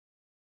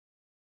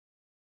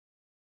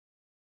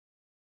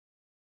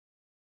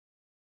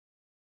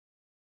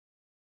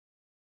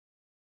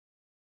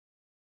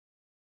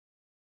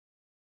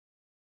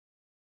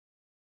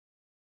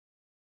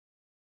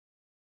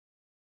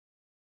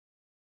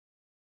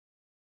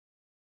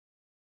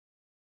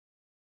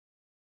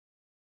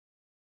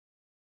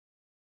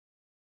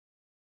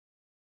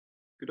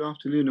Good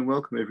afternoon and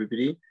welcome,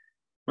 everybody.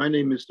 My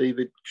name is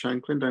David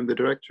Shankland. I'm the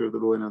director of the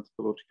Royal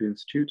Anthropological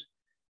Institute,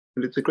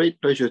 and it's a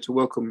great pleasure to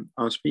welcome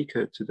our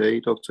speaker today,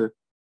 Dr.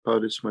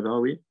 Pardis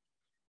Mahdavi,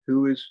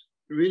 who is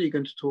really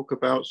going to talk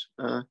about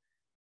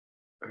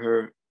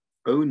her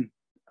own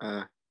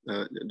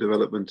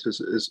development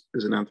as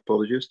an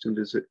anthropologist and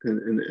as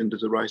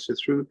a writer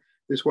through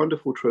this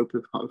wonderful trope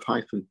of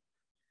hyphen.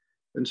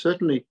 And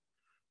certainly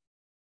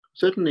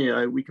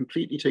we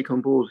completely take on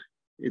board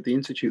at the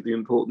Institute the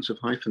importance of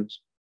hyphens.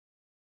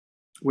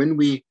 When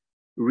we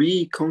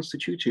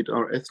reconstituted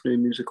our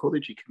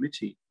ethnomusicology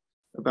committee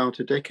about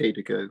a decade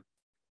ago,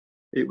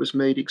 it was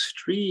made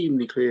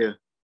extremely clear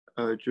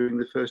during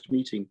the first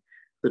meeting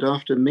that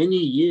after many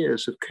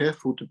years of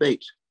careful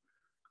debate,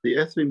 the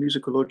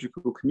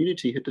ethnomusicological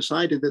community had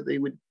decided that they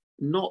would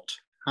not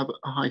have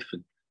a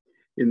hyphen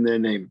in their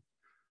name.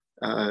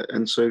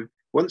 And so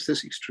once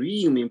this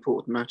extremely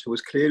important matter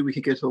was clear, we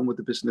could get on with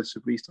the business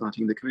of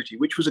restarting the committee,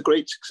 which was a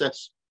great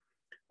success.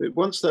 But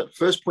once that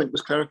first point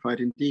was clarified,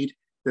 indeed,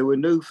 there were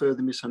no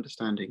further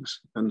misunderstandings.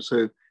 And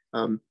so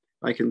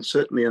I can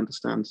certainly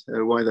understand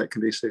why that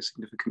can be so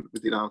significant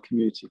within our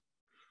community.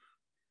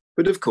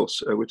 But of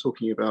course, we're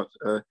talking about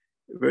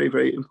very,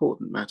 very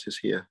important matters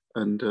here.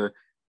 And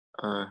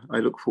I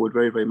look forward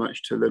very, very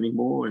much to learning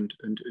more and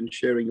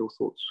sharing your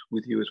thoughts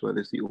with you as well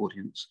as the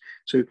audience.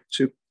 So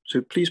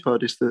please,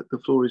 Pardis, the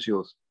floor is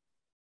yours.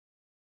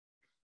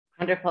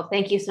 Wonderful.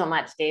 Thank you so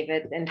much,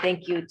 David. And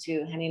thank you to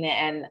Hanina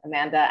and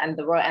Amanda and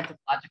the Royal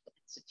Anthropological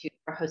Institute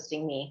for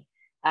hosting me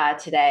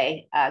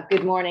today.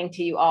 Good morning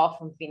to you all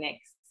from Phoenix,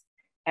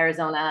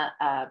 Arizona.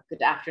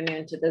 Good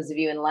afternoon to those of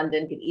you in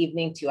London. Good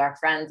evening to our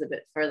friends a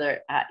bit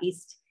further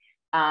east.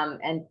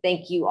 And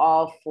thank you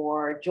all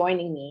for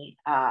joining me.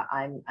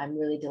 I'm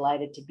really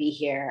delighted to be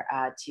here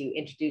to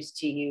introduce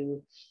to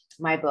you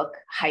my book,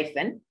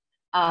 Hyphen.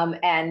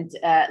 And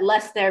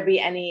lest there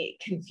be any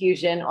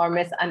confusion or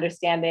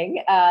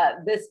misunderstanding,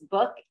 this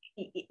book,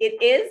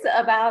 it is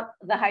about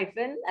the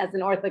hyphen as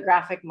an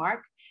orthographic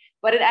mark,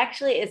 but it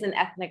actually is an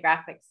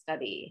ethnographic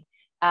study.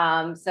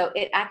 So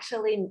it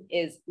actually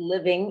is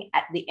living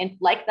at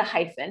like the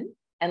hyphen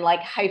and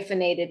like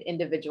hyphenated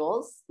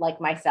individuals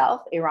like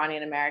myself,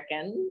 Iranian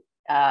American,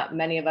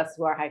 many of us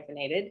who are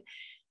hyphenated.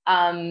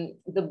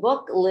 The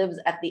book lives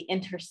at the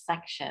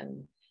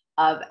intersection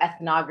of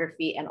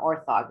ethnography and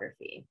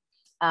orthography.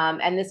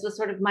 And this was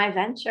sort of my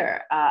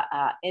venture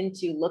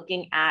into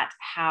looking at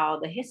how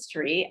the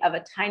history of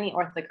a tiny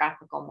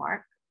orthographical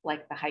mark,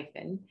 like the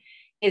hyphen,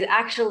 is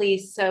actually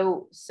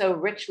so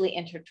richly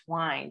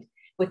intertwined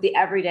with the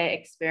everyday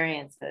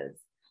experiences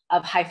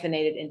of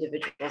hyphenated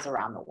individuals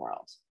around the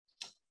world.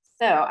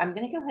 So I'm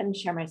going to go ahead and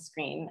share my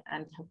screen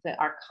and hope that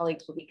our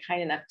colleagues will be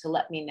kind enough to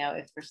let me know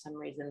if for some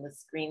reason the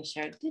screen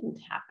share didn't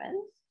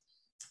happen.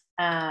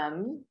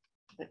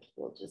 But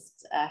we'll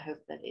just hope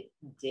that it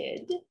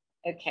did.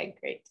 Okay,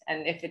 great.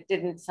 And if it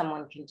didn't,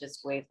 someone can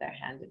just wave their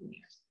hand at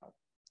me.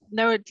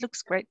 No, it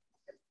looks great.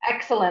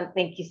 Excellent.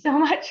 Thank you so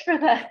much for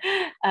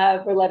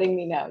for letting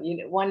me know.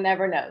 One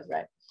never knows,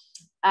 right?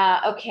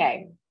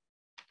 Okay.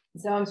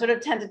 So I'm sort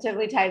of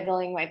tentatively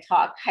titling my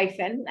talk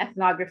Hyphen,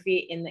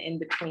 Ethnography in the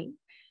In-Between,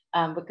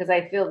 because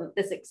I feel that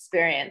this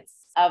experience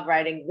of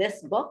writing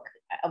this book,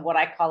 what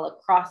I call a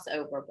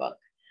crossover book,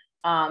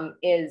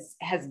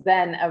 has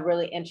been a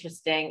really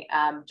interesting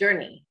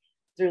journey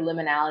through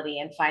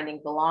liminality and finding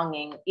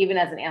belonging, even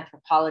as an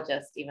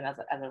anthropologist, even as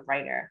a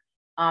writer.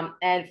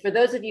 And for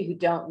those of you who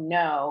don't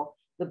know,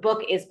 the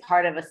book is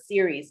part of a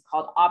series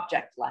called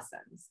Object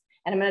Lessons.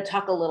 And I'm going to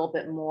talk a little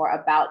bit more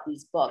about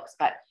these books,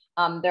 but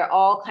they're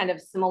all kind of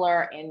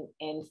similar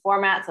in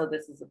format. So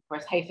this is, of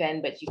course,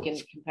 Hyphen, but you can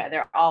compare,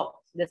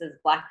 this is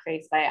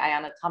Blackface by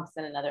Ayanna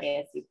Thompson, another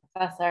ASU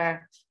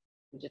professor.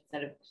 I'm just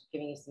sort of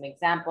giving you some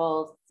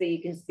examples. So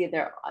you can see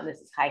this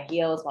is High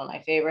Heels, one of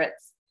my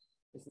favorites.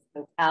 This is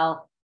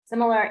Hotel,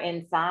 similar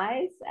in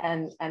size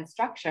and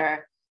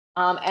structure.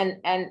 And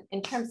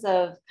in terms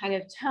of kind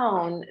of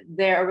tone,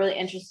 they're a really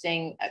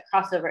interesting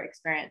crossover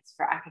experience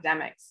for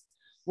academics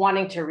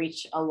wanting to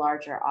reach a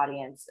larger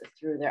audience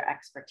through their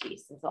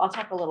expertise. And so I'll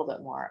talk a little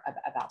bit more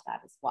about that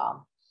as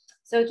well.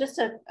 So just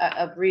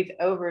a brief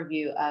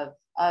overview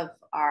of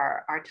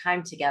our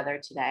time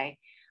together today.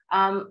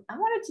 I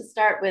wanted to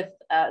start with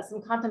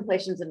some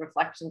contemplations and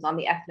reflections on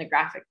the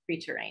ethnographic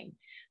pre-terrain.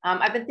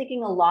 I've been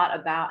thinking a lot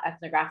about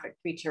ethnographic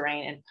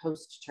pre-terrain and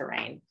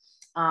post-terrain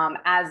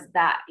as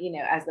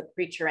the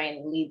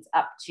pre-terrain leads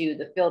up to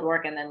the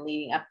fieldwork and then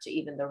leading up to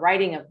even the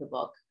writing of the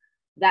book.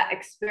 That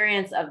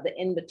experience of the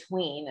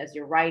in-between as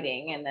you're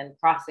writing and then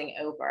crossing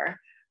over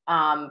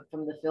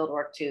from the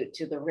fieldwork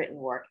to the written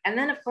work. And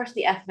then of course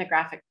the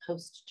ethnographic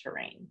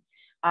post-terrain.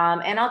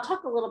 And I'll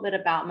talk a little bit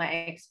about my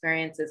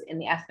experiences in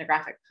the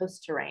ethnographic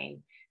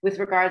post-terrain with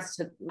regards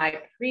to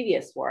my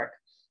previous work.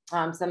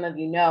 Some of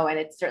you know, and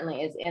it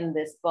certainly is in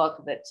this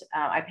book, that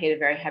I paid a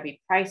very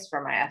heavy price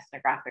for my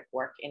ethnographic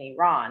work in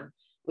Iran,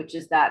 which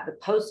is that the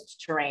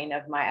post-terrain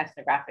of my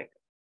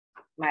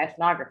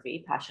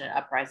ethnography, Passionate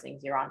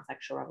Uprisings, Iran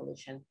Sexual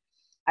Revolution,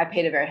 I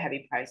paid a very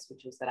heavy price,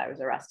 which was that I was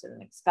arrested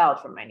and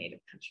expelled from my native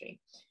country.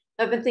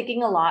 So I've been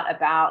thinking a lot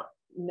about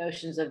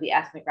notions of the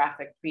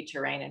ethnographic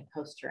pre-terrain and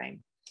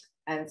post-terrain.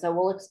 And so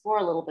we'll explore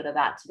a little bit of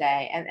that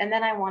today. And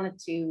then I wanted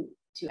to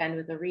end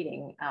with a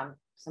reading,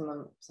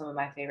 some of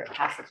my favorite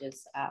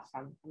passages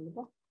from the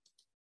book.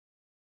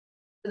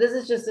 So this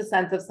is just a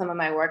sense of some of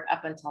my work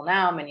up until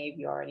now. Many of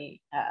you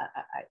already,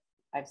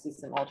 I see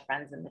some old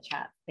friends in the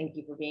chat. Thank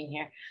you for being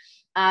here.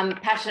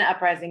 Passionate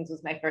Uprisings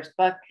was my first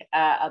book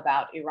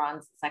about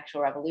Iran's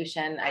sexual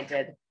revolution. I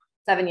did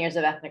 7 years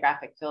of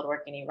ethnographic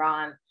fieldwork in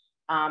Iran.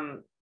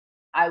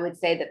 I would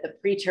say that the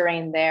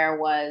pre-terrain there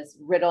was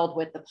riddled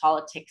with the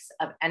politics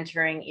of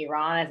entering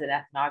Iran as an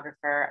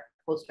ethnographer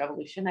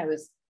post-revolution. I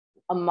was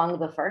among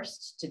the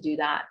first to do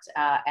that.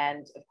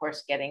 And of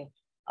course, getting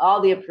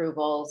all the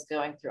approvals,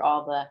 going through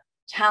all the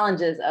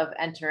challenges of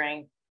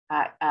entering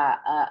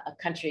a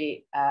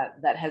country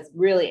that has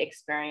really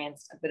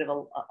experienced a bit of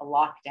a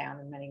lockdown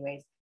in many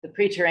ways. The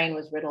pre-terrain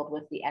was riddled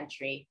with the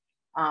entry.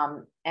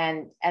 And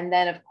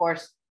then of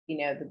course, you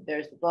know,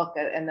 there's the book,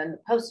 and then the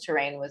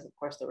post-terrain was of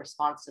course the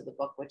response to the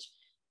book, which,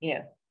 you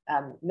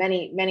know,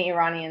 many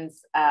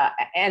Iranians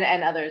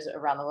and others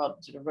around the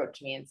world sort of wrote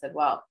to me and said,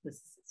 well,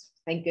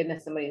 thank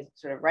goodness somebody's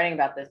sort of writing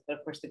about this, but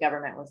of course the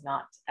government was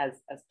not as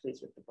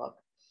pleased with the book.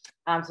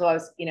 So I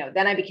was, you know,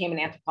 then I became an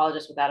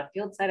anthropologist without a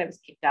field site. I was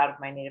kicked out of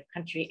my native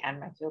country and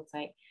my field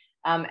site.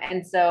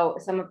 And so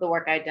some of the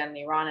work I'd done in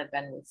Iran had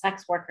been with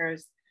sex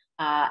workers.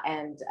 So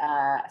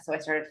I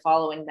started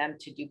following them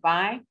to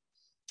Dubai.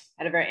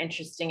 I had a very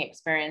interesting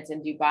experience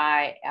in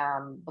Dubai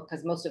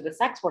because most of the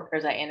sex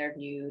workers I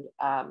interviewed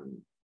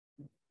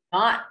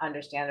not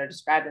understand or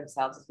describe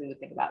themselves as we would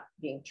think about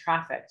being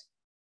trafficked,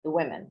 the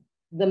women.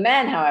 The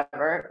men,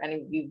 however, and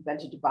if you've been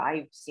to Dubai,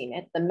 you've seen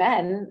it, the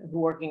men who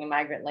working in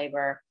migrant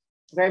labor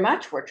very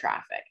much were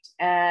trafficked.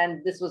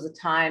 And this was a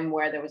time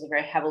where there was a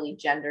very heavily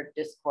gendered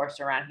discourse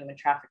around human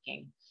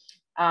trafficking.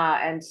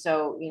 And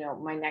so, you know,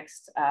 my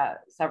next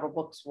several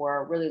books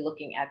were really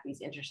looking at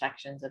these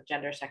intersections of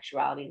gender,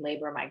 sexuality,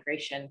 labor,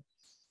 migration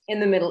in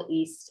the Middle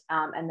East,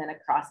 and then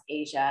across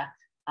Asia,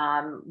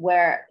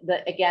 where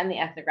again, the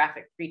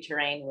ethnographic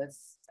pre-terrain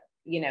was,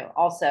 you know,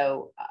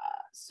 also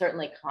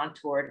certainly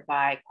contoured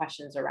by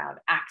questions around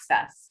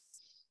access,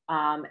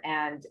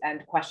 and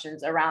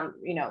questions around,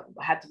 you know,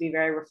 had to be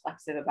very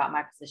reflexive about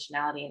my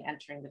positionality in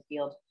entering the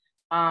field.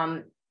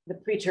 The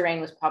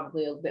pre-terrain was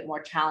probably a bit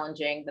more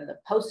challenging than the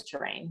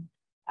post-terrain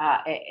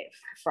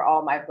for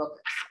all my books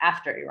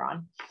after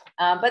Iran.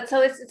 But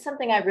so it's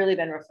something I've really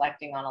been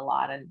reflecting on a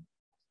lot, and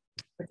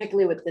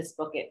particularly with this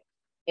book,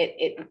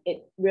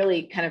 it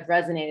really kind of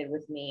resonated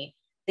with me,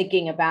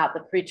 thinking about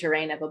the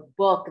pre-terrain of a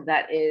book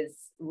that is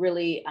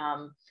really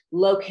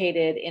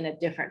located in a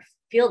different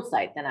field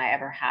site than I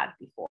ever had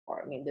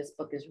before. I mean, this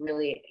book is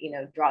really, you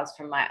know, draws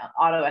from my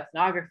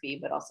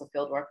autoethnography, but also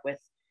fieldwork with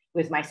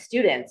my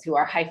students who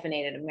are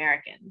hyphenated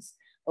Americans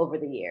over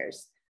the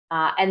years.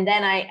 And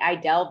then I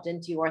delved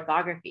into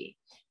orthography.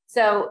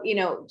 So, you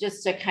know,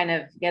 just to kind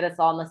of get us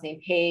all on the same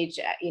page,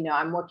 you know,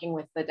 I'm working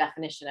with the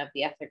definition of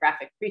the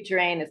ethnographic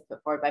pre-terrain as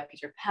put forward by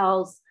Peter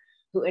Pels,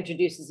 who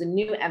introduces a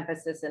new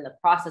emphasis in the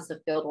process of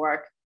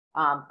fieldwork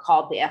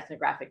called the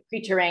ethnographic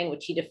pre-terrain,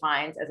 which he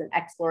defines as an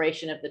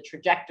exploration of the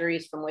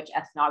trajectories from which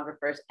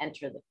ethnographers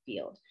enter the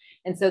field.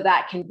 And so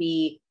that can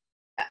be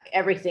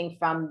everything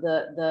from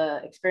the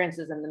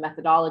experiences and the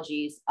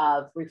methodologies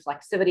of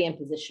reflexivity and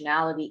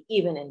positionality,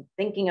 even in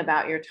thinking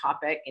about your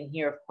topic. And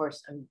here, of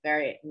course,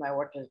 my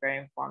work is very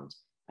informed.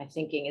 My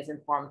thinking is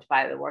informed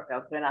by the work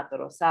of Renato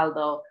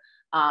Rosaldo,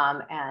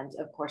 and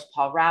of course,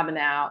 Paul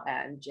Rabinow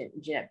and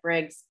Jeanette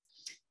Briggs.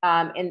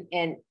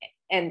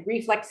 And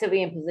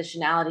reflexivity and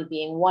positionality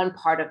being one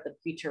part of the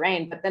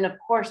pre-terrain. But then of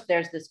course,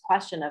 there's this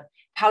question of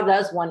how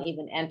does one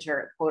even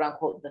enter, quote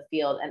unquote, the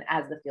field, and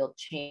as the field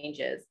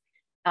changes.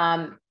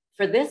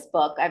 For this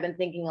book, I've been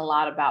thinking a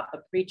lot about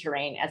the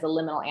pre-terrain as a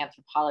liminal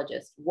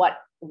anthropologist, what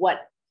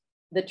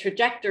the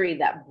trajectory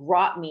that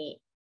brought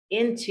me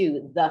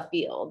into the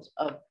field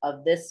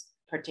of this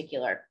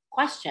particular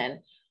question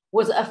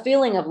was a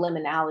feeling of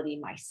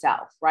liminality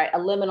myself, right? A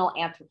liminal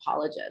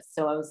anthropologist.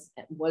 So I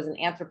was an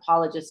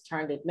anthropologist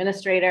turned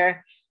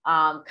administrator,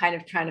 kind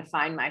of trying to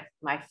find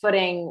my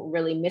footing,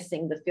 really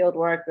missing the field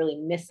work, really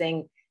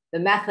missing the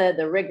method,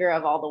 the rigor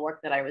of all the work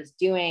that I was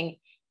doing.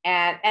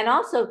 And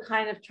also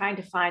kind of trying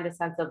to find a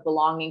sense of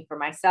belonging for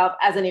myself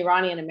as an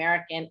Iranian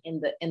American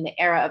in the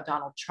era of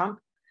Donald Trump.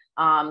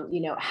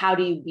 You know, how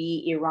do you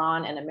be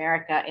Iran and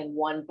America in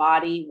one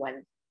body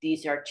when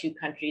these are two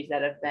countries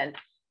that have been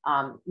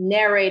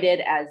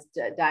narrated as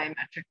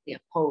diametrically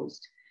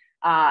opposed?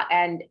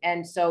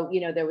 And so,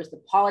 you know, there was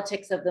the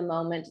politics of the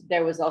moment.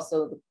 There was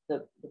also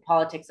the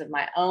politics of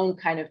my own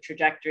kind of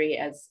trajectory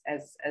as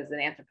an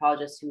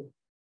anthropologist who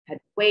had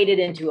waded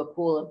into a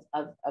pool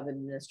of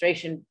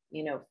administration,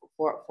 you know,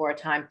 for a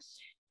time,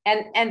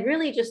 and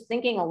really just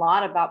thinking a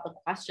lot about the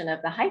question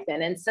of the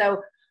hyphen. And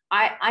so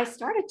I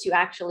started to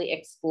actually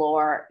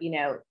explore, you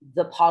know,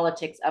 the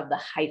politics of the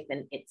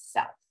hyphen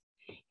itself.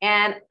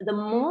 And the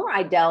more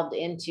I delved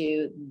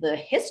into the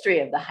history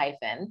of the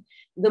hyphen,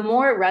 the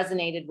more it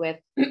resonated with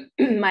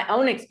my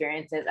own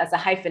experiences as a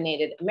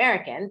hyphenated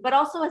American, but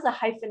also as a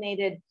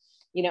hyphenated,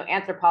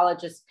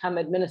 anthropologist come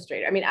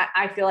administrator. I mean,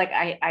 I feel like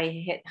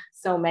I hit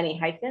so many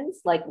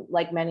hyphens,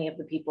 like many of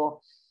the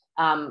people,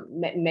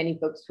 many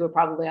folks who are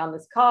probably on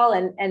this call,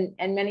 and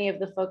many of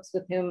the folks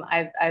with whom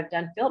I've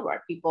done fieldwork.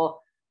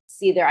 People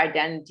see their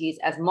identities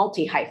as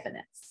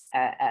multi-hyphenates,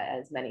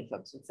 as many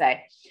folks would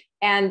say.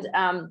 And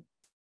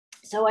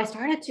so I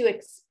started to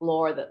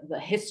explore the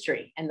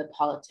history and the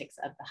politics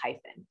of the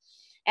hyphen.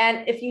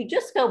 And if you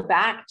just go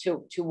back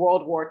to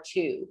World War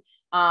II,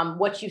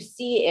 what you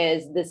see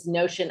is this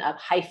notion of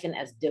hyphen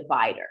as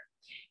divider.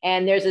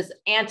 And there's this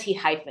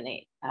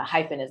anti-hyphenate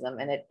hyphenism,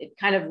 and it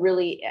kind of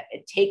really,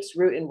 it takes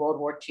root in World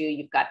War II.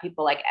 You've got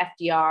people like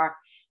FDR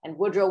and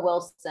Woodrow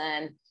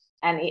Wilson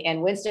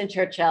and Winston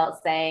Churchill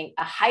saying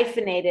a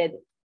hyphenated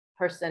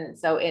person.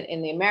 So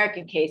in the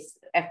American case,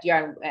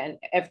 FDR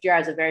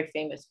has a very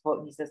famous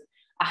quote. He says,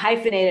 "A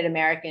hyphenated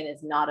American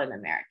is not an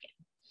American."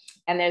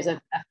 And there's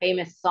a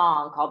famous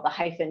song called The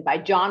Hyphen by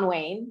John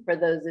Wayne, for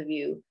those of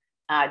you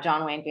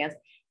John Wayne fans.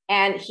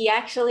 And he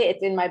actually,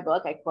 it's in my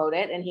book, I quote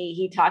it, and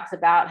he talks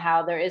about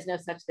how there is no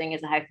such thing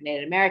as a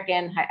hyphenated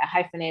American. A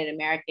hyphenated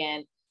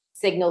American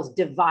signals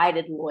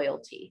divided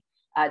loyalty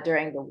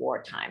during the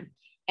wartime.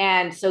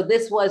 And so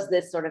this was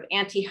this sort of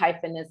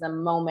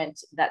anti-hyphenism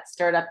moment that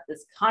stirred up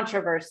this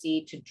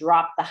controversy to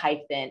drop the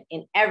hyphen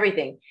in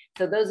everything.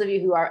 So those of you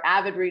who are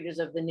avid readers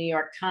of the New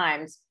York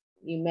Times,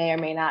 you may or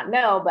may not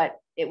know, but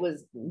it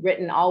was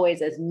written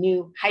always as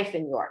New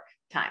Hyphen York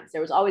Times.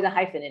 There was always a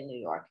hyphen in New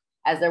York,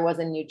 as there was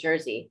in New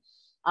Jersey.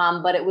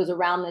 But it was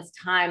around this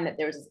time that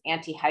there was this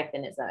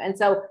anti-hyphenism. And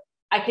so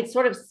I could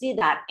sort of see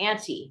that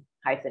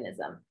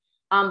anti-hyphenism.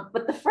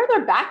 But the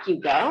further back you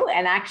go,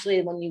 and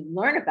actually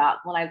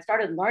when I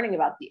started learning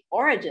about the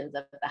origins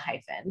of the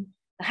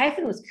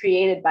hyphen was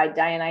created by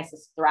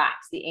Dionysius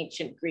Thrax, the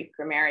ancient Greek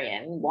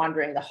grammarian,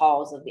 wandering the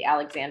halls of the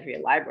Alexandria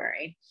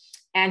Library.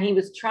 And he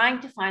was trying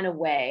to find a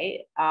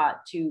way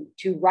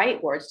to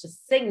write words, to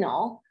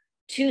signal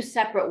two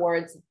separate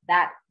words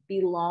that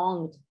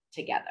belonged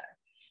together.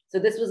 So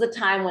this was a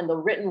time when the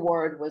written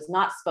word was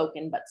not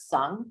spoken, but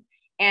sung.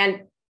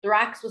 And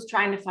Thrax was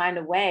trying to find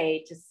a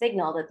way to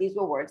signal that these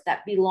were words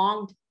that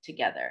belonged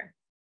together.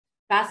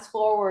 Fast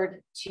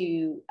forward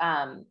to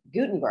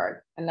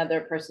Gutenberg,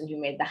 another person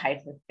who made the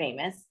hyphen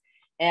famous,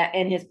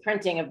 in his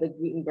printing of the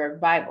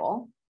Gutenberg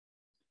Bible,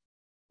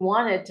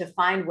 wanted to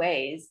find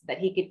ways that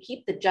he could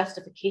keep the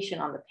justification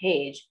on the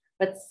page,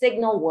 but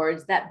signal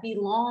words that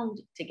belonged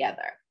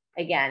together,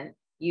 again,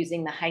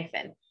 using the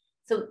hyphen.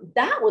 So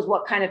that was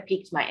what kind of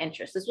piqued my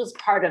interest. This was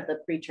part of the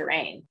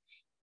pre-terrain.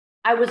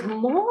 I was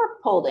more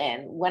pulled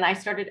in when I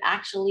started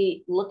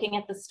actually looking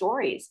at the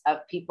stories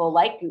of people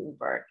like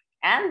Gutenberg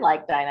and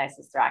like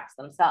Dionysius Thrax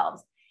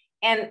themselves.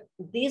 And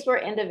these were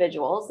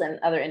individuals and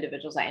other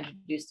individuals I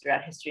introduced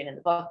throughout history and in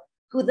the book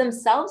who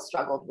themselves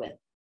struggled with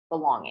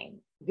belonging.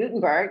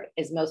 Gutenberg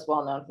is most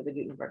well known for the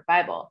Gutenberg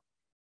Bible.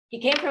 He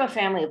came from a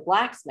family of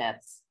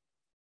blacksmiths,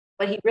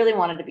 but he really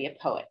wanted to be a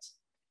poet.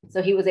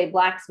 So he was a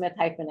blacksmith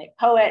hyphenate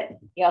poet.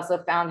 He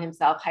also found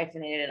himself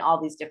hyphenated in all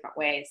these different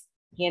ways.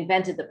 He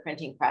invented the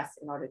printing press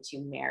in order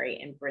to marry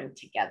and bring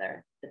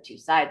together the two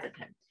sides of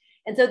him.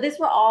 And so these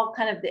were all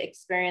kind of the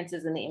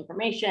experiences and the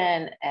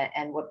information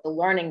and what the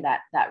learning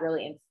that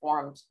really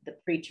informed the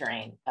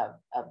pre-terrain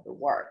of the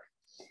work.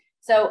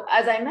 So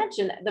as I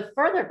mentioned, the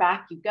further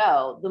back you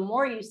go, the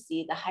more you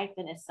see the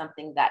hyphen is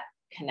something that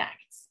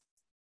connects.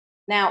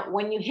 Now,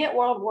 when you hit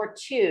World War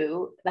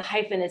II, the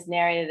hyphen is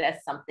narrated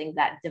as something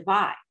that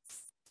divides.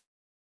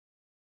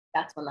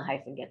 That's when the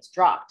hyphen gets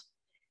dropped.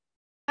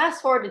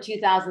 Fast forward to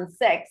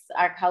 2006,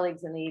 our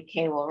colleagues in the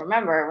UK will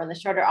remember when the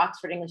Shorter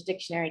Oxford English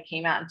Dictionary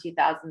came out in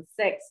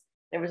 2006,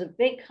 there was a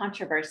big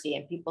controversy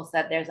and people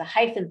said there's a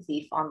hyphen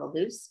thief on the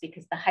loose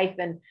because the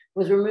hyphen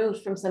was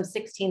removed from some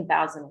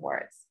 16,000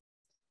 words.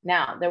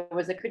 Now, there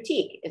was a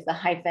critique, is the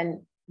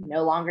hyphen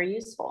no longer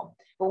useful?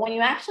 But when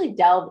you actually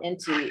delve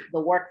into the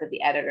work that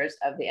the editors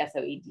of the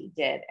SOED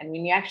did, and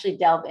when you actually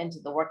delve into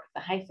the work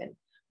of the hyphen,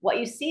 what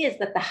you see is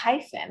that the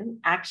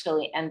hyphen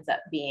actually ends up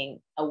being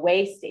a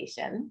way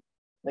station,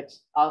 which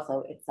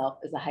also itself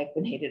is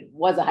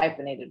was a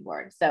hyphenated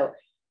word. So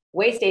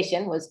way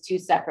station was two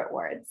separate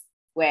words,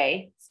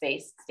 way,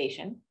 space,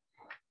 station.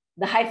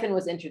 The hyphen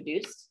was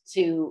introduced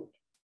to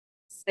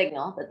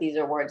signal that these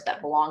are words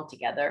that belong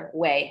together,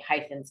 way,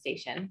 hyphen,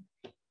 station.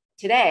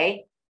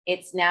 Today,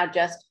 it's now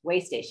just way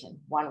station,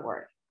 one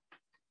word.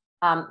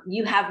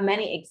 You have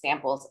many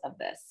examples of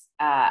this.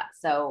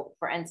 So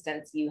for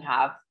instance, you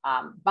have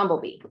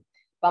bumblebee.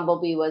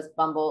 Bumblebee was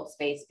bumble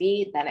space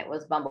bee, then it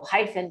was bumble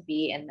hyphen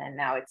bee, and then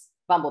now it's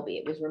bumblebee.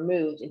 It was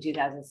removed in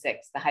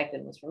 2006, the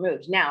hyphen was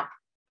removed. Now,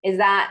 is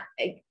that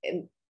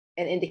an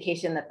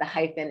indication that the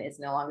hyphen is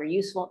no longer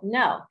useful?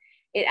 No,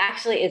 it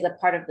actually is a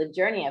part of the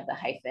journey of the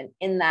hyphen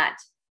in that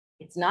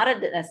it's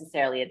not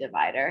necessarily a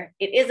divider.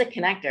 It is a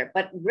connector,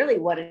 but really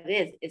what it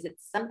is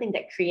it's something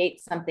that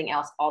creates something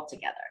else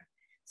altogether.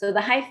 So the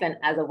hyphen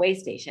as a way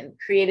station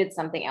created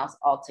something else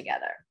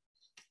altogether.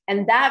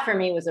 And that for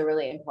me was a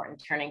really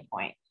important turning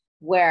point,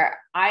 where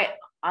I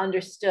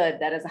understood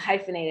that as a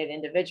hyphenated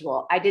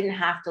individual, I didn't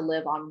have to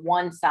live on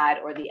one side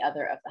or the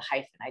other of the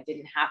hyphen. I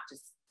didn't have to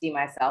see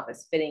myself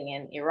as fitting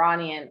in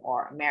Iranian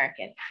or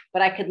American,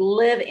 but I could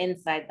live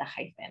inside the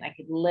hyphen. I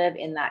could live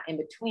in that in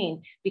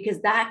between,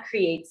 because that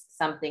creates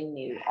something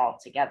new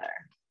altogether.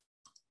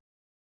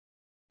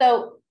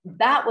 So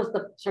that was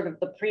the sort of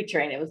the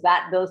pre-train. It was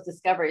those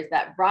discoveries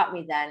that brought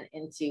me then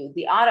into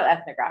the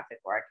autoethnographic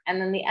work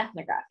and then the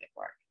ethnographic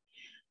work.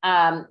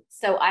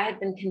 So I had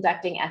been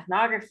conducting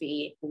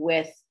ethnography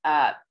with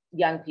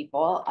young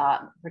people,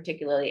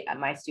 particularly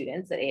my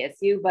students at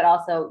ASU, but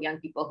also young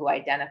people who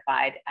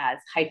identified as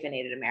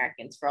hyphenated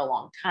Americans for a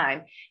long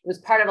time. It was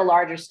part of a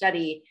larger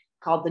study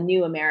called the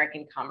New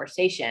American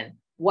Conversation.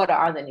 Who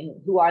are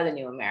the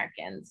new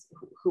Americans?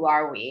 Who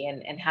are we?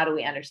 And how do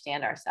we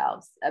understand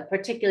ourselves?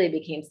 Particularly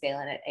became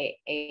salient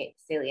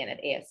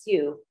at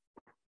ASU,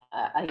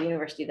 a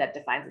university that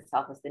defines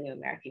itself as the New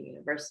American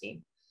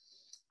University.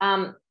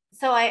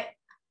 So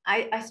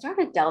I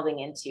started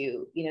delving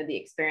into, the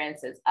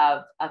experiences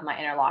of my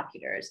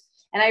interlocutors,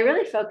 and I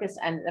really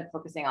ended up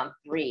focusing on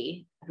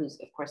three, whose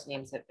of course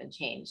names have been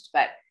changed,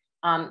 but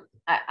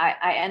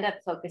I end up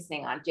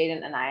focusing on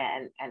Jaden,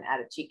 Anaya, and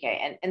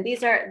Adachike, and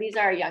these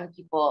are young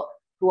people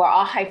who are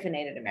all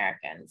hyphenated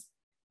Americans,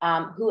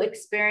 who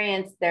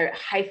experience their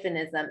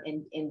hyphenism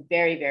in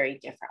very, very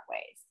different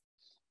ways,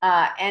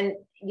 and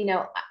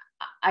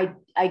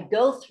I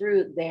go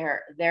through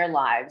their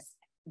lives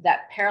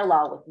that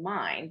parallel with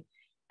mine.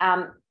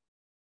 And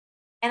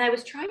I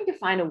was trying to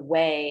find a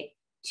way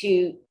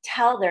to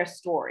tell their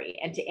story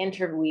and to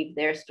interweave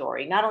their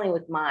story, not only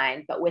with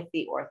mine, but with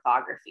the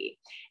orthography.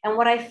 And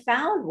what I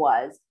found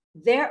was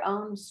their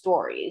own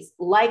stories,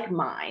 like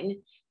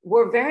mine,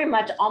 were very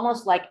much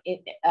almost like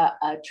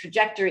a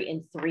trajectory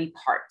in three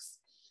parts.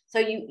 So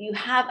you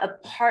have a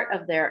part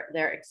of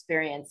their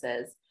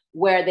experiences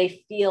where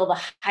they feel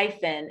the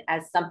hyphen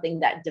as something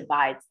that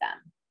divides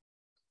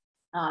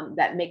them,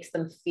 that makes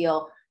them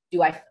feel,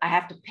 I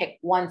have to pick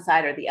one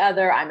side or the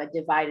other? I'm a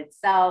divided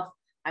self.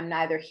 I'm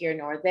neither here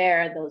nor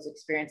there, those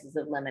experiences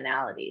of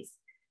liminalities.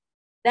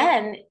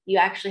 Then you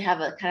actually have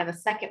a kind of a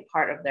second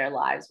part of their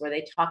lives where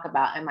they talk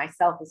about, and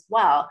myself as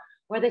well,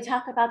 where they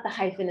talk about the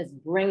hyphen as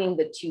bringing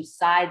the two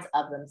sides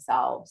of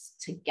themselves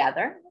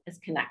together as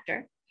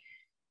connector.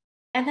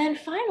 And then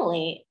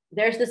finally,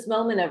 there's this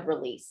moment of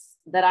release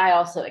that I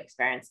also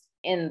experienced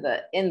in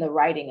the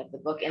writing of the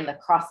book, in the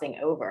crossing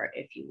over,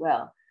 if you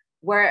will,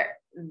 where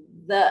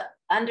the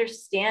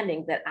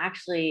understanding that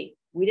actually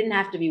we didn't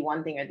have to be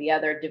one thing or the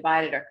other,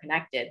 divided or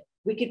connected.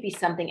 We could be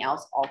something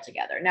else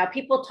altogether. Now,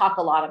 people talk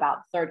a lot about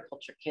third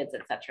culture kids,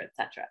 et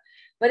cetera,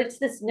 but it's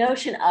this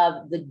notion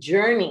of the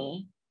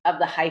journey of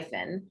the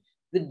hyphen,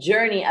 the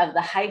journey of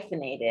the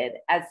hyphenated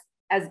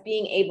as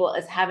being able,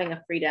 as having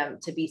a freedom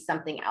to be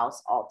something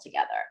else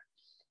altogether.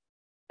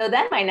 So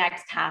then my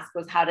next task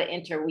was how to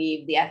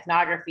interweave the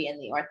ethnography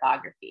and the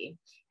orthography.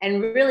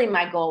 And really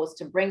my goal was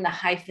to bring the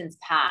hyphen's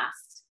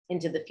past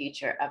into the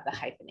future of the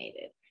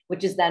hyphenated,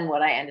 which is then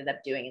what I ended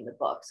up doing in the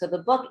book. So the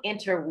book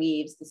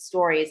interweaves the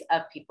stories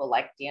of people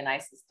like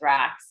Dionysius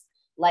Thrax,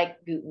 like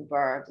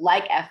Gutenberg,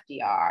 like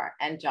FDR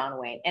and John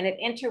Wayne. And it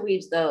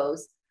interweaves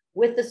those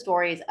with the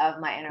stories of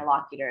my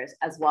interlocutors,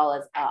 as well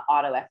as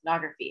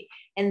autoethnography.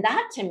 And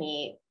that to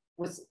me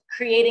was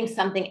creating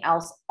something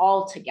else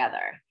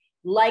altogether,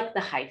 like the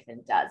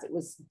hyphen does. It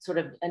was sort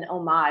of an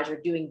homage or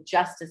doing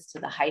justice to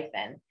the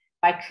hyphen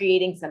by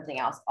creating something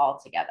else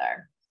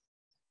altogether.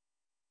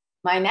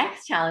 My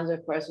next challenge,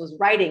 of course, was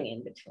writing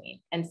in between.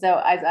 And so,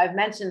 as I've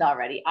mentioned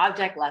already,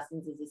 Object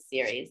Lessons is a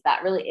series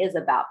that really is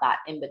about that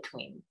in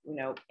between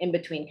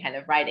kind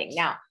of writing.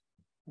 Now,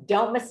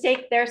 don't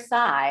mistake their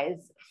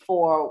size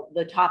for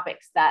the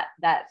topics that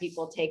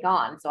people take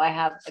on. So I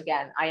have,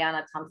 again,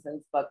 Ayanna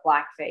Thompson's book,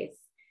 Blackface.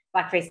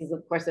 Blackface is,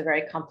 of course, a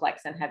very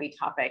complex and heavy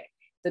topic.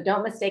 So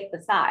don't mistake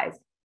the size.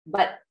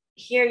 But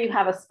here you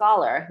have a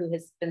scholar who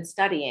has been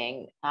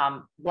studying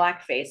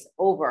Blackface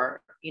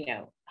over,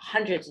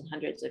 hundreds and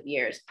hundreds of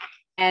years.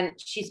 And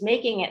she's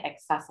making it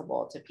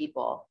accessible to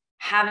people,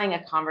 having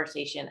a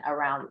conversation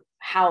around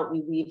how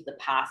we weave the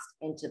past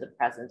into the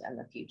present and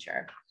the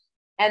future.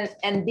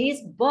 And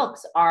these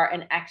books are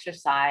an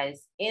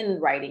exercise in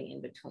writing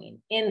in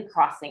between, in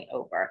crossing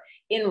over,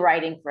 in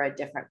writing for a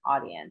different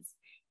audience,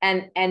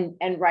 and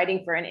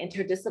writing for an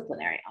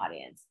interdisciplinary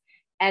audience.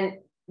 And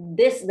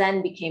this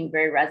then became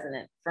very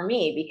resonant for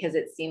me because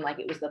it seemed like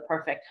it was the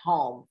perfect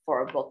home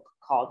for a book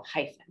called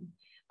Hyphen.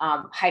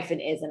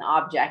 Hyphen is an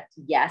object,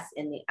 yes,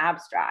 in the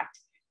abstract.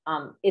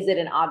 Is it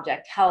an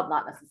object held?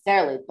 Not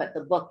necessarily, but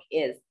the book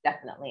is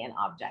definitely an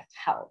object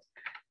held.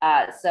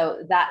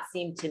 So that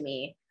seemed to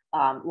me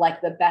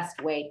like the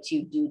best way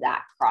to do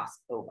that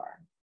crossover.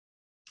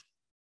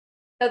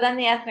 So then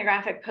the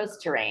ethnographic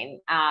post-terrain,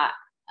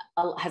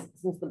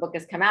 since the book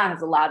has come out,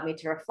 has allowed me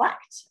to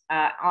reflect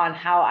on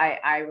how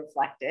I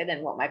reflected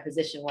and what my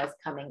position was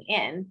coming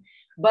in.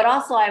 But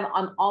also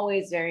I'm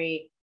always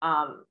very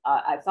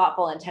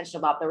thoughtful,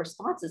 intentional about the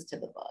responses to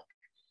the book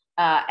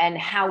and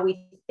how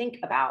we think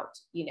about,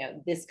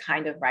 this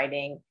kind of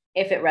writing.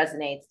 If it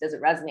resonates, does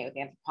it resonate with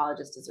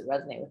anthropologists? Does it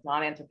resonate with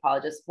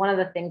non-anthropologists? One of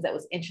the things that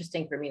was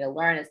interesting for me to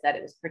learn is that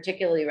it was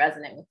particularly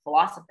resonant with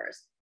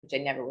philosophers, which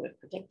I never would have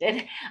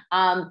predicted,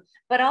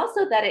 but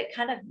also that it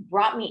kind of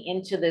brought me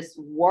into this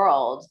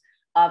world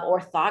of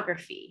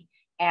orthography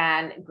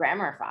and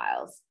grammar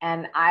files.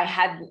 And I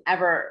hadn't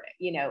ever,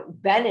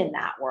 been in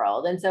that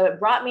world. And so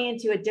it brought me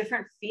into a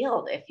different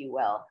field, if you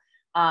will,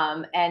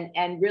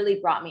 and really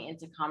brought me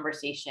into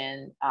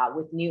conversation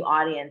with new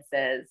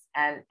audiences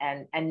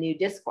and new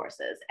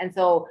discourses. And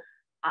so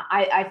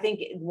I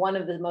think one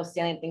of the most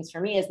salient things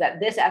for me is that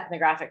this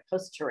ethnographic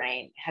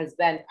post-terrain has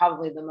been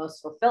probably the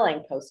most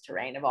fulfilling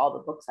post-terrain of all the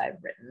books I've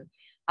written.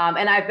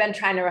 And I've been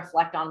trying to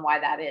reflect on why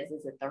that is.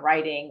 Is it the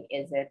writing?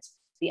 Is it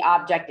the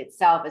object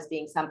itself as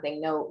being something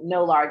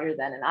no larger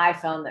than an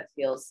iPhone that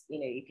feels,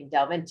 you can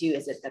delve into?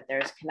 Is it that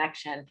there's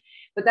connection?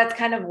 But that's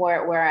kind of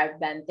where I've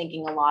been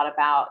thinking a lot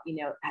about,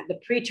 the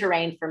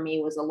pre-terrain for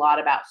me was a lot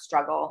about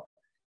struggle.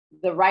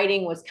 The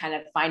writing was kind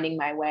of finding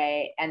my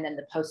way. And then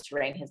the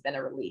post-terrain has been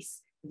a release,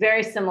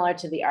 very similar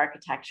to the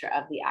architecture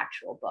of the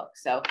actual book.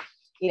 So,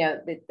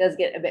 it does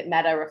get a bit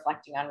meta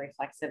reflecting on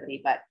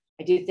reflexivity, but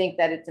I do think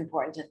that it's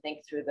important to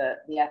think through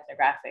the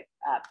ethnographic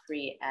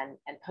pre and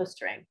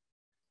post-terrain.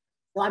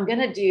 So I'm going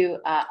to do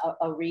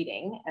a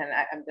reading, and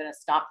I'm going to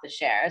stop the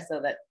share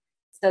so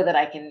that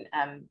I can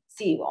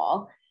see you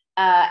all.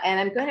 And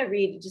I'm going to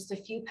read just a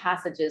few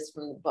passages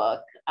from the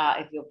book,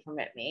 if you'll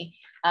permit me.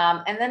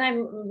 And then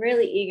I'm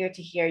really eager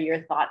to hear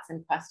your thoughts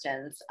and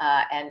questions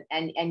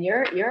and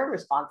your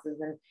responses,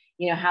 and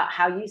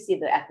how you see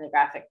the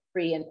ethnographic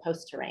pre and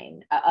post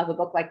terrain of a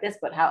book like this,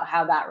 but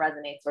how that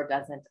resonates or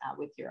doesn't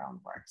with your own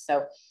work.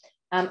 So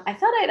I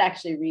thought I'd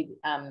actually read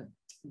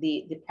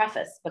the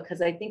preface,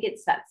 because I think it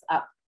sets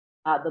up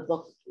the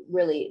book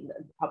really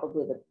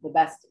probably the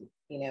best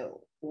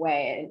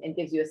way, and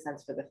gives you a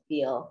sense for the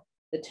feel,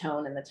 the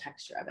tone, and the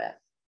texture of it.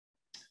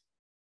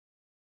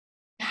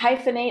 To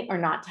hyphenate or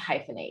not to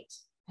hyphenate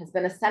has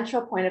been a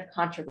central point of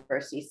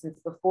controversy since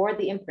before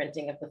the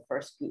imprinting of the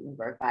first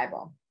Gutenberg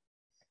Bible.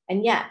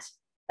 And yet,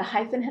 the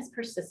hyphen has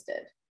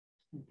persisted,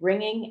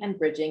 bringing and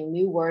bridging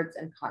new words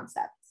and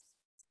concepts.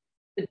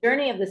 The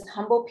journey of this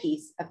humble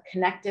piece of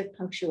connective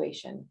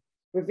punctuation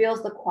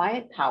reveals the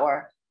quiet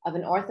power of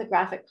an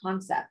orthographic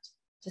concept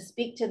to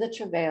speak to the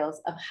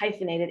travails of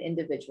hyphenated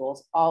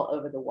individuals all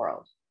over the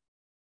world.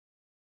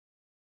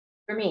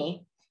 For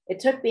me, it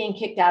took being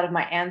kicked out of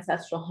my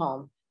ancestral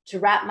home to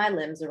wrap my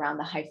limbs around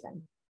the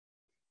hyphen.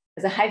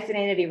 As a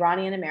hyphenated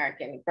Iranian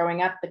American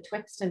growing up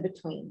betwixt and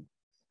between,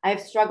 I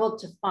have struggled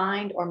to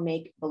find or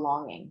make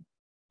belonging.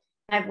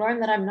 I've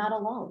learned that I'm not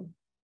alone.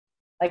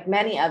 Like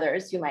many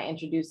others whom I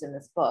introduce in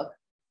this book,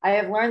 I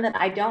have learned that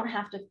I don't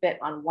have to fit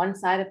on one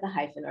side of the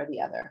hyphen or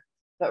the other,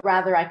 but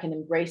rather I can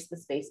embrace the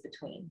space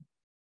between.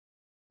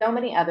 So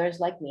many others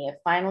like me have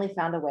finally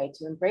found a way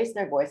to embrace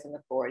their voice and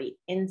authority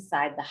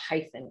inside the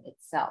hyphen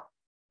itself.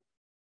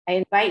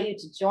 I invite you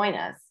to join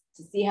us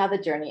to see how the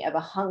journey of a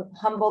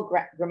humble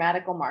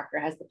grammatical marker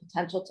has the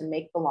potential to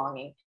make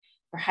belonging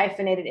for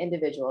hyphenated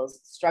individuals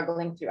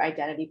struggling through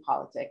identity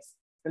politics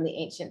from the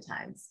ancient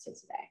times to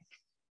today.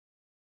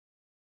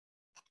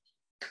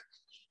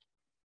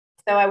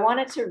 So I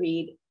wanted to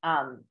read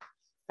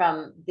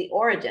from the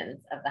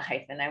origins of the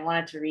hyphen. I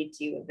wanted to read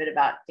to you a bit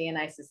about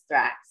Dionysius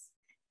Thrax.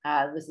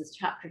 This is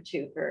chapter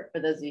 2 for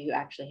those of you who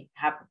actually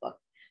have the book.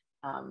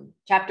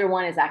 Chapter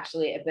 1 is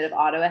actually a bit of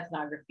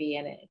autoethnography,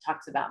 and it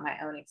talks about my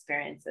own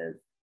experiences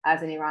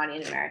as an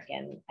Iranian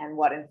American and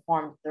what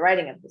informed the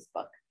writing of this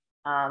book.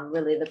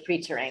 Really the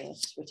pre-terrain,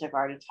 which I've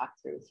already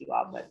talked through with you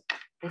all, but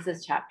this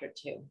is chapter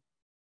 2.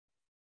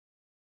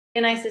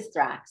 Dionysius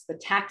Thrax, the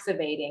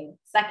tax-evading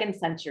 2nd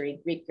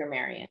century Greek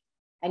grammarian.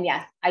 And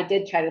yes, I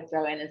did try to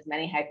throw in as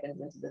many hyphens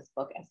into this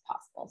book as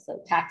possible.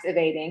 So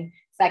tax-evading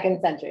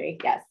 2nd century,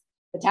 yes.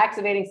 The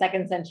tax-evading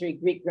 2nd century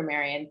Greek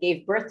grammarian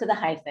gave birth to the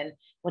hyphen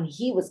when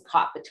he was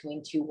caught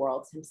between two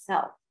worlds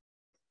himself.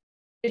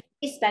 Should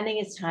he be spending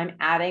his time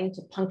adding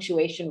to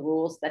punctuation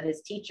rules that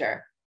his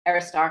teacher,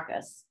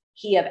 Aristarchus,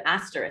 he of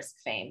asterisk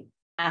fame,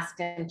 asked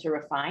him to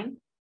refine?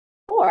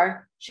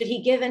 Or should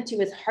he give in to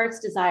his heart's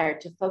desire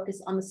to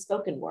focus on the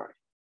spoken word?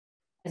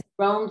 As he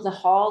roamed the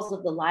halls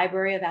of the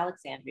Library of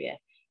Alexandria,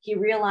 he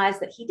realized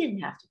that he didn't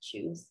have to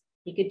choose.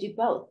 He could do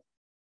both.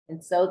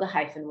 And so the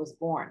hyphen was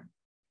born.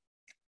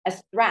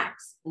 As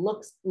Thrax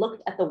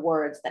looked at the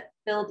words that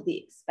filled the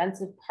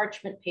expensive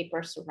parchment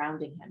paper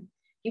surrounding him,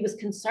 he was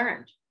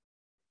concerned.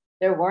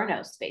 There were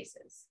no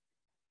spaces.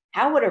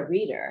 How would a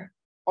reader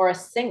or a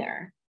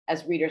singer,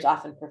 as readers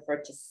often prefer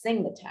to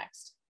sing the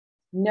text,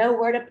 know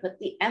where to put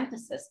the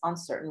emphasis on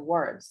certain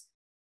words?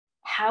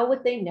 How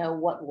would they know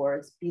what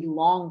words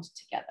belonged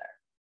together?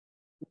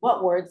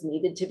 What words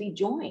needed to be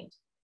joined?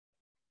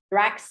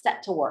 Thrax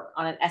set to work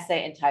on an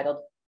essay entitled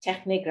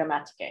Technique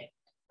Grammatique,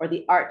 or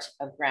the Art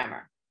of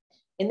Grammar.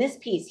 In this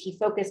piece, he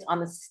focused on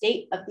the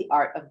state of the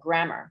art of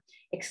grammar,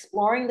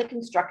 exploring the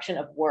construction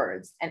of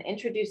words and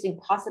introducing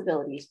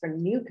possibilities for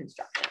new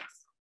constructions.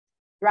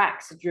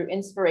 Drax drew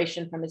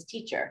inspiration from his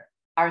teacher,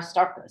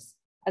 Aristarchus,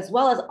 as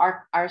well as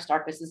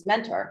Aristarchus's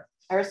mentor,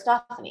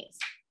 Aristophanes,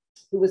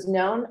 who was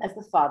known as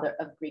the father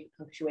of Greek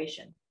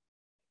punctuation.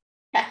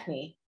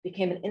 Techne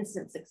became an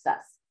instant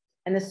success,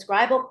 and the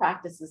scribal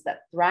practices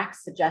that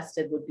Drax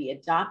suggested would be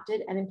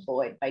adopted and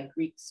employed by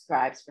Greek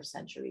scribes for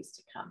centuries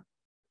to come.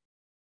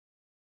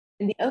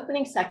 In the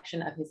opening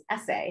section of his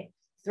essay,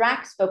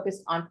 Drax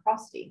focused on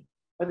prosody,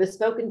 or the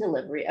spoken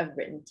delivery of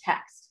written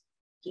text.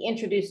 He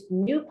introduced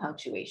new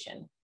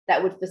punctuation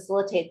that would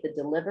facilitate the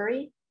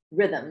delivery,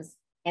 rhythms,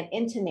 and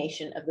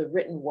intonation of the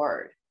written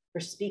word for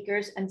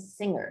speakers and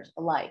singers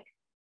alike.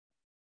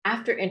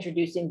 After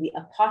introducing the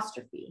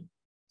apostrophe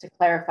to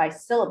clarify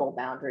syllable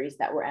boundaries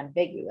that were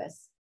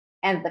ambiguous,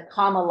 and the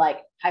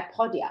comma-like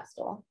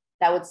hypodiastole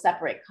that would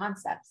separate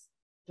concepts,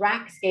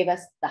 Drax gave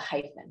us the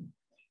hyphen,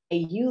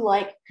 a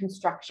U-like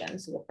construction.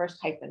 So the first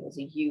hyphen was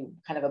a U,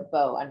 kind of a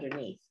bow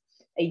underneath,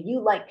 a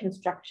U-like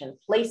construction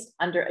placed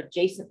under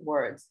adjacent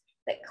words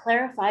that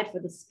clarified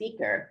for the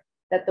speaker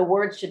that the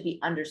words should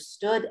be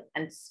understood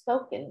and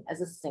spoken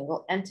as a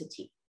single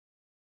entity.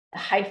 The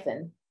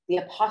hyphen, the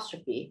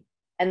apostrophe,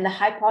 and the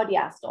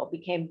hypodiastole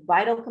became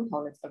vital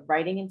components of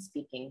writing and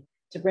speaking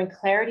to bring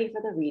clarity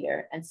for the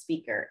reader and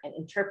speaker in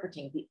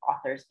interpreting the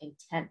author's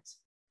intent.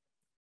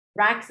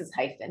 Drax's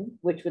hyphen,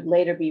 which would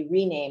later be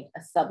renamed a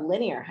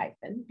sublinear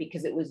hyphen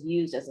because it was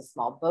used as a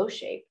small bow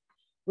shape,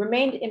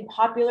 remained in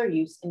popular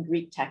use in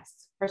Greek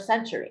texts for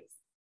centuries.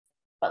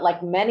 But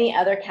like many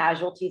other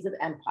casualties of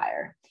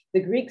empire,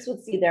 the Greeks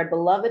would see their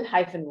beloved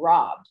hyphen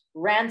robbed,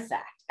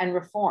 ransacked, and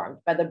reformed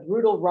by the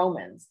brutal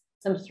Romans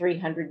some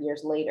 300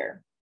 years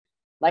later.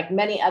 Like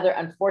many other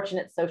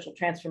unfortunate social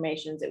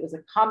transformations, it was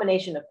a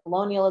combination of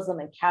colonialism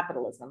and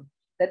capitalism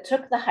that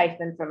took the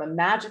hyphen from a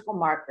magical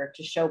marker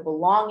to show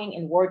belonging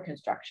in word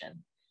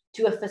construction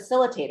to a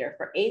facilitator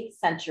for 8th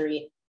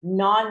century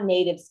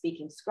non-native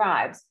speaking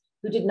scribes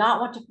who did not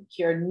want to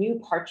procure new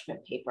parchment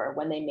paper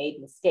when they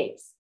made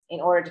mistakes in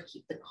order to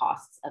keep the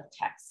costs of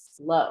texts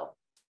low.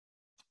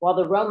 While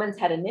the Romans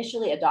had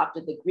initially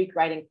adopted the Greek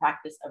writing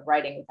practice of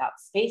writing without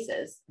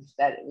spaces,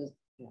 instead it was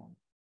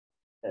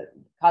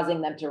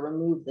causing them to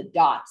remove the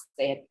dots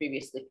they had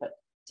previously put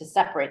to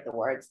separate the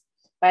words,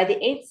 by the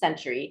 8th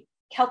century,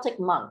 Celtic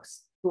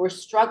monks who were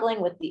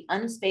struggling with the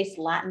unspaced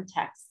Latin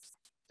texts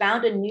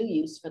found a new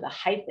use for the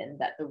hyphen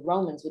that the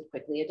Romans would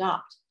quickly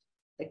adopt.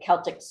 The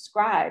Celtic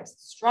scribes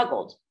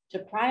struggled to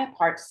pry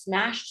apart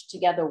smashed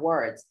together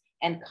words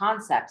and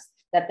concepts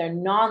that their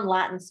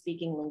non-Latin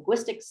speaking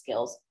linguistic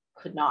skills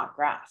could not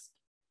grasp.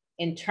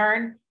 In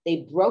turn,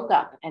 they broke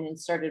up and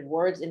inserted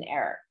words in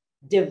error,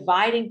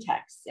 dividing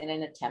texts in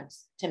an attempt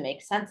to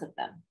make sense of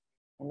them.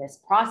 In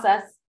this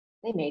process,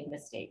 they made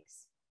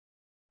mistakes.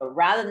 But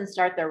rather than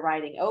start their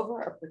writing over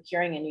or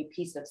procuring a new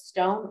piece of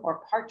stone or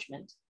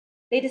parchment,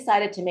 they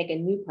decided to make a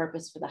new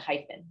purpose for the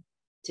hyphen,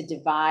 to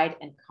divide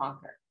and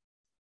conquer.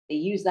 They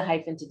used the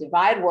hyphen to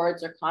divide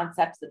words or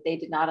concepts that they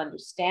did not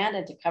understand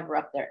and to cover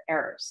up their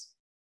errors.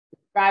 The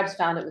scribes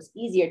found it was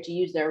easier to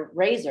use their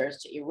razors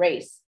to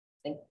erase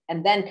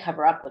and then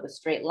cover up with a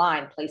straight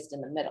line placed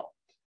in the middle.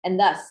 And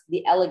thus,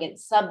 the elegant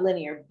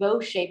sublinear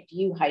bow-shaped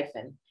U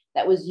hyphen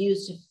that was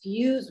used to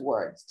fuse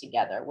words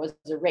together was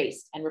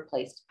erased and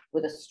replaced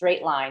with a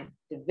straight line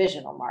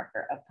divisional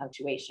marker of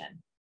punctuation.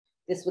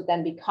 This would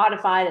then be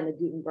codified in the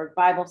Gutenberg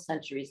Bible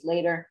centuries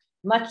later,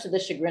 much to the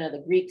chagrin of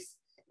the Greeks,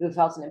 who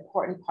felt an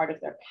important part of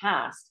their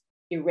past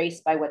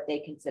erased by what they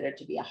considered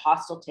to be a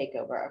hostile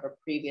takeover of a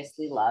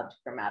previously loved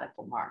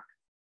grammatical mark.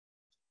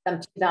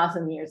 Some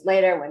 2,000 years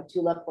later, when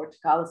Tula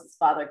Portocalis'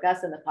 father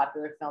Gus in the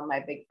popular film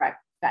My Big Fat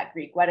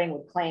Greek Wedding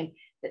would claim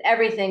that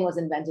everything was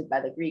invented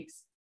by the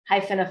Greeks,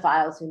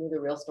 hyphenophiles who knew the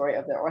real story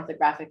of their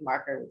orthographic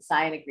marker would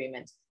sign an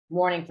agreement,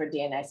 mourning for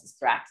Dionysius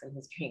Thrax and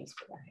his dreams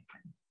for the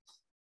hyphen.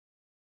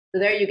 So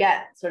there you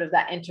get sort of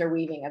that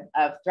interweaving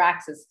of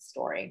Thrax's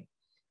story.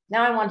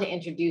 Now I want to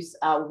introduce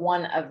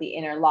one of the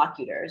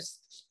interlocutors,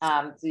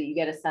 so you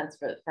get a sense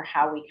for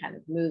how we kind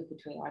of move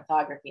between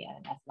orthography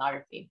and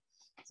ethnography.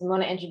 So I'm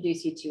going to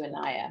introduce you to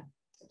Anaya.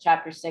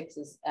 Chapter 6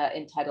 is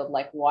entitled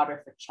Like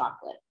Water for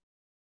Chocolate.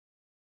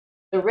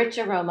 The rich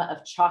aroma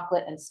of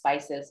chocolate and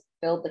spices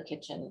filled the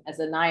kitchen as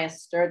Anaya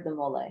stirred the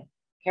mole,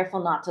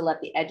 careful not to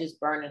let the edges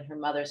burn in her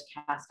mother's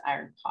cast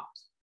iron pot.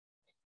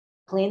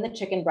 Cleaned the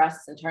chicken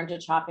breasts and turned to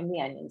chopping the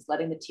onions,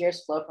 letting the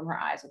tears flow from her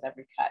eyes with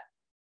every cut.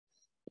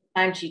 Each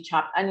time she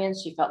chopped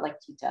onions, she felt like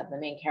Tita, the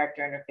main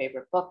character in her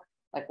favorite book,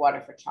 Like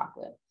Water for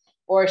Chocolate,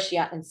 or she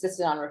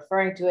insisted on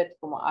referring to it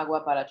como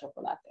agua para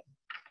chocolate.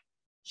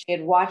 She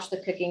had watched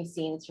the cooking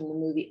scenes from the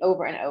movie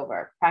over and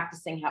over,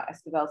 practicing how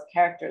Esquivel's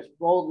characters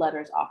rolled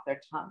letters off their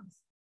tongues.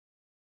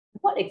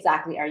 What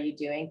exactly are you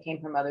doing?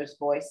 Came her mother's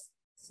voice,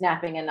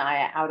 snapping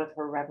Anaya out of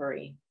her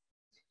reverie.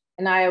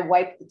 Anaya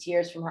wiped the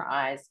tears from her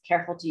eyes,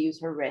 careful to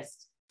use her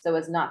wrist so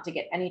as not to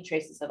get any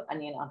traces of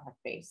onion on her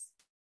face.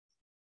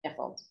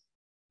 Sniffled.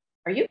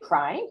 Are you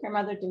crying? Her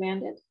mother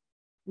demanded.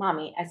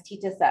 Mommy, as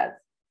Tita says,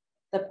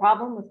 the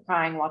problem with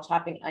crying while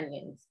chopping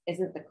onions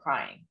isn't the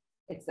crying.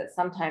 It's that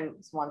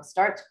sometimes one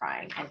starts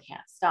crying and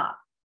can't stop.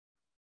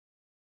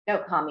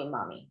 Don't call me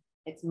mommy.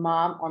 It's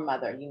mom or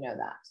mother, you know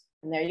that.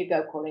 And there you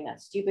go, quoting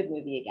that stupid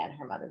movie again,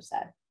 her mother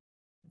said.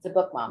 It's a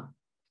book, Mom.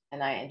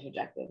 And I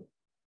interjected.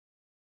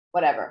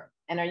 Whatever.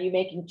 And are you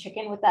making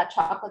chicken with that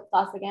chocolate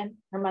sauce again?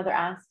 Her mother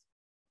asked.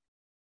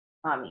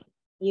 Mommy,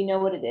 you know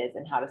what it is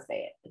and how to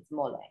say it. It's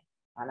mole.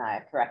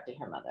 Anaya corrected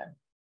her mother.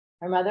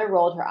 Her mother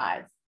rolled her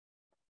eyes.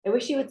 I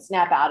wish you would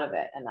snap out of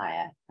it,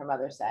 Anaya, her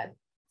mother said.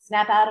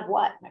 Snap out of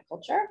what? My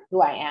culture?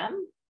 Who I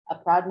am? A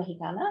proud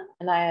Mexicana?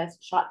 Anaya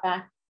shot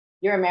back.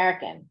 You're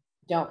American.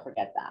 Don't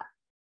forget that.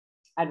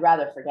 I'd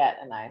rather forget,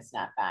 Anaya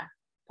snapped back.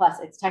 Plus,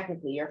 it's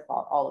technically your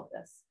fault, all of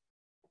this.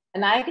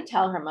 Anaya could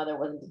tell her mother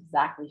wasn't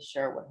exactly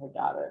sure what her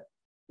daughter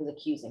was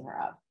accusing her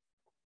of.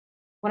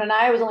 When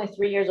Anaya was only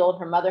 3 years old,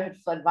 her mother had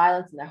fled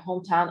violence in their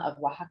hometown of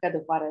Oaxaca de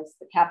Juarez,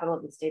 the capital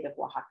of the state of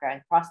Oaxaca,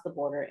 and crossed the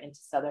border into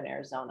southern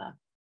Arizona.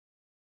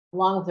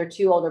 Along with her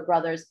 2 older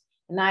brothers,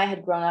 Anaya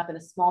had grown up in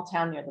a small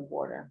town near the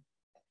border.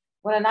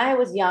 When Anaya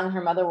was young,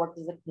 her mother worked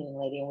as a cleaning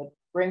lady and would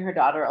bring her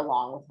daughter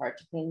along with her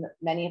to clean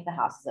many of the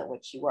houses at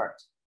which she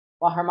worked.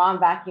 While her mom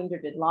vacuumed or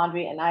did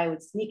laundry, Anaya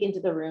would sneak into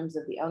the rooms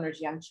of the owner's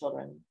young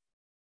children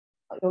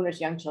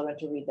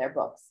to read their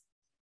books.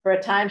 For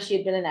a time, she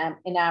had been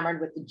enamored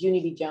with the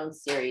Junie B.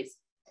 Jones series,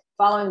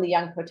 following the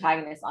young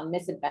protagonist on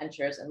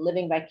misadventures and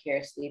living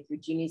vicariously through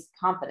Junie's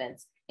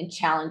confidence in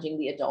challenging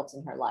the adults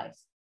in her life.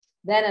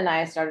 Then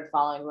Anaya started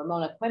following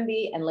Ramona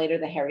Quimby and later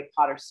the Harry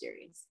Potter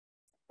series.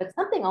 But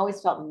something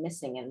always felt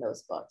missing in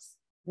those books.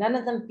 None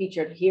of them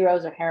featured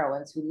heroes or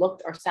heroines who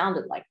looked or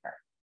sounded like her.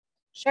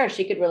 Sure,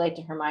 she could relate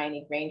to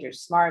Hermione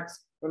Granger's smarts,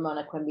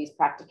 Ramona Quimby's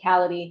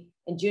practicality,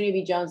 and Junie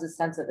B. Jones's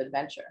sense of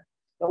adventure.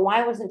 But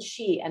why wasn't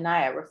she,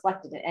 Anaya,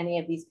 reflected in any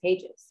of these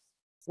pages?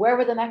 Where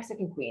were the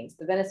Mexican queens,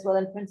 the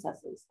Venezuelan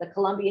princesses, the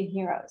Colombian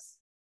heroes?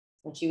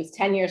 When she was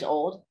 10 years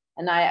old,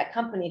 Anaya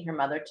accompanied her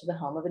mother to the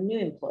home of a new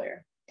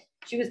employer.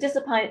 She was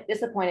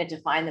disappointed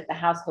to find that the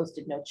house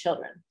hosted no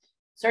children,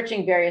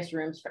 searching various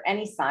rooms for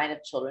any sign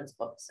of children's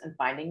books and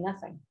finding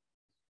nothing.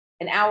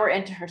 An hour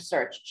into her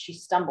search, she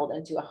stumbled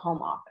into a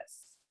home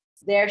office.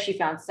 There she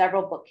found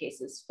several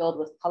bookcases filled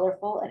with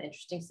colorful and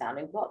interesting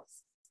sounding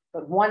books,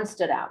 but one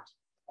stood out,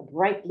 a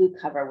bright blue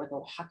cover with a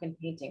Oaxacan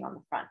painting on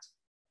the front.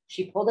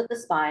 She pulled at the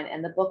spine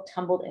and the book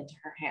tumbled into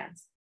her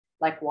hands,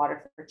 Like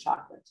Water for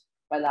Chocolate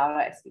by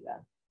Laura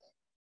Esquivel.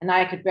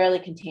 Anaya could barely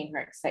contain her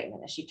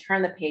excitement as she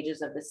turned the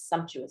pages of this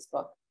sumptuous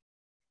book.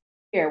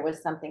 Here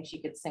was something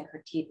she could sink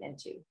her teeth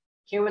into.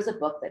 Here was a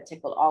book that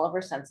tickled all of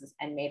her senses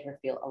and made her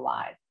feel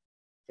alive,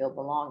 feel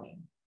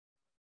belonging.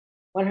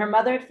 When her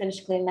mother had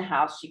finished cleaning the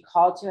house, she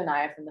called to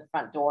Anaya from the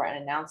front door and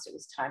announced it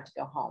was time to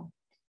go home.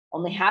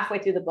 Only halfway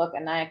through the book,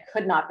 Anaya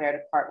could not bear to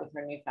part with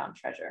her newfound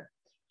treasure.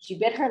 She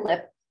bit her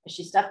lip as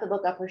she stuffed the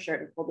book up her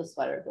shirt and pulled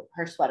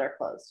her sweater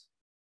closed,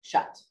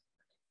 shut.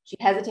 She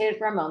hesitated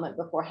for a moment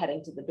before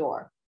heading to the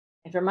door.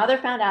 If her mother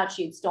found out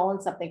she had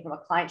stolen something from a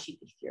client, she'd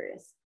be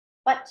furious.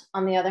 But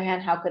on the other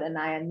hand, how could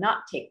Anaya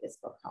not take this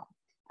book home?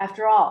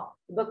 After all,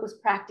 the book was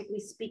practically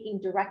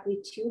speaking directly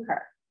to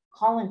her,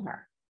 calling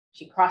her.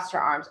 She crossed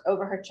her arms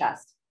over her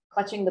chest,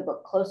 clutching the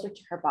book closer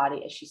to her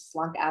body as she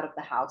slunk out of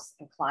the house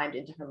and climbed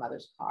into her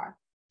mother's car.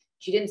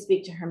 She didn't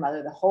speak to her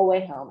mother the whole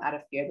way home out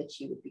of fear that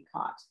she would be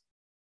caught.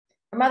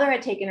 Her mother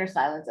had taken her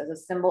silence as a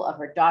symbol of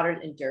her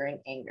daughter's enduring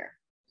anger.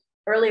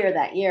 Earlier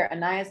that year,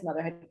 Anaya's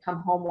mother had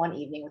come home one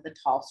evening with a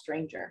tall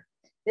stranger.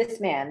 This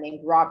man,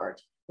 named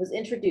Robert, was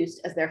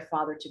introduced as their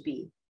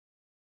father-to-be.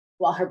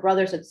 While her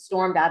brothers had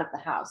stormed out of the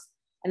house,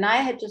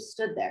 Anaya had just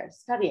stood there,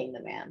 studying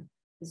the man,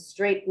 his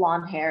straight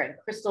blonde hair and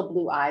crystal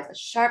blue eyes, a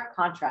sharp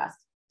contrast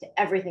to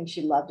everything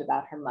she loved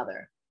about her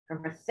mother,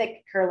 from her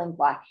thick, curling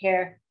black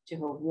hair to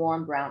her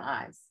warm brown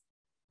eyes.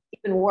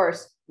 Even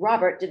worse,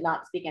 Robert did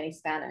not speak any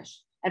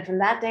Spanish, and from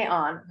that day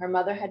on, her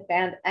mother had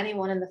banned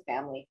anyone in the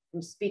family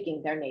from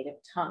speaking their native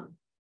tongue.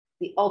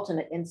 The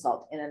ultimate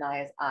insult in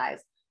Anaya's eyes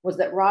was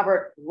that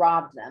Robert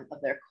robbed them of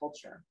their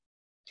culture.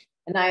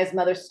 Anaya's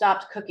mother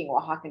stopped cooking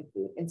Oaxacan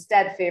food,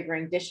 instead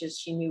favoring dishes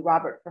she knew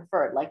Robert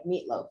preferred, like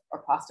meatloaf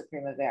or pasta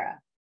primavera.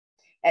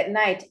 At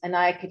night,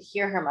 Anaya could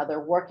hear her mother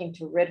working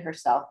to rid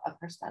herself of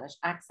her Spanish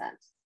accent.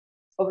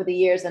 Over the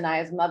years,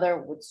 Anaya's mother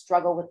would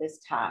struggle with this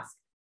task,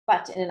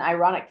 but in an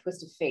ironic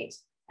twist of fate,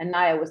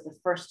 Anaya was the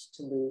first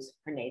to lose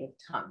her native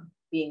tongue,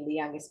 being the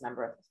youngest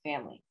member of the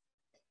family.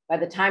 By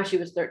the time she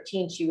was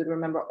 13, she would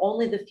remember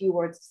only the few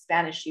words of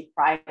Spanish she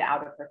pried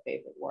out of her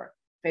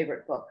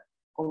favorite book,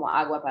 Como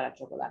Agua para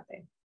Chocolate.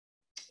 It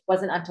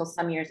wasn't until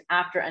some years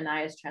after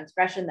Anaya's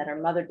transgression that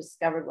her mother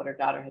discovered what her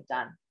daughter had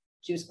done.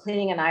 She was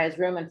cleaning Anaya's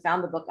room and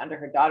found the book under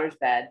her daughter's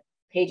bed,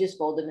 pages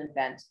folded and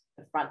bent,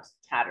 the front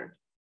tattered.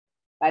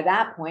 By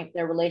that point,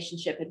 their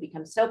relationship had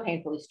become so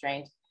painfully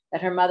strained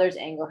that her mother's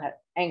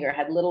anger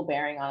had little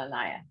bearing on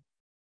Anaya.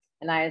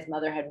 Anaya's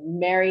mother had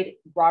married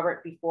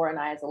Robert before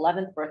Anaya's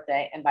 11th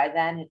birthday, and by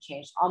then had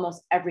changed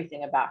almost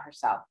everything about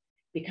herself,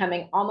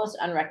 becoming almost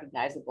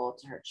unrecognizable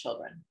to her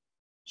children.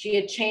 She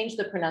had changed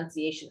the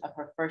pronunciation of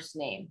her first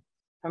name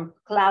from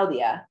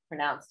Claudia,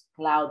 pronounced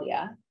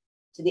Claudia,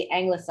 to the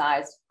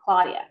anglicized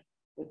Claudia,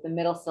 with the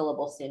middle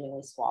syllable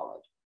seemingly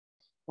swallowed.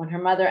 When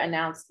her mother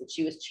announced that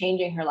she was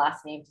changing her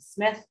last name to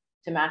Smith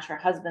to match her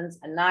husband's,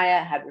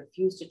 Anaya had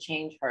refused to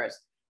change hers,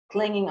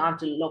 clinging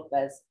onto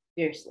Lopez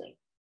fiercely.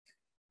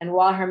 And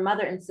while her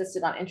mother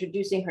insisted on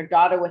introducing her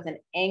daughter with an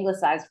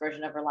anglicized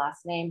version of her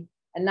last name,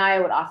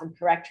 Anaya would often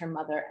correct her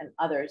mother and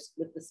others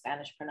with the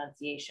Spanish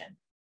pronunciation.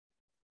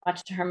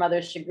 Much to her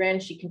mother's chagrin,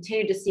 she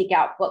continued to seek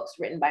out books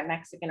written by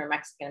Mexican or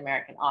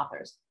Mexican-American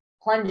authors,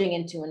 plunging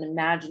into an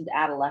imagined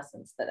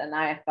adolescence that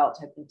Anaya felt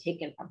had been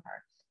taken from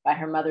her by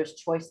her mother's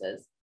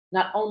choices,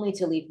 not only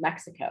to leave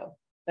Mexico,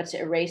 but to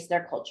erase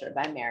their culture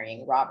by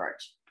marrying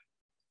Robert.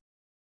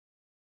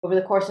 Over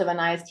the course of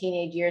Anaya's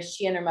teenage years,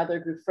 she and her mother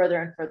grew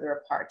further and further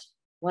apart.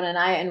 When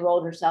Anaya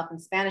enrolled herself in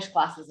Spanish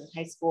classes in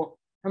high school,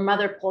 her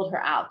mother pulled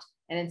her out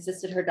and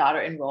insisted her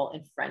daughter enroll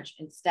in French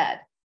instead.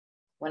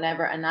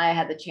 Whenever Anaya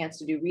had the chance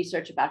to do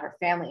research about her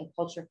family and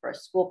culture for a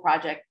school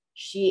project,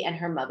 she and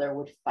her mother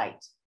would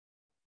fight.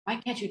 Why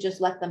can't you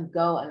just let them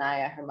go,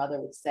 Anaya, her mother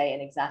would say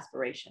in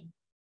exasperation.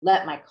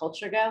 Let my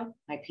culture go,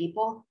 my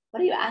people?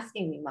 What are you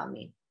asking me,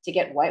 mommy? To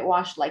get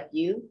whitewashed like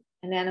you?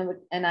 And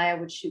Anaya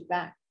would shoot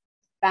back.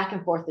 Back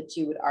and forth the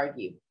two would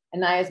argue.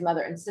 Anaya's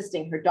mother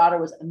insisting her daughter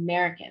was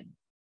American,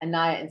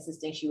 Anaya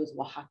insisting she was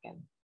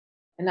Oaxacan.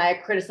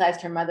 Anaya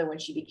criticized her mother when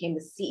she became the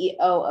CEO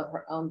of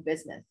her own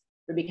business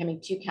for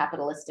becoming too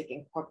capitalistic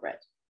and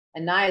corporate.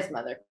 Anaya's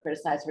mother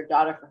criticized her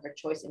daughter for her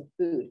choice in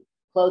food,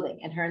 clothing,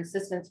 and her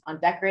insistence on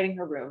decorating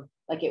her room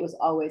like it was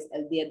always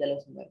El Dia de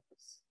los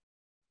Muertos.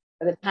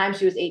 By the time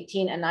she was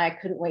 18, Anaya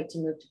couldn't wait to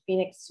move to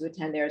Phoenix to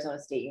attend Arizona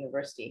State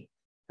University.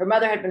 Her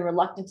mother had been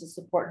reluctant to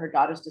support her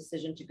daughter's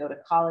decision to go to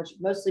college,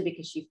 mostly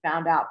because she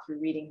found out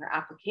through reading her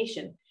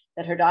application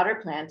that her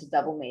daughter planned to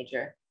double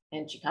major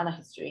in Chicana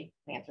history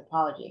and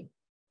anthropology.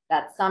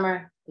 That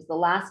summer was the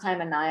last time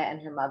Anaya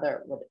and her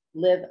mother would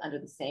live under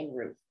the same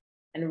roof.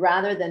 And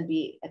rather than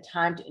be a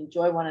time to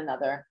enjoy one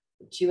another,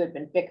 the two had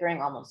been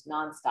bickering almost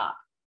nonstop.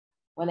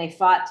 When they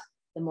fought,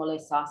 the mole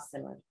sauce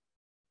simmered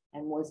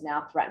and was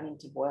now threatening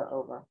to boil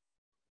over.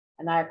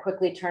 Anaya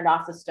quickly turned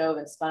off the stove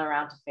and spun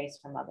around to face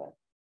her mother.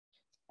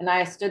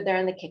 Anaya stood there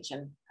in the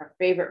kitchen, her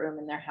favorite room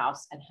in their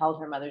house, and held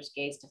her mother's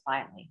gaze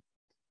defiantly.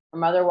 Her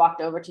mother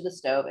walked over to the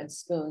stove and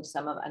spooned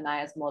some of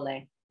Anaya's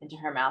mole into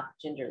her mouth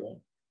gingerly.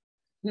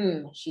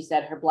 She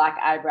said, her black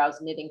eyebrows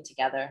knitting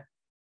together.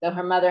 Though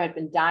her mother had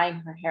been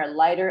dyeing her hair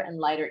lighter and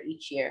lighter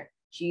each year,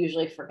 she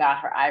usually forgot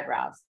her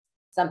eyebrows,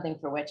 something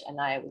for which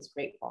Anaya was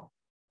grateful.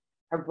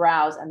 Her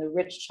brows and the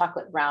rich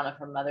chocolate brown of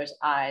her mother's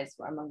eyes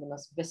were among the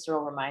most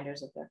visceral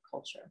reminders of their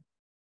culture.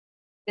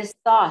 This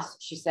sauce,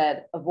 she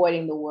said,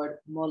 avoiding the word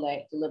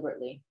mole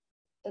deliberately,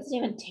 doesn't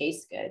even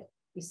taste good.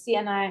 You see,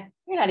 Anaya,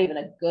 you're not even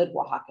a good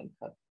Oaxacan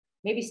cook.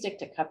 Maybe stick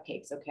to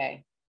cupcakes,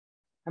 okay?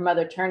 Her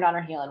mother turned on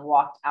her heel and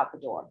walked out the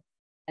door.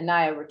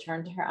 Anaya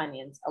returned to her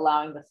onions,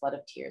 allowing the flood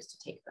of tears to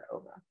take her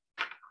over.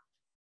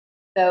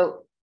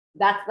 So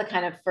that's the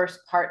kind of first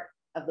part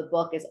of the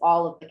book, is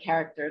all of the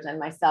characters and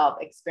myself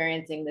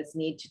experiencing this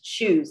need to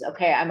choose.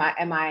 Okay, am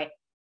I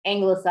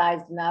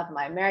anglicized enough? Am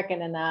I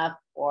American enough?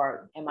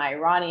 Or am I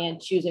Iranian?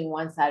 Choosing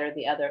one side or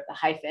the other of the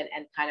hyphen,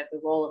 and kind of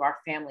the role of our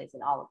families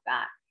and all of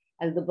that.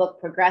 As the book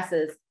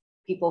progresses,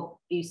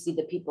 you see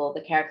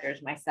the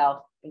characters,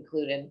 myself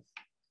included,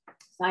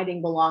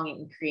 finding belonging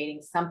and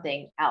creating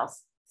something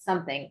else,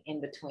 something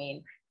in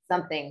between,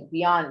 something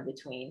beyond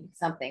between,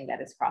 something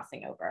that is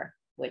crossing over,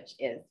 which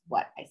is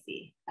what I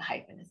see the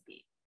hyphen as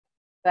being.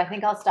 So I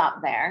think I'll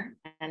stop there,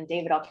 and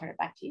David, I'll turn it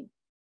back to you.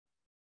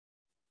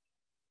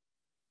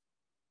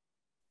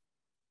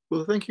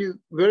 Well, thank you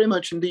very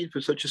much indeed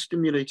for such a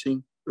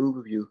stimulating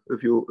overview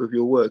of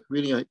your work.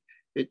 Really,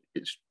 it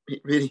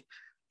really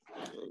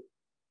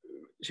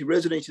she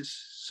resonated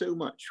so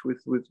much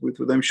with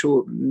I'm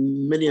sure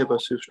many of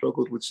us have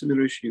struggled with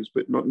similar issues,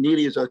 but not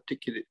nearly as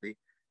articulately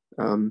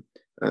and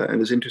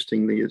as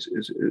interestingly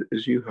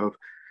as you have.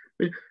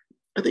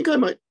 I think I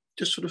might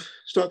just sort of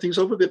start things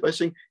off a bit by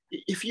saying,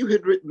 if you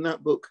had written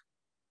that book,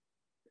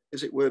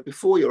 as it were,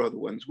 before your other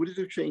ones, would it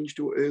have changed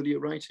your earlier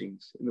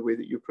writings in the way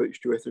that you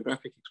approached your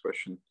ethnographic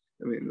expression?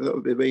 I mean, that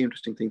would be a very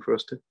interesting thing for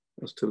us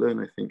to learn,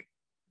 I think.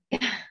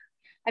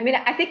 I mean,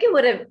 I think it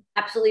would have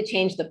absolutely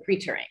changed the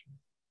pre-terrain,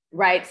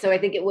 right? So I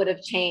think it would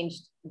have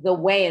changed the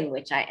way in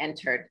which I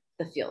entered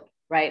the field,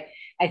 right?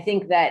 I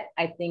think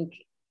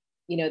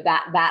you know,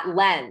 that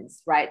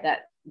lens, right? That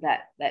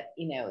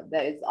you know,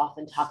 that is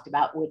often talked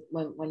about with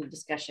when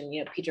discussion,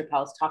 you know, Peter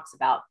Pels talks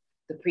about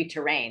the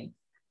pre-terrain.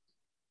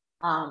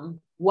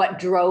 What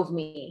drove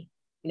me,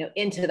 you know,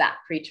 into that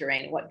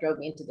pre-terrain, what drove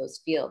me into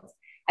those fields.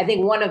 I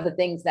think one of the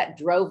things that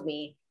drove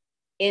me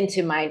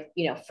into my,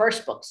 you know,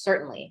 first book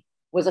certainly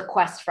was a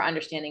quest for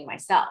understanding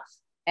myself.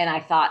 And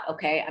I thought,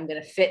 okay, I'm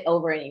going to fit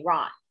over in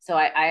Iran. So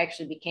I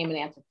actually became an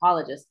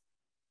anthropologist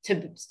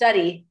to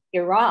study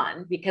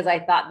Iran because I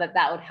thought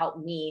that would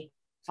help me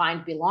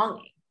find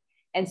belonging.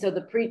 And so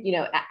you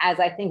know, as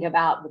I think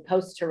about the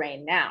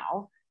post-terrain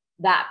now,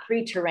 that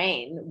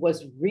pre-terrain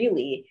was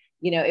really,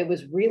 it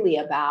was really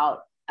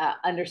about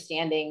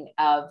understanding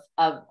of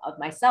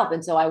myself.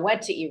 And so I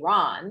went to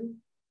Iran,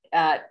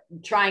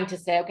 trying to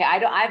say, okay,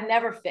 I've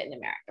never fit in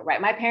America,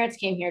 right? My parents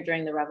came here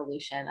during the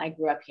revolution. I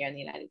grew up here in the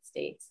United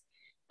States,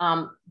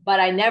 but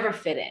I never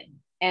fit in.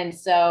 And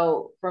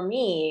so for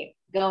me,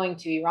 going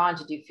to Iran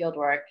to do field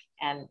work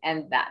and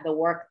that the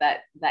work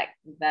that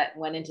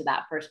went into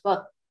that first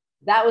book,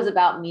 that was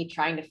about me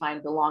trying to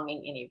find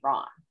belonging in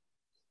Iran.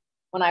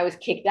 When I was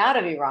kicked out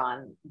of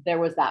Iran, there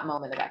was that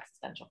moment of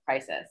existential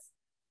crisis.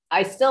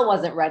 I still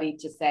wasn't ready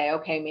to say,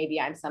 okay, maybe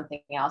I'm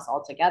something else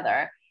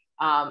altogether.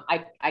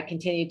 I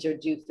continued to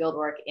do field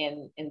work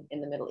in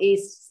the Middle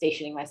East,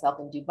 stationing myself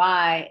in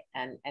Dubai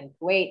and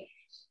Kuwait.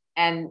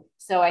 And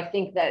so I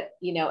think that,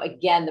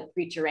 again, the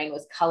pre-terrain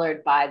was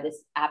colored by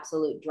this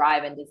absolute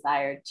drive and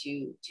desire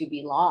to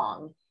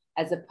belong,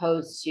 as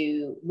opposed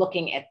to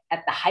looking at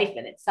the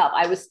hyphen itself.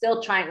 I was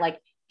still trying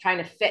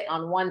to fit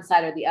on one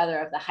side or the other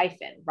of the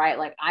hyphen, right?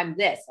 Like I'm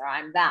this or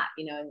I'm that,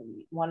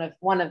 and one of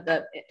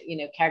the,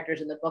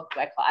 characters in the book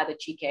I call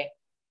Adachike,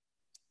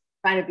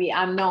 trying to be,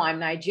 I'm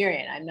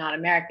Nigerian, I'm not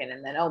American.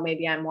 And then, oh,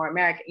 maybe I'm more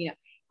American,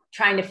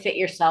 trying to fit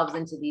yourselves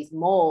into these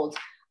molds.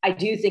 I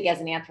do think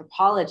as an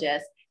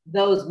anthropologist,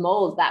 those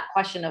molds, that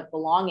question of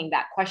belonging,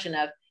 that question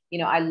of,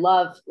 I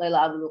love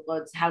Leila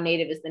Abdul-Qud's How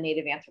Native is the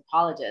Native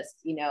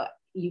Anthropologist.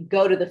 You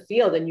go to the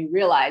field and you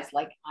realize,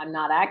 like, I'm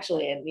not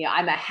actually, and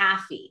I'm a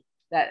halfie.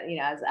 That,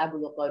 as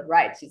Abdul-Qud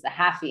writes, she's a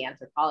halfie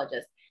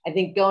anthropologist. I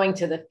think going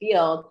to the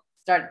field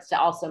starts to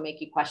also make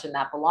you question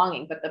that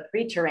belonging, but the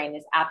pre-terrain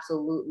is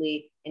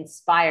absolutely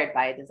inspired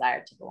by a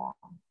desire to belong.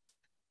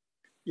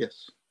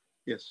 Yes.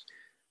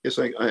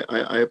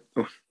 I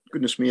oh,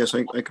 goodness me, yes,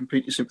 I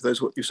completely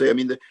sympathize with what you say. I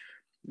mean,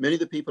 many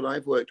of the people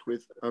I've worked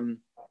with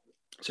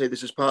say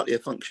this is partly a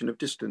function of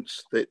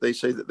distance. They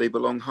say that they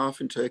belong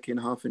half in Turkey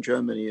and half in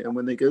Germany, and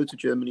when they go to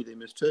Germany, they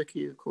miss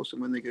Turkey, of course,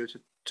 and when they go to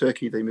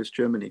Turkey, they miss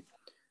Germany.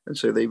 And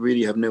so they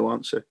really have no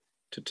answer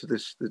to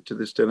this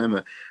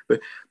dilemma.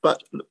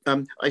 But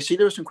I see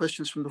there are some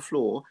questions from the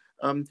floor.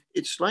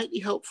 It's slightly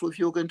helpful if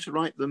you're going to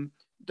write them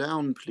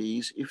down,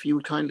 please, if you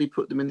would kindly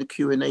put them in the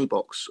Q&A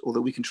box,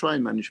 although we can try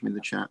and manage them in the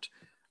chat.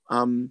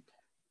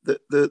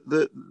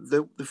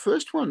 The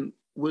first one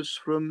was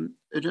from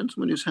a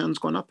gentleman whose hand's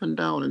gone up and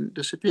down and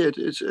disappeared.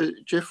 It's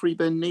Jeffrey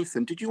Ben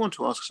Nathan. Did you want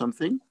to ask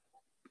something?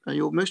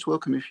 You're most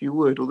welcome if you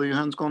would, although your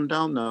hand's gone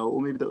down now,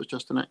 or maybe that was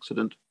just an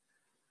accident.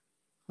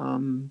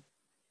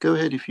 Go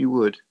ahead if you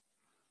would.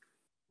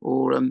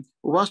 Or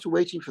whilst we're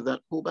waiting for that,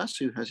 Paul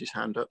Basu has his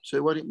hand up.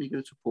 So why don't we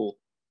go to Paul?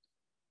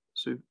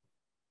 So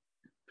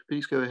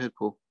please go ahead,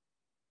 Paul.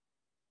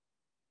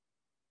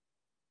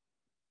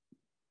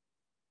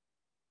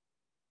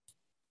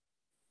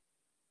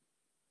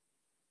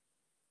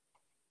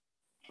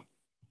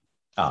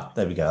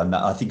 There we go.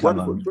 I think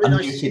Wonderful. I'm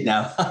unmuted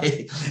now.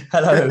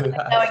 Hello.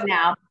 Going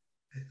now.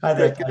 Hi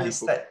there,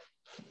 guys.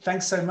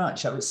 Thanks so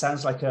much. It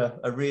sounds like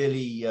a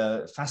really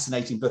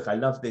fascinating book. I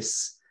love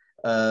this,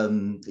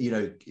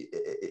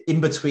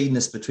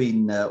 in-betweenness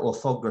between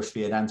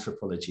orthography and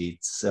anthropology.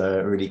 It's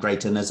really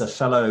great. And as a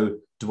fellow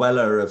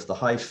dweller of the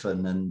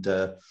hyphen and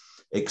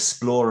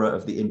explorer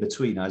of the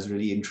in-between, I was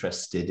really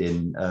interested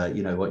in,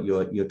 what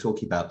you're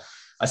talking about.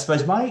 I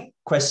suppose my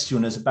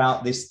question is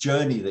about this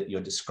journey that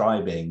you're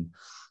describing,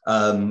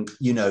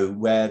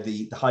 where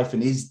the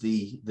hyphen is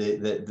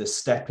the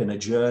step in a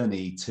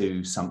journey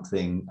to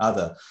something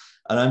other.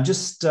 And I'm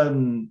just,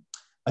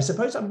 I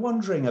suppose I'm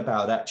wondering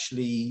about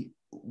actually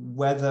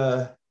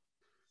whether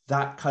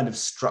that kind of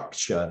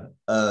structure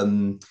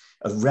of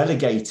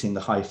relegating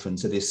the hyphen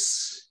to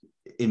this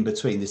in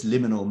between, this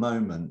liminal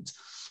moment,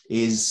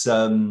 is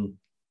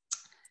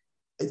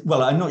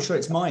well, I'm not sure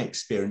it's my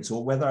experience,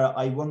 or whether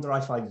I wonder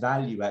if I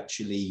value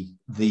actually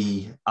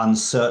the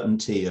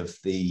uncertainty of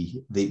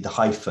the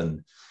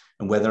hyphen,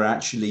 and whether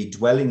actually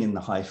dwelling in the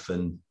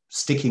hyphen,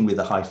 sticking with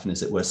the hyphen,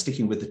 as it were,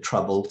 sticking with the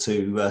trouble,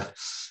 to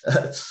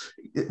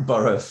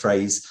borrow a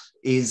phrase,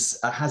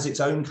 has its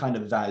own kind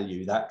of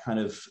value, that kind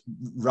of,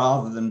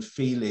 rather than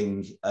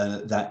feeling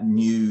that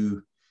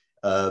new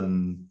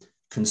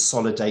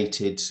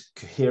consolidated,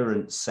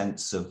 coherent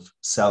sense of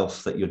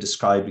self that you're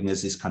describing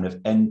as this kind of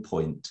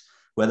endpoint,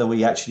 whether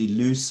we actually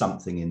lose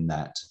something in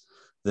that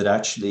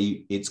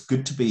actually it's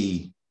good to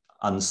be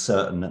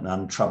uncertain and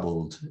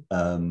untroubled,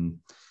 that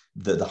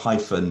the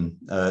hyphen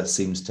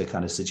seems to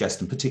kind of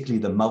suggest, and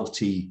particularly the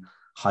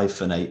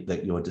multi-hyphenate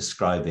that you're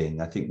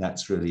describing. I think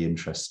that's really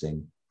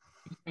interesting.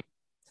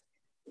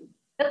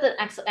 That's an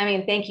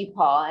excellent, thank you,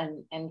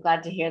 Paul, and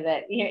glad to hear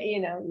that,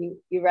 you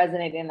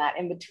resonate in that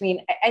in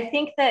between. I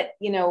think that,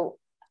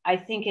 I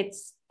think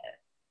it's,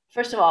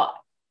 first of all,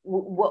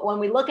 when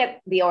we look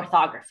at the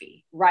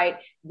orthography, right,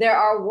 there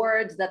are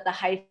words that the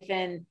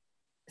hyphen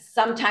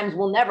sometimes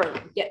will never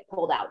get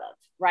pulled out of,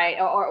 right?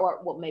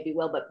 Or well, maybe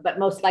will, but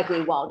most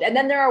likely won't. And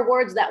then there are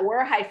words that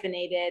were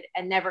hyphenated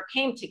and never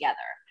came together.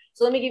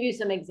 So let me give you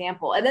some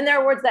example. And then there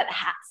are words that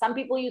some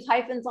people use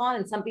hyphens on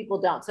and some people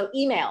don't. So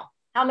email,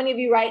 how many of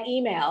you write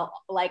email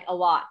like a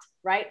lot,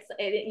 right? So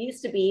it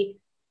used to be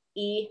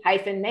E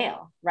hyphen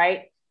male,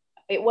 right?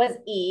 It was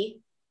E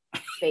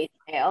space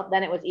male,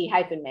 then it was E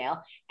hyphen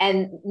male.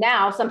 And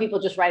now some people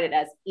just write it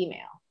as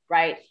email,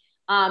 right?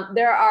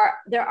 There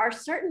are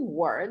certain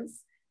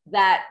words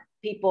that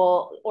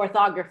people,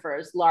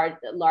 orthographers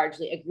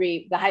largely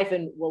agree the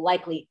hyphen will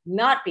likely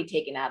not be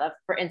taken out of.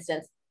 For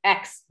instance,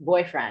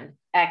 ex-boyfriend,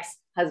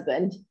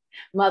 ex-husband,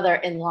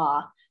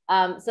 mother-in-law.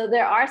 So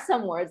there are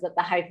some words that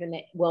the hyphen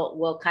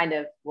will kind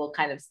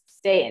of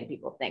stay in,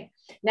 people think.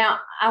 Now,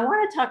 I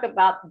want to talk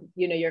about,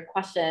 your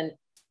question,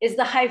 is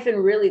the hyphen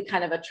really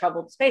kind of a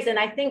troubled space? And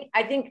I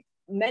think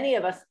many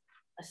of us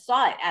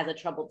saw it as a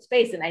troubled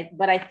space.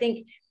 But I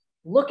think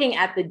looking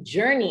at the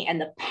journey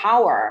and the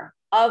power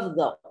of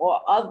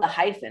the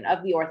hyphen,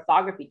 of the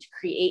orthography to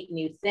create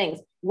new things,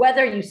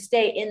 whether you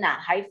stay in that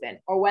hyphen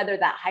or whether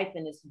that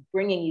hyphen is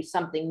bringing you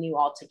something new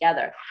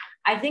altogether.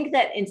 I think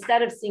that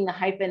instead of seeing the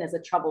hyphen as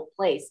a troubled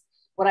place,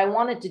 what I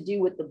wanted to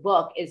do with the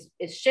book is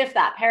shift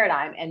that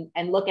paradigm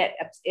and look at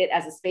it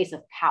as a space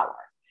of power,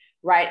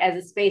 right?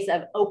 As a space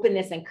of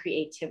openness and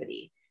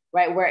creativity,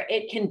 right? Where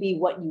it can be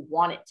what you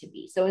want it to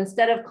be. So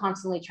instead of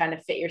constantly trying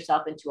to fit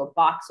yourself into a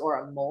box or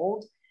a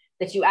mold,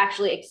 that you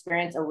actually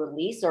experience a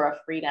release or a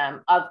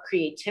freedom of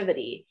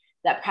creativity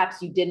that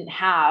perhaps you didn't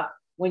have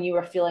when you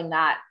were feeling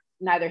that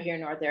neither here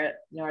nor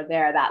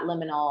there, that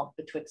liminal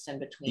betwixt and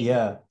between.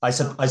 Yeah, I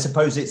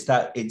suppose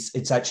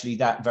it's actually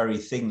that very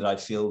thing that I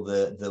feel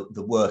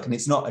the work, and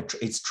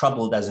it's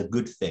troubled as a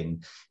good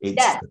thing.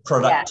 It's the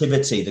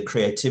productivity, the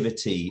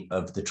creativity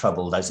of the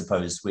troubled, I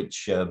suppose,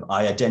 which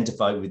I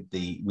identify with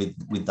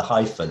the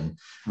hyphen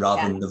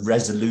rather than the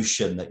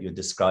resolution that you're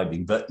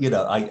describing. But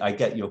I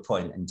get your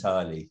point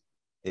entirely.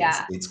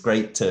 It's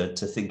great to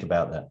think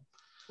about that.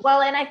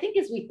 Well, and I think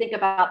as we think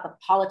about the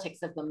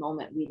politics of the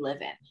moment we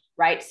live in,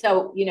 right?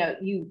 So,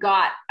 you've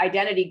got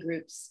identity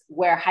groups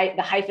where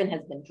the hyphen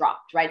has been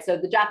dropped, right? So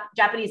the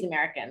Japanese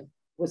American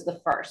was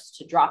the first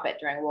to drop it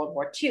during World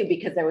War II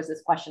because there was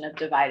this question of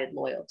divided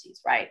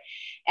loyalties, right?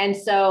 And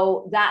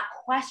so that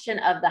question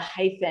of the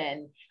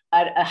hyphen,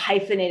 a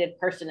hyphenated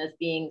person as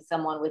being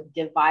someone with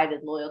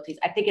divided loyalties,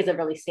 I think is a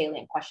really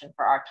salient question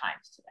for our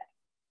times today.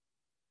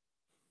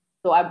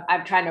 So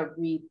I'm trying to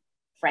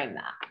reframe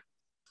that.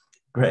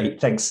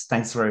 Great,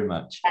 thanks very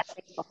much.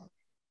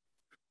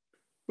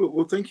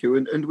 Well, thank you.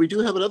 And we do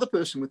have another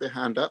person with their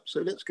hand up,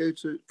 so let's go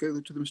to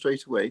them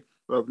straight away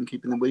rather than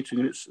keeping them waiting.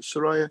 And it's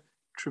Soraya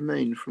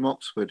Tremaine from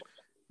Oxford.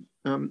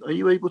 Are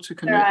you able to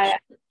connect?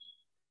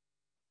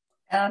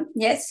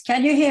 Yes,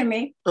 can you hear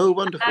me? Oh,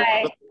 wonderful.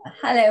 Hi.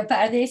 Hello,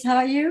 Pardis, how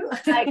are you?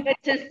 Hi, good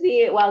to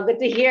see you. Well, good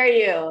to hear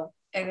you.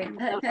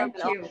 Thank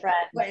you.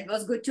 Well, it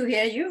was good to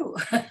hear you.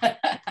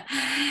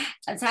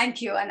 And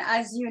thank you. And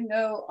as you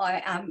know,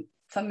 I am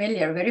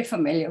very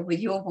familiar with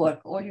your work,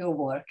 all your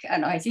work.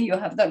 And I think you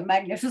have done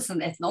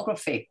magnificent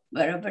ethnography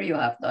wherever you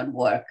have done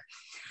work.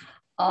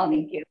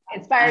 Thank you.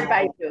 Inspired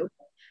by you.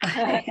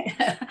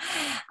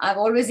 I've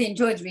always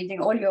enjoyed reading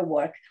all your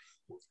work.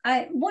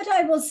 What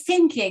I was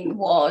thinking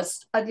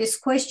was this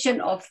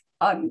question of,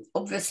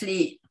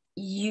 obviously,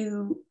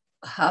 you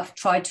have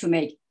tried to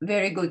make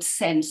very good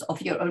sense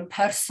of your own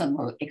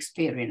personal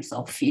experience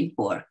of field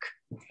work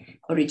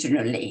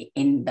originally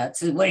in that.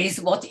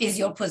 What is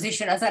your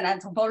position as an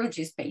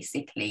anthropologist,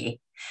 basically,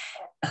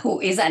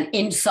 who is an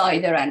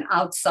insider and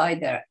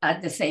outsider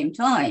at the same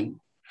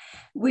time,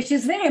 which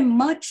is very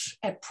much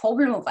a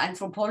problem of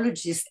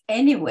anthropologists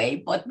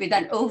anyway, but with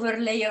an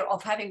overlay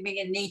of having been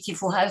a native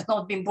who has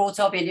not been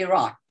brought up in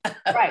Iran.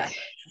 Right.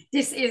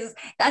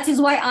 That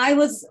is why I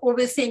was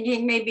always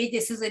thinking maybe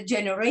this is a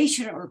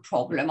generational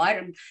problem.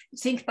 I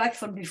think back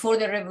from before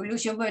the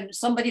revolution when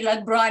somebody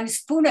like Brian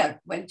Spooner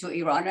went to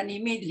Iran and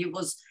immediately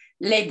was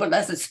labeled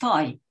as a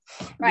spy.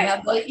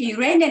 Right. We have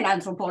Iranian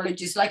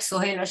anthropologists like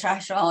Sohaila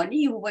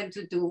Shahshahani who went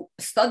to do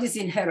studies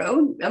in her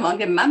own among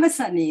the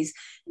Mamasanis.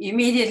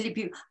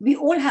 Immediately,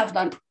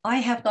 I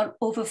have done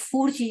over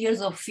 40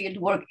 years of field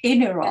work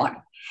in Iran.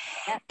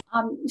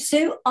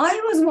 So I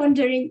was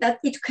wondering that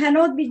it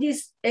cannot be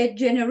a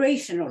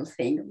generational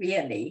thing,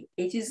 really.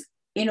 It is,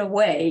 in a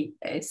way,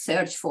 a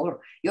search for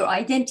your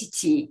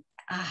identity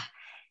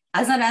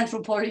as an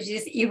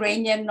anthropologist,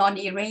 Iranian,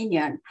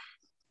 non-Iranian.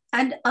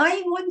 And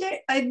I wonder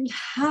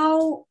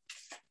how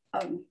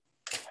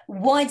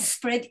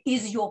widespread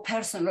is your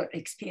personal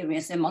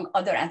experience among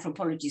other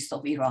anthropologists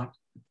of Iran?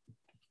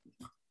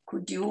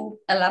 Could you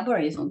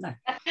elaborate on that?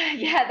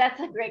 Yeah, that's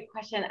a great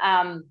question.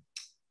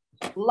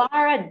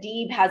 Lara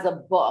Deeb has a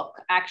book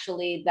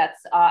actually that's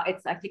I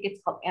think it's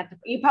called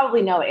you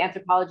probably know it,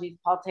 Anthropology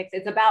of Politics.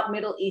 It's about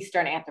Middle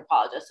Eastern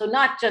anthropologists, so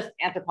not just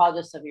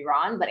anthropologists of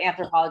Iran, but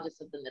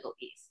anthropologists of the Middle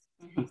East.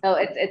 Mm-hmm. So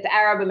it's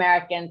Arab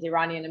Americans,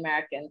 Iranian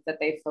Americans that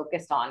they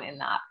focused on in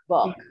that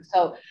book. Mm-hmm.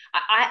 So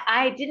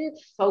I didn't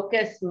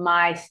focus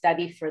my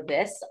study for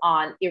this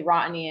on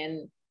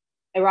Iranian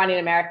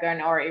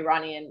American or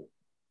Iranian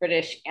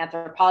British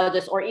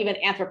anthropologists or even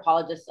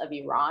anthropologists of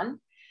Iran.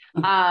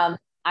 Mm-hmm.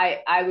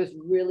 I was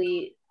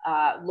really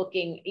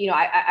looking,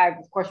 I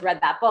of course read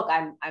that book.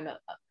 I'm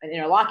an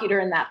interlocutor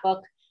in that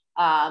book.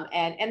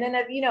 And then,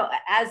 you know,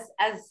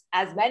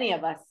 as many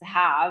of us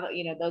have,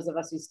 you know, those of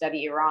us who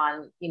study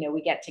Iran, you know,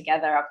 we get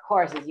together, of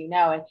course, as you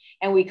know,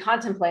 and we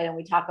contemplate and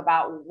we talk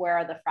about where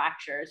are the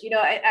fractures. You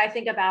know, I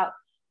think about,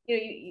 you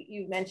know,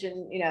 you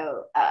mentioned, you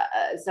know,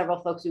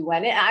 several folks who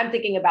went in. I'm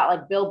thinking about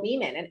like Bill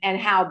Beeman and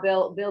how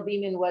Bill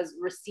Beeman was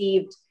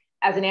received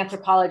as an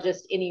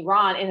anthropologist in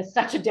Iran in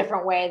such a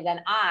different way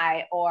than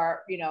I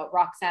or, you know,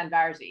 Roxanne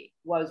Varzi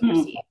was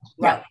received.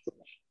 Right.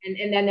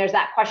 And then there's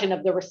that question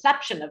of the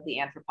reception of the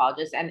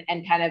anthropologist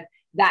and kind of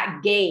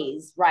that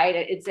gaze,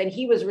 right? And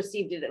he was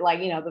received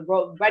like, you know,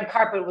 the red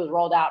carpet was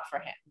rolled out for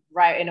him,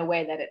 right? In a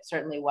way that it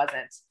certainly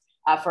wasn't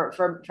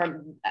for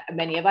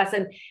many of us.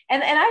 And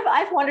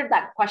I've wondered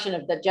that question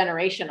of the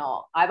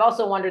generational. I've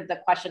also wondered the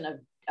question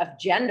of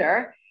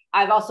gender.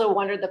 I've also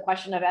wondered the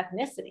question of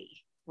ethnicity,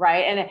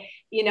 right? And,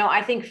 you know,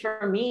 I think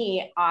for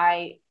me,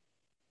 I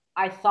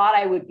thought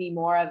I would be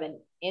more of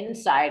an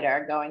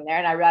insider going there.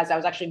 And I realized I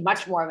was actually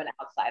much more of an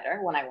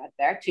outsider when I went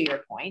there, to your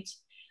point.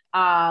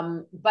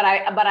 But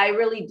I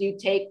really do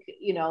take,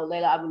 you know,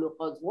 Leila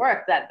Abuluko's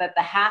work that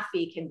the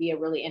Hafi can be a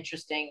really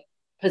interesting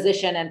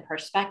position and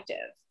perspective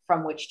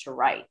from which to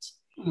write.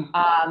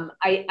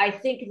 I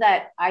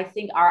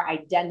think our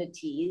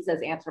identities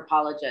as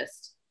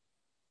anthropologists,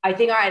 I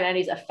think our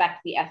identities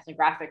affect the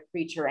ethnographic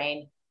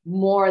pre-terrain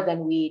more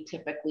than we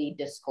typically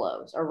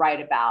disclose or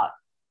write about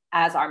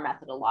as our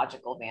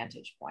methodological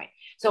vantage point.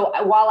 So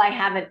while I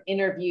haven't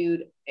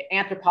interviewed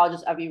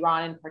anthropologists of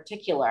Iran in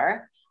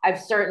particular,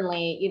 I've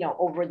certainly, you know,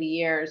 over the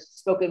years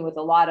spoken with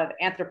a lot of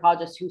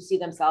anthropologists who see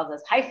themselves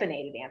as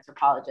hyphenated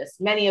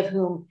anthropologists, many of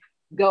whom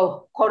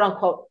go quote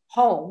unquote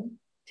home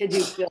to do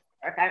field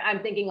work.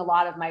 I'm thinking a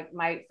lot of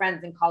my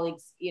friends and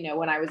colleagues, you know,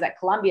 when I was at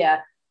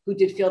Columbia, who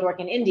did field work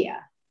in India,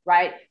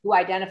 right? Who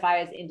identify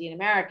as Indian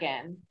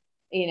American,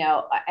 you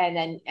know,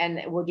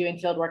 and we're doing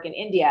field work in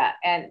India.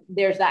 And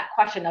there's that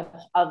question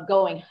of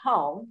going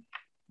home.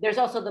 There's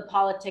also the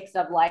politics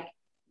of like,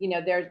 you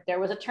know, there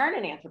was a turn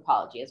in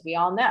anthropology, as we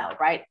all know,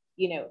 right?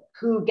 You know,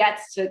 who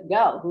gets to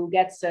go, who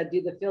gets to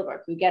do the field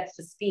work, who gets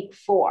to speak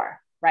for,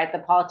 right? The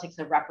politics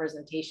of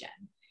representation.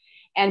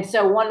 And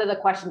so one of the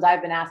questions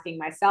I've been asking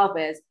myself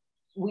is,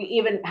 we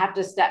even have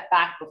to step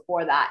back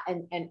before that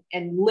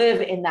and live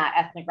in that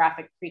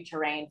ethnographic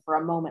pre-terrain for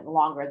a moment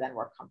longer than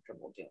we're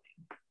comfortable doing.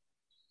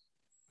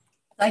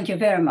 Thank you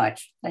very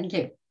much. Thank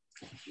you.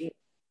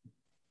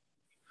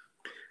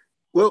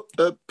 Well,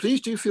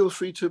 please do feel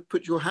free to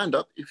put your hand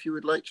up if you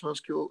would like to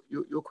ask your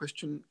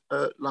question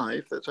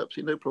live. That's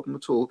absolutely no problem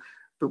at all.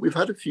 But we've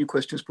had a few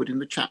questions put in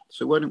the chat.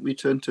 So why don't we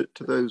turn to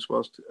those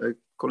whilst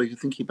colleagues are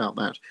thinking about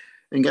that.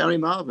 And Gary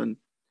Marvin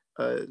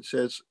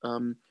says,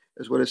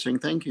 as well as saying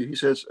thank you, he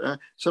says,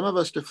 some of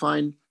us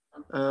define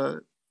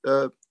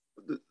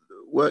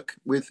work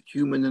with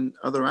human and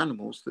other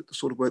animals, that the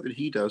sort of work that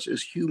he does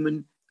is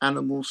human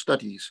animal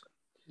studies,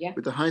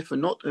 with the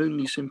hyphen not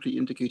only simply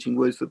indicating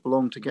words that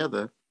belong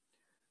together,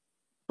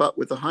 but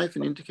with the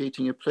hyphen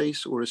indicating a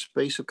place or a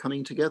space of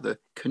coming together,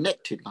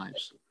 connected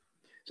lives.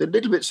 So a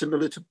little bit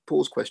similar to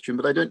Paul's question,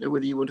 but I don't know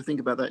whether you want to think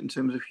about that in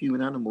terms of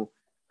human-animal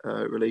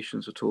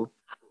relations at all.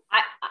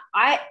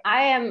 I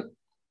am,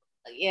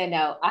 you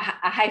know, a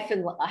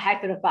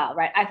hyphenophile,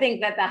 right? I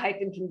think that the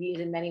hyphen can be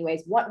used in many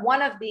ways.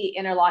 One of the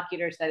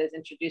interlocutors that is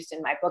introduced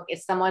in my book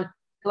is someone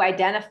who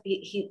identified,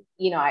 you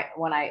know,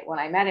 when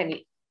I met him,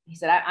 he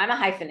said, I'm a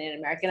hyphenated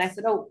American. I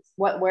said, oh,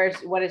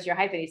 what is your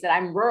hyphen? He said,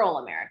 I'm rural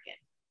American.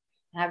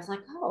 And I was like,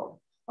 oh,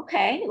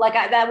 okay. Like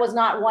that was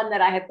not one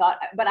that I had thought,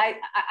 but I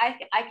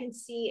can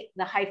see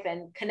the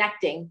hyphen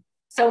connecting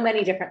so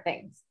many different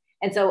things.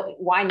 And so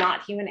why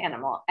not human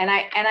animal? And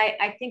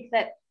I think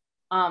that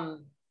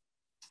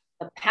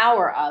the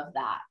power of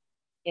that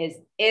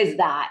is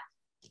that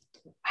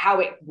how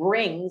it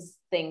brings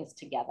things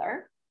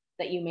together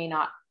that you may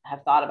not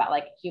have thought about,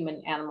 like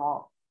human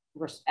animal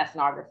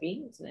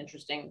ethnography. It's an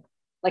interesting,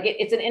 like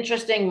it's an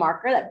interesting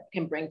marker that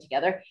can bring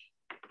together.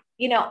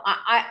 You know,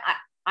 I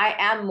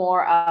am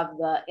more of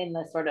in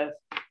the sort of,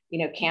 you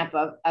know, camp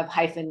of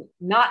hyphen,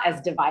 not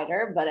as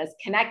divider, but as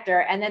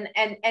connector. And then,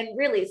 and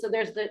really, so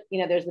there's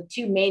the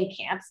two main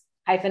camps,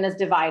 hyphen as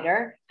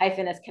divider,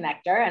 hyphen as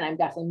connector. And I'm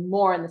definitely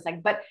more in the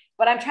second, but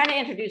I'm trying to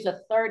introduce a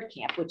third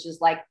camp, which is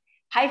like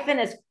hyphen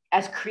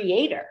as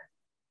creator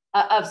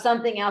of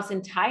something else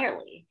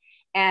entirely.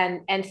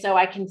 And so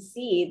I can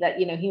see that,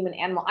 you know, human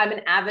animal, I'm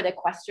an avid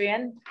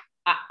equestrian.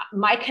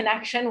 My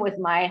connection with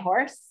my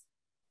horse,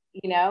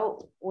 you know,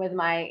 with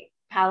my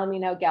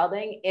Palomino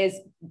gelding is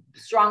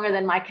stronger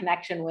than my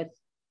connection with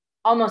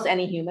almost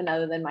any human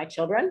other than my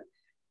children.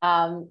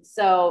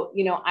 So,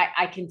 you know,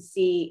 I can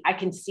see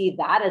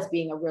that as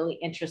being a really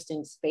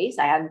interesting space.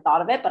 I hadn't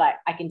thought of it, but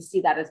I can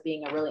see that as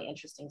being a really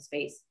interesting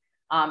space.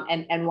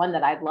 And one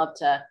that I'd love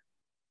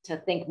to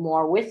think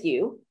more with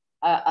you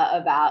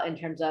about in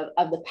terms of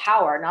the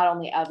power, not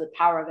only of the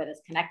power of it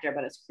as connector,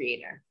 but as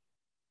creator.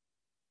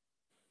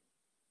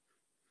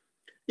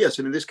 Yes,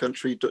 and in this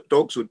country,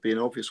 dogs would be an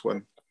obvious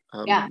one.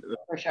 Yeah,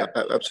 for sure.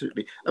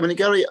 Absolutely. I mean,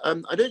 Gary, I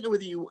don't know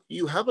whether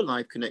you have a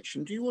live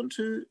connection. Do you want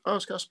to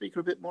ask our speaker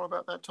a bit more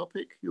about that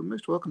topic? You're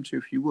most welcome to,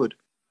 if you would.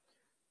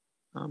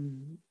 I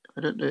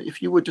don't know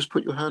if you would just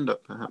put your hand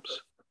up,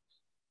 perhaps.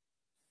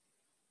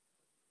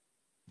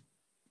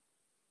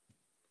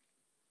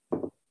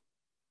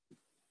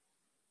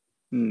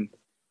 All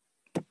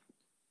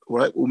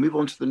right, we'll move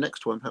on to the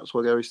next one, perhaps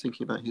while Gary's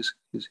thinking about his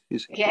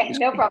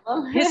no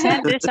problem. His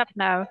hand is up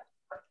now.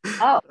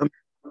 Oh.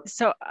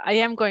 So I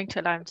am going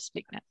to allow him to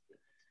speak now.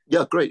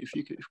 Yeah, great.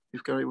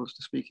 If Gary wants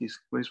to speak, he's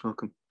most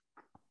welcome.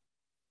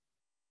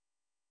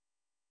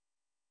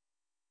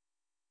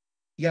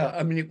 Yeah,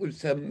 I mean, it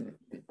was,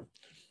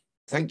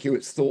 thank you,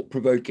 it's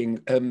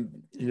thought-provoking.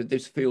 You know,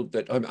 this field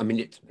that, I mean,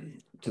 it's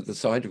to the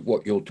side of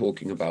what you're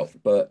talking about,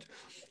 but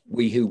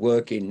we who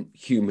work in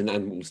human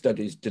animal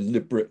studies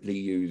deliberately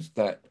use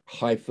that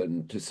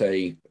hyphen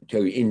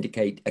to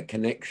indicate a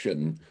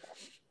connection.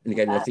 And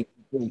again, I think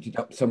you brought it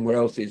up somewhere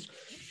else, is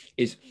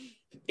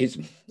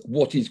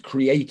what is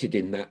created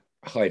in that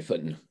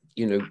hyphen.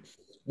 You know,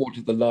 what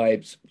are the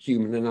lives,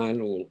 human and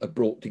animal, are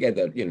brought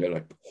together, you know,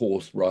 like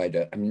horse,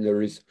 rider. I mean,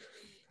 there is,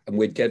 and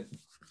we're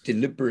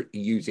deliberately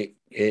using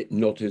it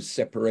not as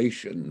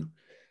separation,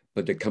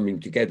 but are coming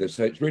together.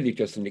 So it's really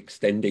just an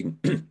extending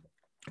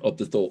of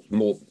the thought,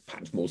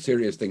 perhaps more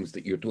serious things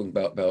that you're talking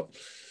about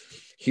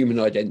human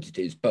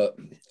identities, but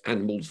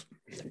animals,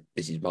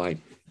 this is my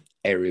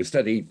area of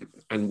study,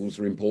 animals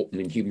are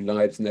important in human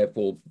lives, and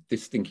therefore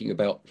this thinking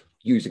about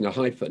using a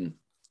hyphen,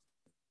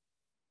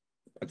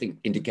 I think,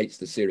 indicates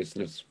the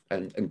seriousness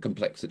and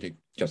complexity.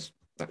 Just,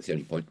 that's the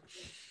only point.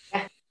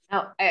 Yeah,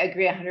 no, I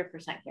agree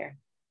 100% here.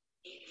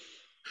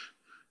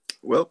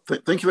 Well,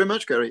 thank you very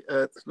much, Gary.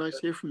 It's nice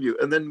to hear from you.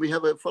 And then we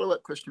have a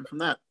follow-up question from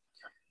that,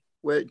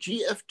 where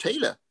G.F.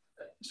 Taylor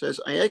says,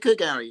 I echo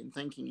Gary in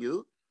thanking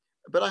you,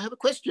 but I have a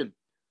question.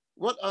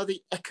 What are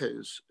the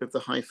echoes of the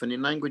hyphen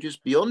in languages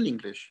beyond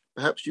English?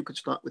 Perhaps you could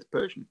start with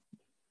Persian.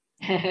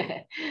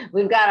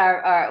 We've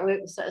got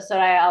so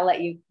I'll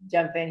let you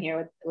jump in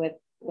here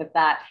with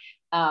that,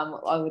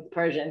 with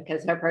Persian,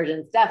 because her Persian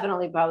is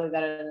definitely probably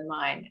better than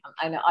mine.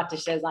 I know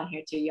Atisha is on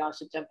here too. Y'all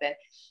should jump in.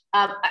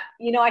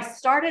 You know, I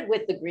started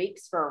with the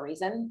Greeks for a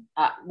reason.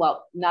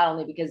 Well, not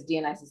only because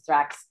Dionysius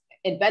Thrax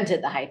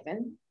invented the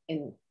hyphen,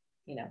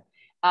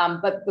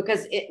 but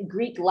because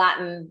Greek,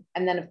 Latin,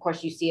 and then of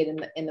course you see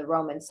it in the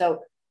Roman. So,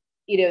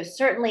 you know,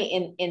 certainly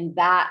in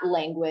that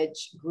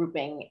language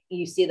grouping,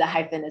 you see the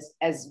hyphen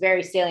as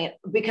very salient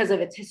because of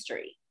its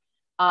history.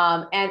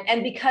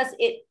 And because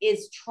it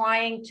is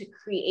trying to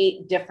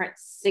create different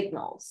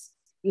signals.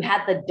 You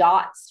had the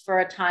dots for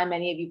a time.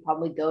 Many of you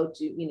probably go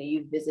to, you know,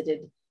 you've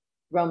visited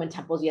Roman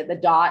temples, you had the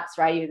dots,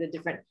 right? You have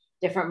the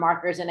different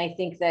markers. And I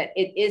think that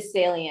it is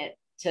salient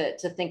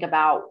to think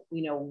about,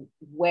 you know,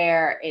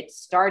 where it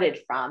started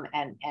from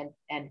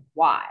and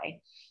why.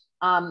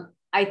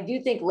 I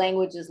do think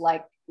languages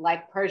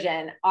like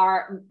Persian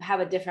have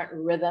a different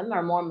rhythm,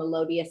 are more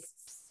melodious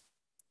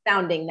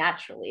sounding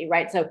naturally,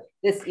 right? So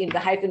this, you know, the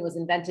hyphen was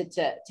invented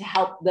to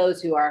help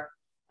those who are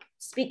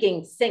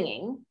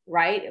singing,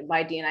 right,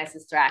 by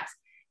Dionysius Thrax.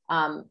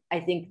 I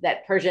think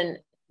that Persian,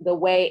 the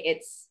way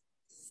it's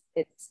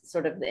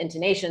sort of the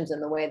intonations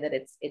and the way that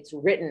it's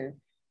written,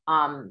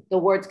 the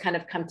words kind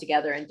of come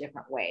together in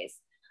different ways.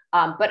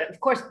 But of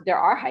course, there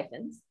are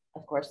hyphens,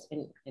 of course,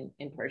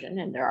 in Persian,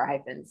 and there are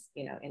hyphens,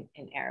 you know,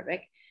 in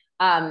Arabic.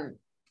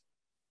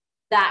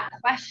 That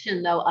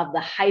question, though, of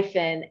the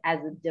hyphen as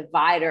a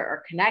divider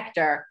or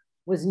connector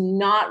was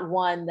not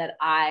one that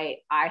I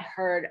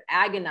heard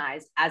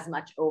agonized as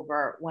much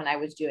over when I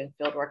was doing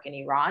fieldwork in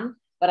Iran,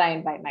 but I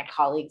invite my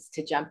colleagues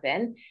to jump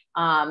in.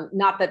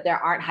 Not that there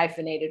aren't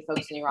hyphenated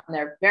folks in Iran,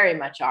 there very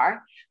much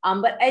are.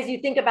 But as you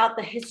think about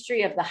the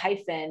history of the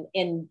hyphen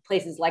in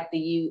places like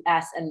the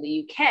US and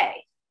the UK,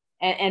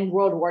 and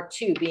World War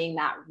II being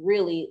that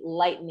really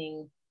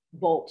lightning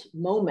bolt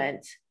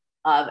moment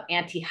of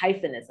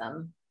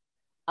anti-hyphenism,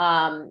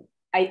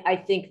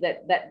 I think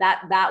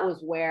that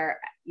was where,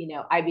 you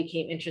know, I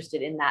became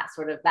interested in that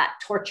sort of that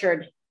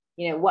tortured,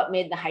 you know, what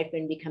made the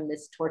hyphen become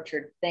this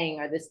tortured thing,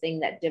 or this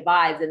thing that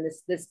divides, and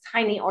this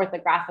tiny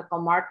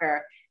orthographical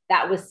marker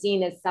that was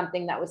seen as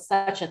something that was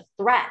such a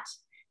threat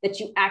that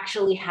you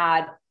actually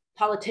had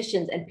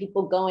politicians and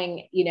people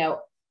going, you know,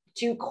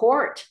 to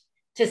court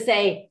to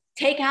say,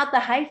 take out the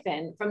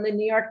hyphen from the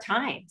New York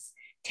Times,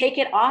 take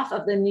it off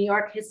of the New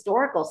York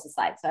Historical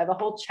Society. So I have a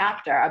whole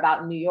chapter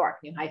about New York,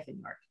 New Hyphen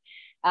York.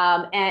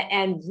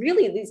 And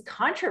really these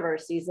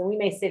controversies, and we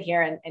may sit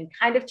here and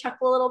kind of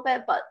chuckle a little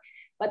bit, but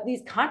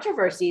these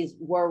controversies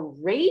were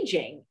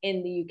raging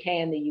in the UK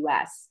and the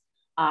US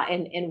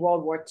in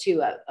World War II,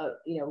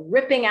 you know,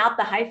 ripping out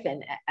the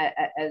hyphen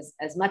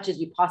as much as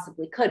you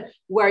possibly could,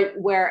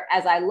 where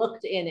as I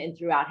looked in and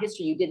throughout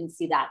history, you didn't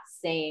see that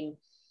same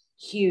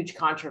huge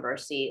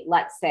controversy,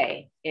 let's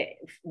say,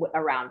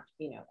 around,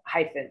 you know,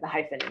 the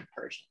hyphen in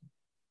Persian.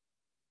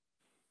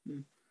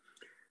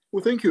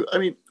 Well, thank you. I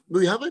mean,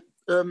 we have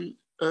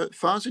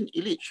Farzin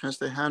Illich has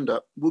their hand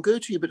up. We'll go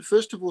to you, but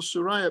first of all,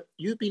 Soraya,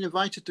 you've been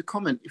invited to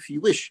comment if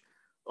you wish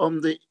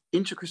on the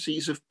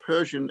intricacies of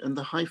Persian and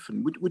the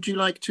hyphen. Would you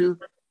like to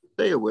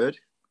say a word?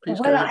 Please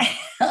well, go ahead.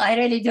 I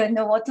really don't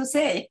know what to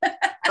say.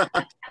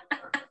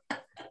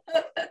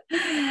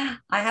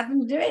 I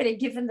haven't really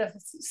given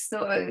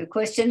the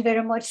question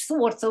very much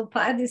thought, so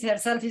Pardis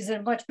herself is in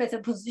a much better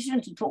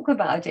position to talk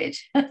about it.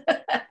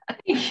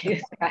 Thank you,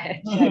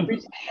 Scott.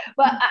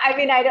 But I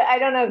mean, I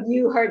don't know if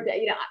you heard that.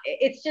 You know,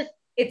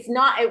 it's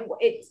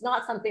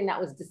not something that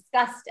was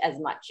discussed as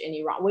much in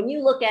Iran. When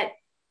you look at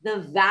the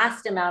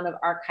vast amount of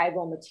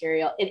archival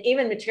material, and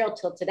even material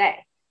till today,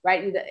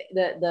 right?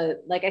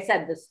 The like I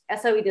said, this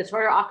SOE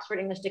Disorder Oxford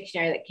English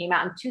Dictionary that came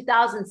out in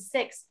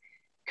 2006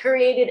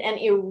 created an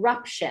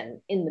eruption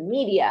in the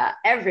media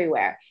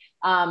everywhere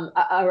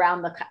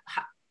around the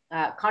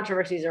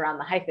controversies around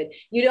the hyphen.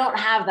 You don't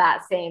have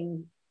that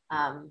same,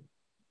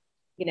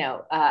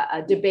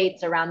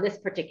 debates around this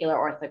particular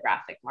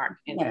orthographic mark.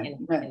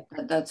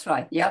 That's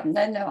right. Yeah,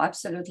 no,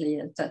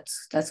 absolutely.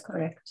 That's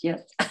correct.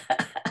 Yes.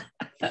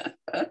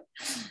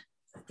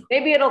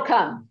 Maybe it'll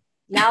come.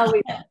 Now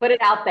we put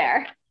it out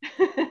there.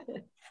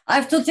 I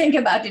have to think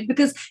about it,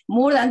 because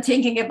more than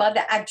thinking about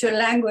the actual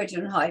language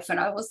in hyphen,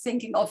 I was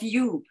thinking of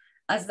you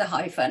as the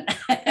hyphen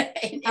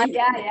in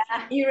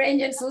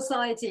Iranian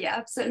society.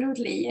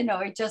 Absolutely. You know,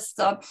 it just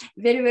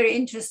very, very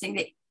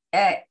interesting.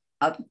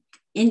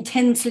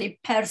 Intensely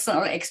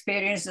personal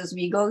experiences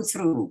we go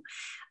through.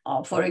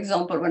 For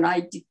example, when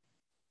I did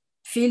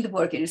field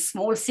work in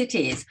small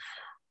cities,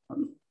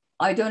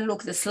 I don't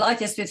look the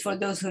slightest bit, for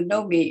those who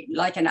know me,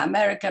 like an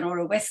American or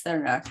a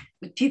Westerner,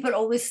 but people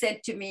always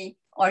said to me,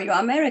 "Are you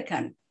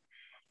American?"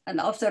 And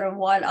after a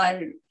while,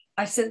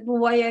 I said, "Well,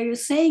 why are you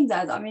saying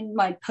that? I mean,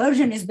 my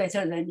Persian is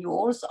better than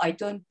yours.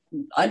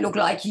 I look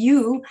like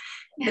you."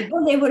 But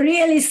what they were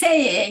really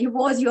saying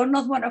was, "You're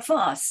not one of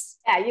us."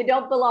 Yeah, you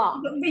don't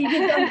belong.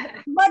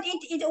 But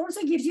it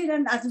also gives you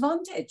an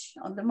advantage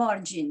on the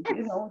margin,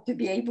 you know, to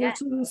be able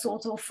to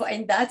sort of,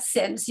 in that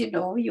sense, you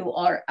know, you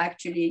are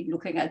actually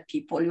looking at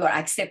people, you are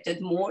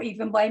accepted more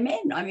even by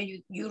men. I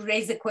mean, you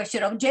raise the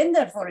question of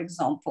gender, for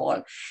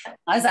example.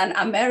 As an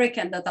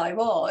American that I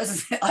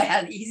was, I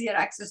had easier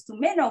access to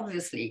men,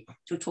 obviously,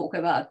 to talk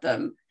about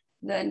them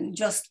than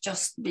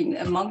just being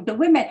among the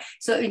women.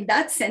 So in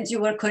that sense,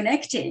 you were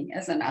connecting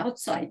as an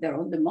outsider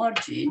on the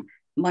margin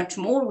much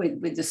more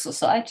with the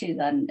society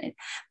than it.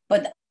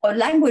 But our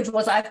language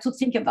was, I have to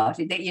think about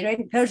it. The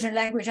Iranian Persian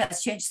language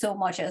has changed so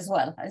much as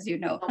well, as you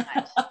know. So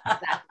much.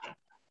 Exactly.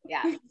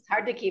 Yeah, it's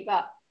hard to keep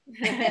up.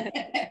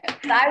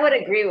 So I would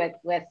agree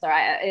with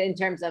Soraya in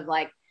terms of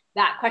like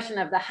that question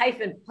of the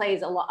hyphen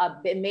plays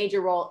a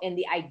major role in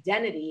the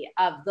identity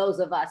of those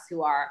of us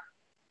who are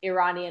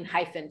Iranian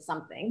hyphen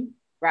something,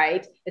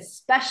 right?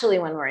 Especially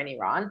when we're in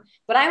Iran.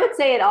 But I would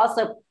say it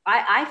also,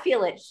 I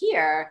feel it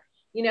here.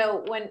 You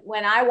know,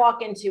 when I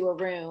walk into a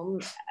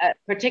room,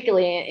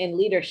 particularly in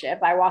leadership,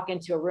 I walk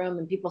into a room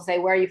and people say,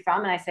 "Where are you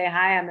from?" And I say,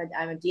 "Hi,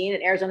 I'm a dean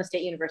at Arizona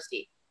State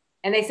University."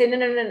 And they say, "No."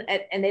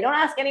 And they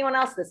don't ask anyone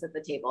else this at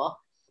the table.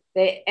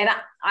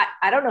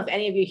 I don't know if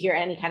any of you hear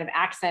any kind of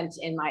accent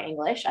in my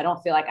English. I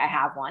don't feel like I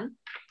have one.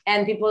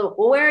 And people,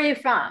 "Well, where are you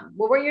from?"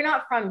 "Well, you're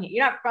not from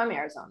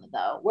Arizona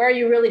though. Where are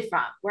you really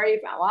from?" "Where are you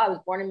from?" "Well, I was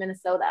born in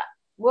Minnesota."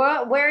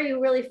 Where are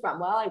you really from?"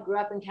 "Well, I grew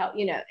up in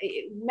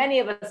many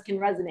of us can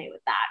resonate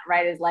with that,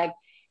 right? It's like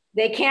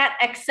they can't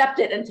accept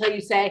it until you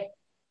say,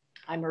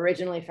 "I'm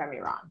originally from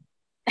Iran."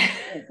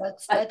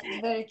 That's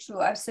very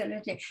true,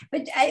 absolutely.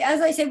 But as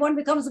I say, one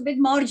becomes a bit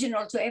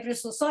marginal to every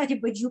society,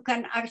 but you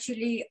can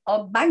actually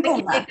bank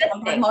on that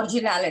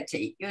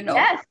marginality, you know.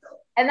 Yes,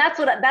 and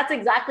that's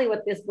exactly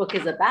what this book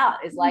is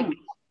about. Is like,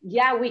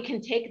 yeah, we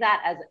can take that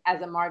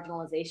as a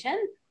marginalization,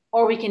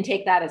 or we can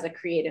take that as a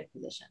creative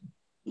position.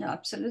 No,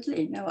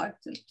 absolutely. No,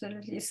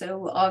 absolutely.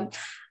 So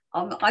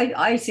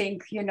I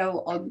think, you know,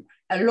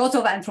 a lot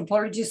of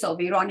anthropologists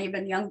of Iran,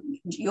 even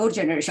your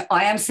generation,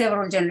 I am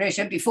several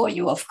generations before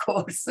you, of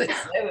course. So,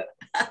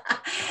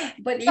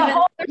 but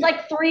there's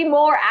like 3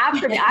 more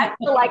after me. I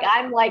feel like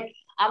I'm like,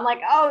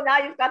 oh, now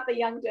you've got the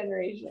young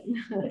generation.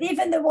 But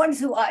even the ones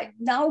who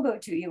now go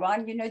to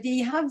Iran, you know, they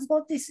have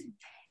got this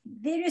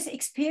various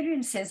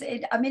experiences.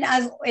 I mean,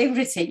 as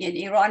everything in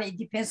Iran, it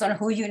depends on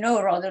who you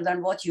know rather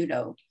than what you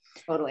know.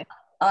 Totally.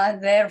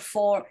 And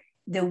therefore,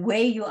 the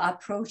way you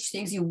approach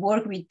things, you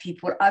work with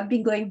people. I've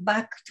been going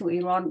back to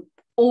Iran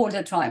all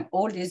the time,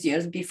 all these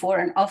years before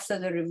and after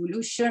the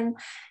revolution,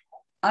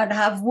 and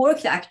have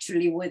worked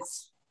actually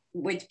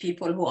with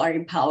people who are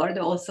in power,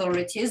 the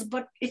authorities,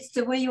 but it's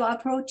the way you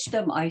approach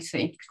them, I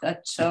think,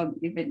 that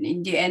even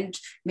in the end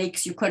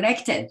makes you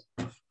connected.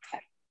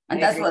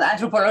 And that's what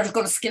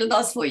anthropological skill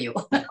does for you.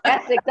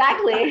 Yes,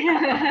 exactly.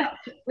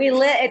 We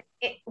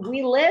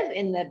live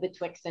in the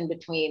betwixt and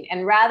between,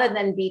 and rather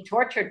than be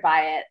tortured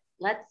by it,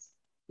 let's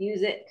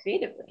use it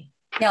creatively.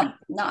 Yeah,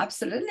 no,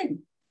 absolutely.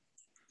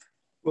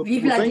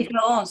 Vive la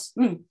différence.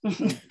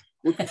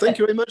 Well, thank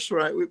you very much,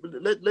 Soraya.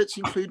 Let's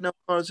include now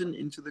Farzan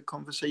into the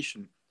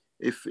conversation,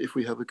 if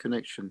we have a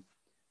connection.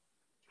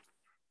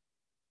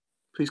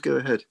 Please go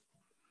ahead.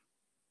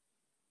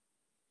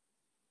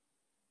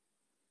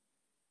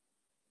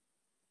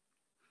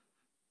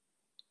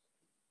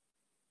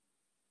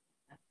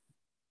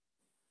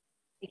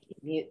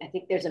 Mute. I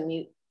think there's a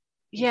mute.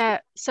 Yeah,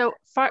 so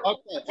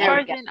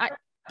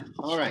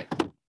All right.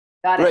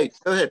 Got it. Great.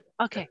 Go ahead.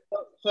 Okay.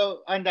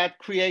 So on that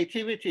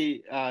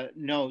creativity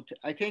note,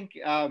 I think,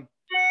 and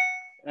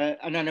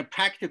on a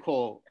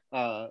practical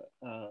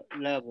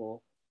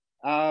level,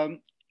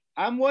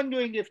 I'm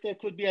wondering if there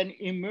could be an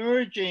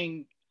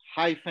emerging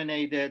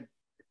hyphenated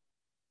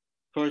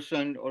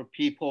person or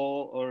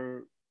people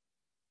or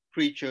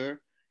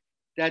creature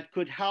that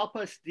could help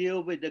us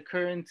deal with the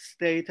current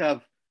state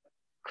of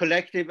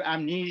collective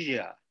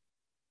amnesia,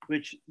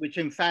 which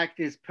in fact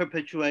is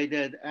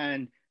perpetuated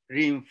and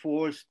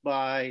reinforced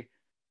by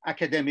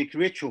academic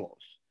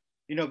rituals.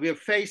 You know, we are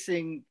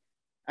facing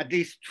at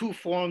least two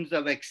forms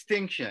of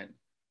extinction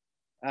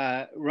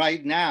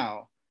right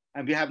now,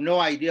 and we have no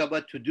idea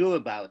what to do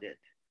about it.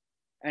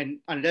 And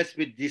unless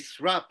we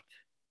disrupt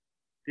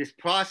this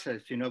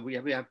process, you know, we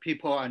have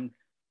people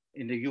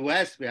in the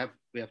US, we have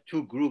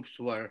two groups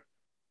who are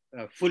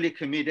fully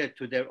committed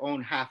to their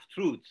own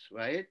half-truths,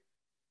 right?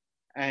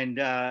 And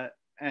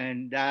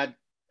that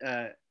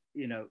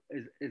you know,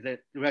 is a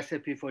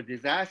recipe for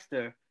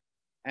disaster.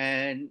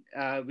 And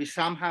we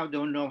somehow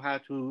don't know how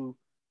to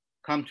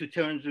come to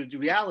terms with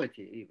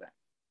reality even.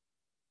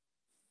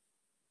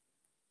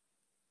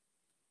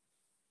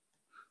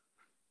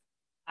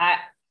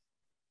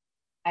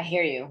 I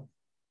hear you.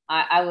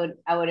 I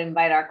would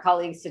invite our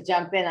colleagues to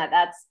jump in.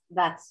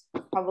 That's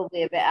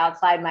probably a bit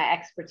outside my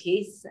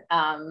expertise,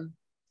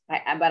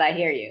 but I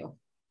hear you.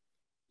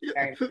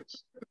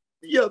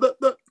 Yeah,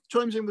 that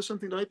chimes in with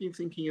something that I've been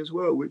thinking as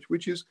well,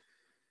 which is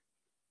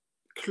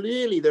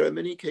clearly there are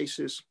many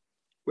cases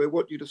where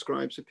what you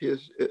describe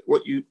appears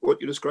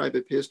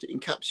to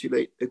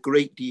encapsulate a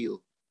great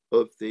deal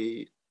of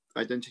the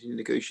identity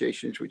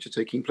negotiations which are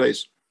taking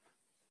place.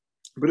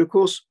 But of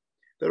course,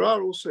 there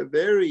are also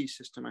very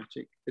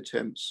systematic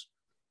attempts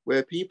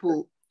where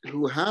people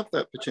who have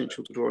that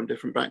potential to draw on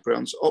different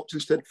backgrounds opt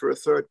instead for a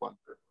third one.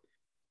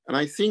 And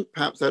I think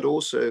perhaps that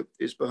also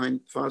is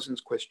behind Farzan's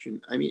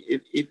question. I mean,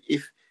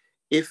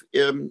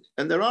 and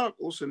there are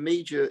also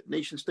major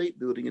nation state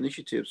building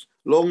initiatives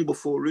long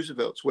before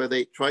Roosevelt's where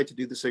they tried to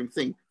do the same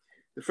thing.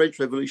 The French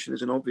Revolution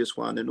is an obvious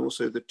one, and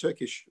also the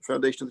Turkish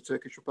foundation of the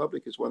Turkish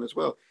Republic is one as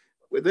well.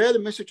 Where there, the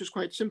message is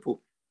quite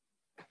simple.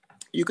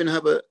 You can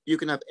have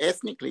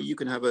ethnically, you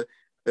can have a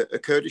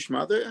Kurdish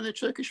mother and a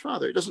Turkish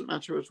father. It doesn't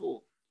matter at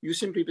all. You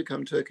simply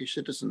become Turkish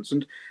citizens.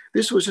 And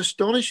this was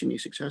astonishingly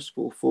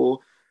successful for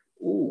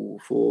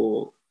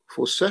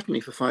certainly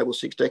for 5 or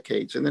 6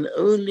 decades. And then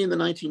only in the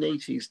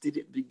 1980s did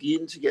it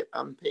begin to get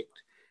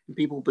unpicked. And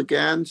people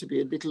began to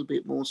be a little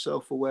bit more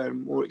self-aware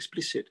and more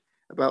explicit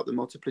about the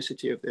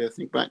multiplicity of their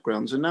ethnic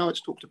backgrounds. And now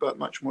it's talked about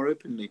much more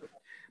openly.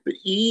 But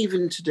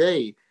even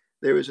today,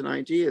 there is an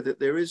idea that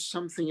there is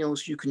something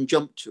else you can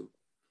jump to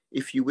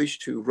if you wish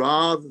to,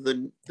 rather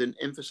than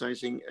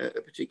emphasizing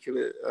a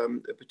particular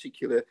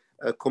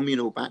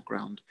communal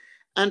background.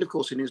 And of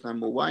course, in Islam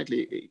more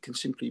widely, it can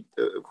simply,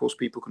 of course,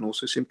 people can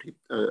also simply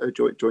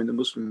join the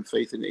Muslim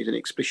faith in an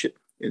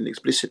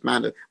explicit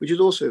manner, which is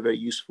also a very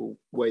useful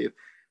way of,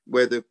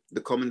 where the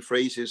common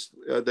phrase is,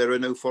 there are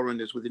no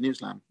foreigners within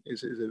Islam,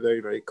 is a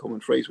very, very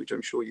common phrase, which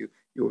I'm sure you're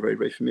very,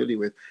 very familiar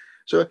with.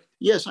 So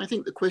yes, I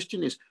think the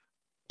question is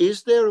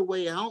there a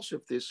way out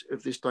of this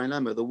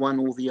dilemma, the one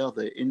or the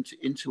other,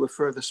 into a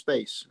further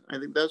space? I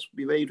think that's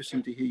be very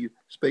interesting to hear you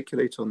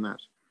speculate on that.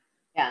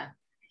 Yeah.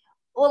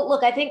 Well,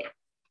 look, I think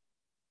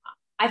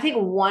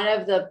one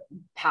of the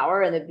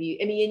power and the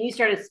beauty, I mean, and you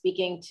started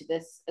speaking to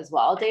this as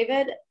well,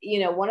 David, you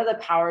know, one of the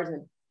powers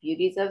and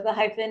beauties of the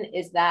hyphen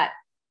is that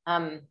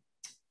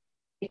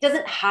it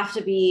doesn't have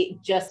to be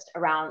just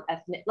around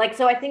ethnic, like,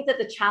 so I think that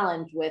the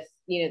challenge with,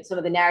 you know, some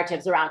of the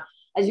narratives around,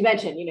 as you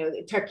mentioned, you know,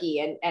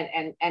 Turkey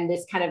and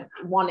this kind of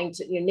wanting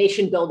to, you know,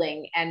 nation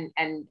building and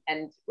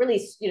really,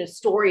 you know,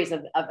 stories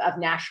of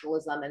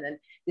nationalism, and then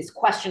this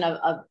question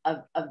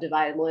of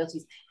divided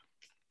loyalties.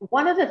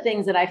 One of the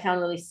things that I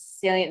found really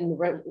salient in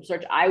the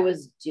research I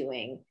was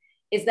doing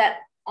is that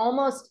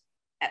almost,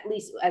 at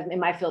least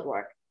in my field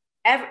work,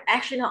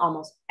 actually not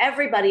almost,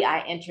 everybody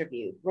I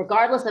interviewed,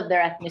 regardless of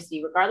their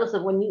ethnicity, regardless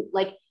of when you,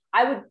 like,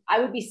 I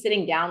would be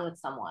sitting down with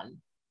someone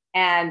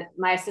and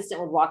my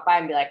assistant would walk by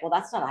and be like, well,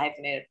 that's not a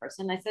hyphenated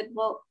person. And I said,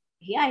 well,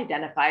 he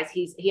identifies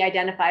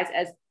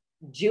as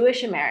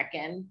Jewish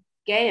American,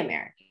 gay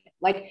American.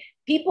 Like,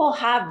 people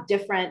have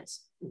different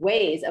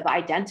ways of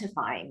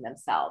identifying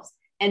themselves.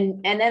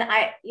 And then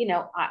I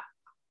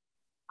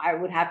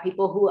would have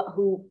people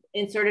who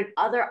inserted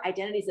other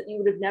identities that you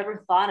would have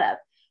never thought of.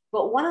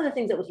 But one of the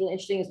things that was really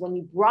interesting is when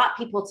you brought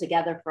people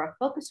together for a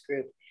focus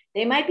group,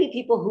 they might be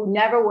people who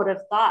never would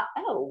have thought,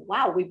 oh,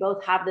 wow, we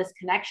both have this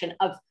connection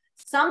of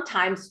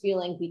sometimes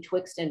feeling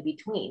betwixt and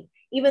between,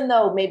 even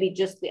though maybe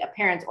just the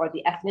appearance or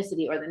the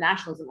ethnicity or the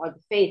nationalism or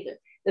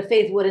the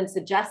faith wouldn't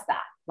suggest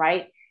that,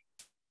 right?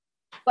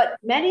 But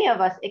many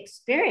of us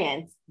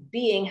experience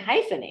being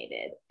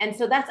hyphenated. And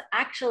so that's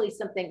actually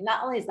something,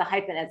 not only is the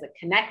hyphen as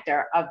a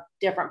connector of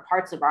different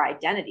parts of our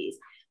identities,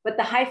 but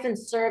the hyphen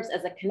serves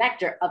as a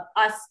connector of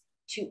us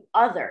to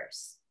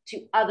others,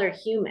 to other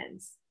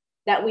humans.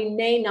 that we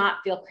may not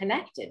feel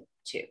connected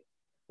to.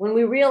 When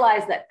we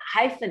realize that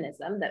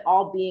hyphenism, that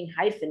all being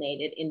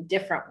hyphenated in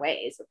different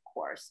ways, of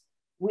course,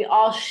 we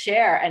all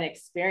share an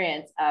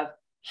experience of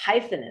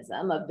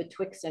hyphenism, of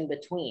betwixt and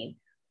between,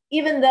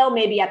 even though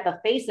maybe at the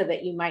face of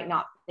it, you might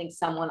not think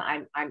someone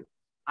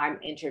I'm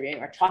interviewing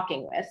or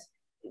talking with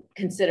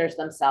considers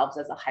themselves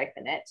as a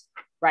hyphenate,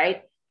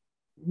 right?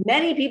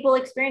 Many people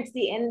experience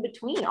the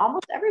in-between,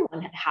 almost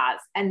everyone has.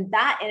 And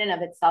that in and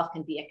of itself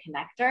can be a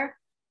connector.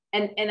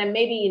 And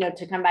maybe, you know,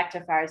 to come back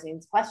to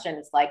Farzeen's question,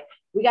 it's like,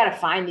 we got to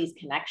find these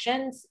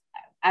connections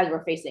as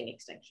we're facing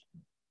extinction,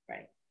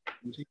 right?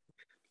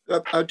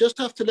 I'll just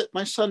have to let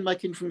my son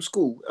back in from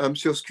school,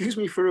 so excuse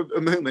me for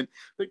a moment.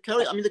 But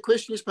Carrie, I mean, the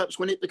question is perhaps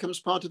when it becomes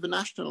part of a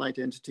national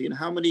identity and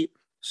how many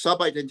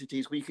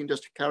sub-identities we can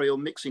just carry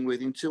on mixing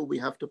with until we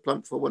have to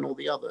plump for one or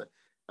the other.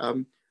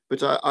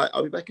 But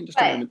I'll be back in just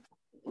a moment.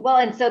 Well,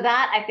 and so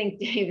that, I think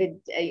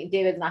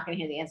David's not going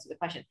to hear the answer to the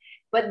question,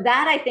 but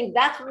that, I think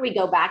that's where we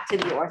go back to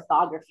the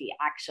orthography,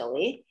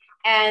 actually.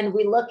 And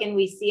we look and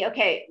we see,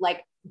 okay,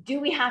 like,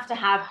 do we have to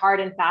have hard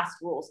and fast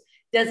rules?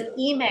 Does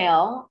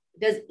email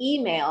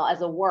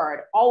as a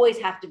word always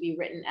have to be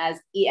written as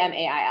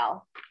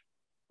E-M-A-I-L?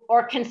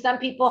 Or can some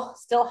people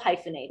still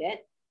hyphenate it?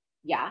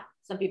 Yeah,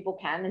 some people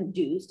can and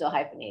do still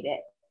hyphenate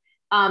it.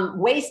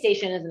 Way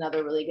station is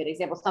another really good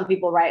example. Some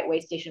people write way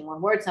station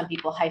one word, some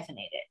people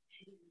hyphenate it.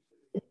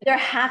 There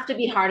have to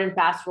be hard and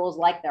fast rules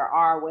like there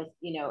are with,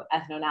 you know,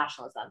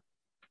 ethno-nationalism.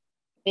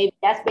 Maybe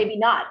yes, maybe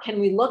not. Can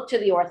we look to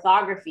the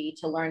orthography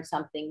to learn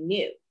something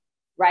new,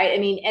 right? I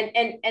mean,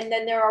 and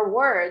then there are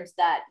words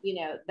that, you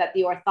know, that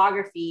the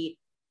orthography,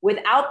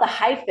 without the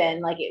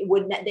hyphen, like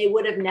they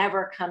would have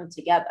never come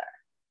together,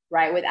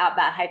 right? Without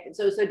that hyphen.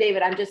 So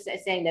David, I'm just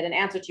saying that in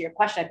answer to your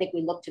question, I think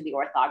we look to the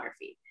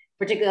orthography,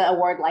 particularly a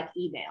word like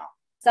email.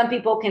 Some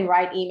people can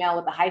write email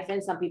with a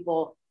hyphen, some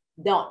people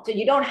don't. So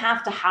you don't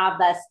have to have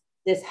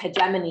this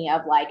hegemony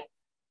of like,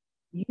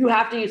 you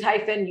have to use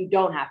hyphen, you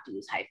don't have to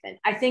use hyphen.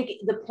 I think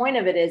the point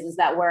of it is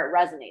that where it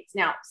resonates.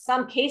 Now,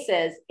 some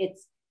cases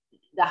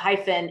the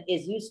hyphen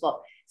is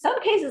useful. Some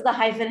cases the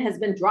hyphen has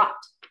been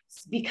dropped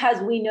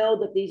because we know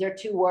that these are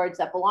two words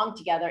that belong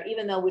together,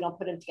 even though we don't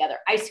put them together.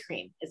 Ice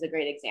cream is a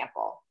great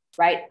example,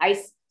 right?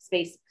 Ice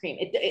space cream.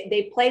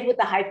 They played with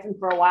the hyphen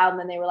for a while and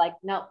then they were like,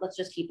 no, let's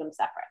just keep them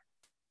separate,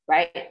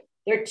 right?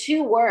 They're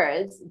two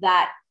words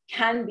that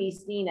can be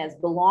seen as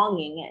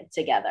belonging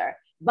together.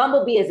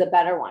 Bumblebee is a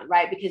better one,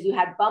 right? Because you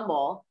had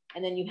bumble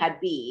and then you had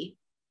bee,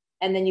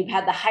 and then you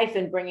had the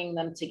hyphen bringing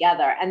them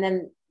together. And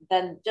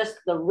then just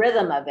the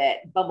rhythm of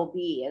it,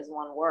 bumblebee is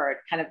one word,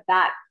 kind of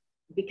that,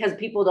 because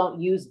people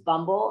don't use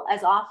bumble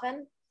as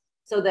often,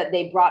 so that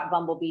they brought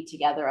bumblebee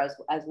together as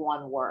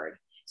one word.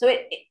 So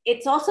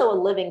it's also a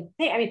living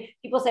thing. I mean,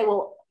 people say,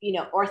 well, you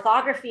know,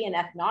 orthography and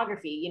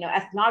ethnography, you know,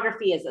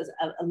 ethnography is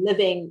a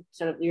living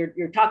sort of,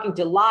 you're talking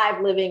to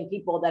live living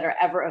people that are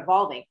ever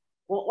evolving.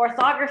 Well,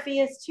 orthography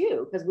is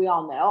too, because we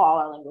all know all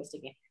our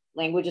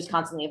language is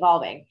constantly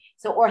evolving.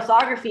 So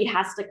orthography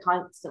has to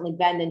constantly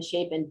bend and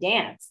shape and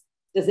dance.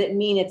 Does it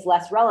mean it's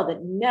less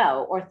relevant?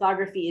 No,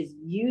 orthography is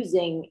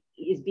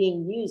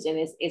being used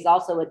and is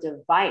also a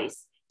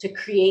device to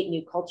create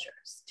new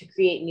cultures, to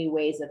create new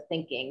ways of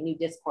thinking, new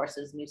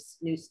discourses,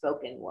 new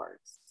spoken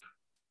words.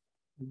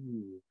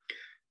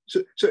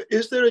 So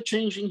is there a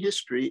changing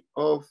history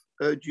of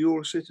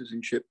dual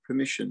citizenship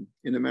permission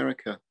in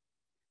America?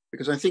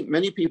 Because I think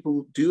many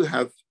people do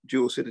have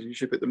dual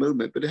citizenship at the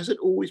moment, but has it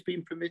always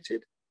been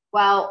permitted?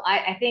 Well,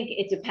 I think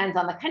it depends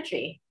on the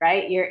country,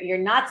 right? You're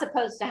not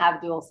supposed to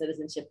have dual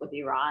citizenship with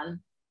Iran.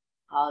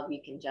 All of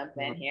you can jump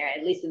in here.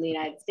 At least in the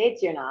United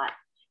States, you're not.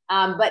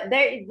 But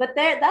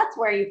that's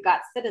where you've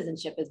got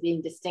citizenship as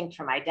being distinct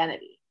from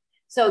identity.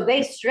 So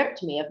they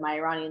stripped me of my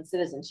Iranian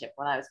citizenship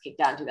when I was kicked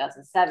out in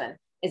 2007.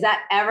 Is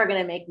that ever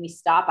going to make me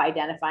stop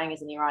identifying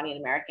as an Iranian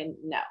American?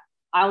 No.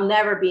 I'll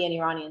never be an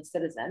Iranian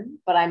citizen,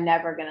 but I'm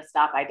never going to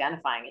stop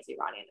identifying as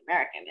Iranian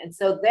American. And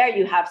so there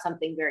you have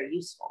something very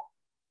useful,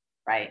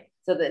 right?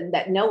 So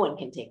that no one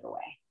can take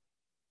away.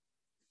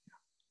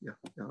 Yeah,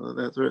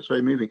 that's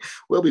very moving.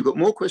 Well, we've got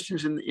more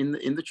questions in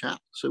the chat,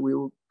 so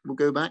we'll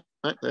go back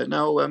there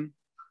now.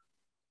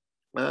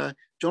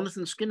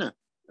 Jonathan Skinner.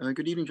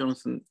 Good evening,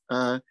 Jonathan.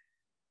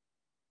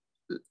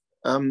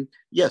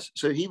 Yes,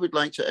 so he would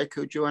like to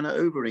echo Joanna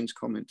Overing's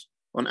comment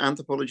on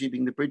anthropology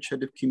being the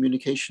bridgehead of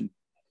communication.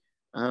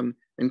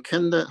 And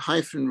can the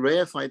hyphen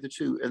reify the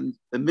two, and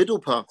the middle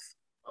path,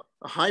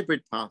 a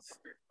hybrid path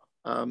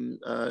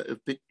of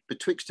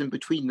betwixt and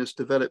betweenness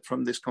developed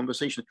from this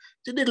conversation?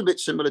 It's a little bit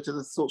similar to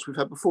the thoughts we've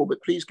had before,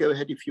 but please go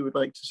ahead if you would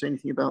like to say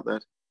anything about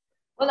that.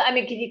 Well, I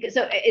mean,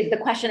 so is the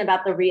question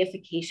about the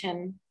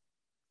reification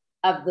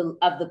of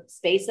the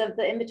space of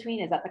the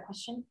in-between? Is that the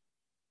question?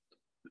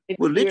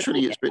 Well,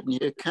 literally it's written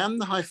here, can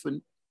the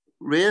hyphen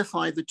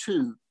reify the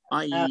two,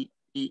 i.e.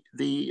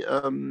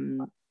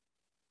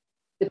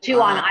 The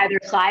two on either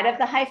side of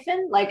the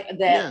hyphen, like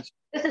yes.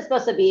 This is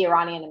supposed to be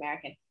Iranian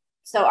American.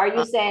 So are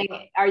you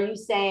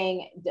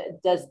saying,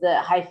 does the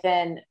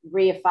hyphen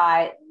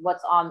reify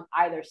what's on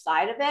either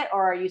side of it?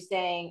 Or are you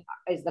saying,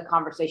 is the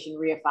conversation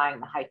reifying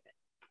the hyphen?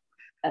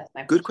 That's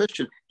my good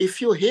question. If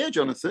you're here,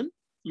 Jonathan,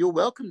 you're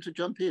welcome to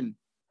jump in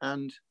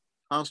and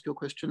ask your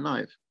question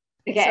live.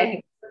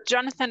 Okay. So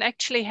Jonathan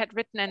actually had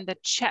written in the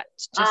chat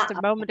just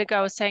a moment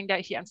ago saying that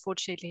he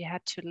unfortunately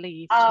had to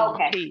leave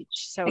to teach.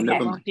 So he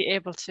won't be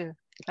able to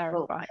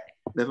clarify.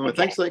 Never mind.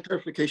 Thanks for that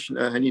clarification,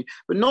 Henny.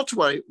 But not to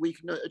worry, we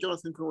can.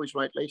 Jonathan can always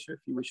write later if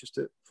he wishes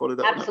to follow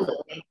that.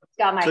 Absolutely,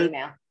 got my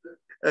email.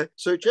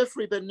 So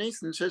Jeffrey Ben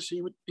Nathan says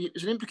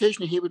there's an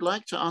implication he would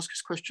like to ask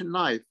his question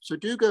live. So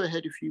do go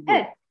ahead if you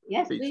would.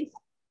 Yes, please.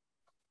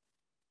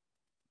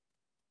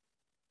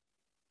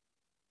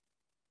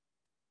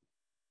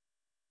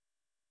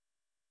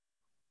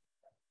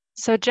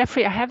 So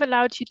Jeffrey, I have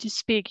allowed you to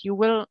speak. You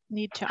will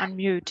need to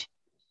unmute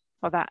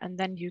for that, and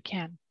then you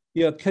can.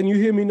 Yeah, can you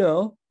hear me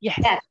now?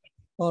 Yes.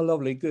 Oh,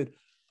 lovely, good.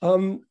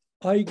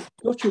 I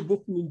got your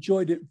book and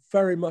enjoyed it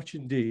very much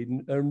indeed,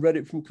 and read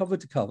it from cover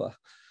to cover.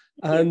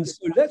 And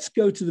so let's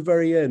go to the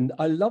very end.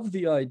 I love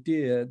the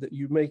idea that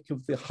you make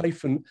of the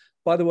hyphen.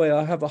 By the way,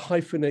 I have a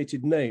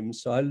hyphenated name,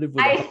 so I live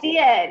with I see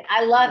it.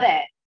 I love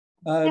it.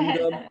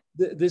 And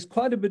there's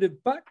quite a bit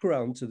of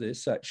background to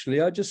this,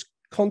 actually. I just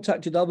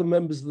contacted other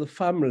members of the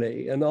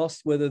family and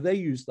asked whether they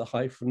use the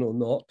hyphen or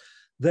not.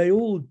 They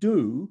all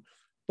do,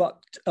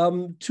 but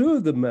two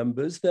of the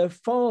members, their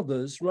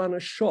fathers ran a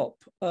shop,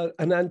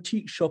 an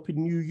antique shop in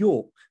New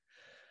York.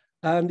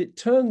 And it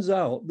turns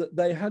out that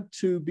they had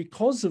to,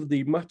 because of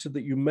the matter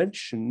that you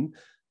mentioned,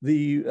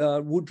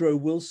 the Woodrow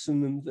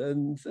Wilson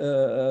and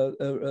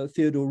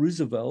Theodore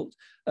Roosevelt,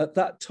 at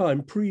that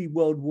time,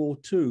 pre-World War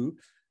II,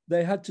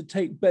 they had to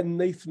take Ben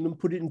Nathan and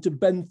put it into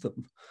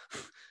Bentham.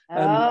 And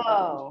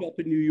the shop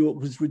in New York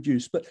was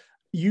reduced. But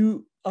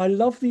I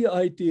love the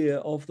idea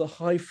of the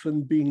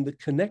hyphen being the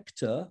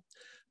connector,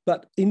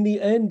 but in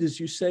the end, as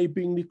you say,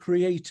 being the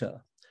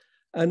creator.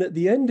 And at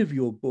the end of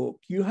your book,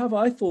 you have,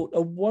 I thought,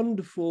 a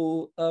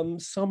wonderful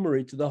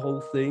summary to the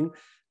whole thing,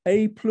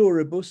 a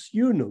pluribus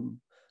unum,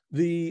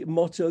 the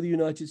motto of the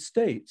United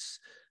States,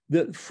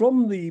 that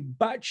from the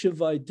batch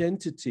of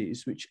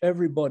identities which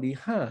everybody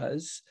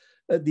has,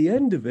 at the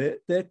end of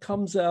it, there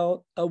comes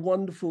out a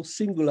wonderful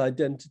single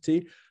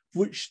identity,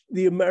 which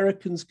the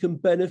Americans can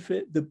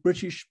benefit, the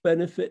British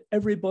benefit,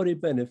 everybody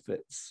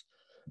benefits.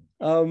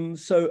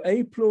 So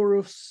a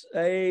pluribus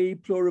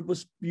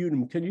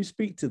unum, can you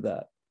speak to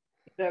that?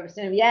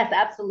 Yes,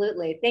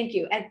 absolutely. Thank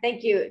you. And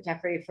thank you,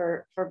 Jeffrey,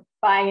 for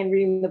buying and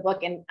reading the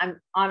book. And I'm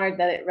honored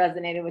that it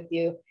resonated with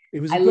you. It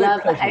was I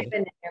love the hyphen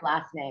in your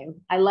last name.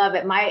 I love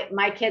it.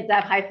 My kids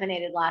have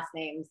hyphenated last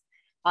names.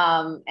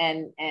 And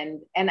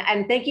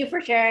thank you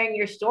for sharing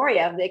your story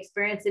of the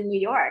experience in New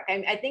York.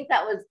 I think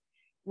that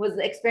was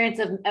the experience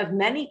of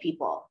many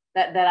people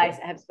that I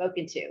have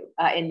spoken to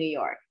in New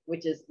York,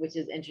 which is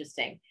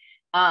interesting.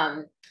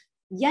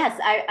 Yes,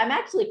 I'm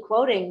actually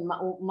quoting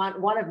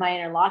one of my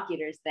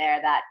interlocutors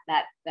there,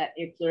 that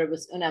e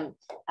pluribus unum.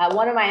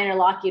 One of my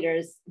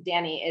interlocutors,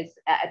 Danny, is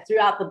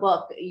throughout the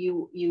book,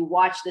 you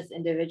watch this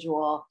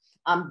individual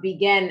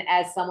begin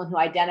as someone who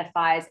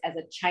identifies as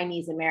a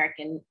Chinese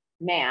American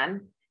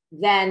man,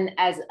 then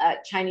as a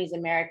Chinese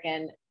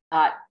American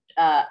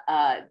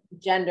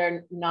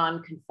gender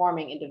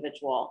non-conforming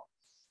individual,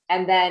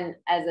 and then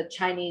as a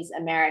Chinese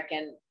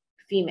American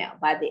female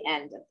by the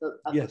end of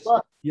the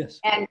book. Yes.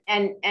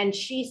 And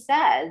she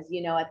says,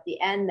 at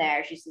the end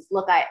there, she says,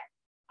 look,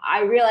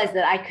 I realized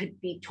that I could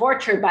be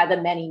tortured by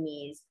the many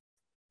me's,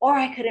 or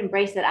I could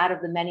embrace that out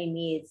of the many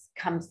me's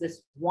comes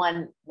this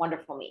one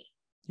wonderful me,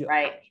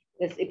 right?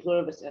 This e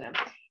pluribus unum.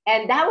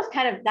 And that was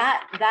kind of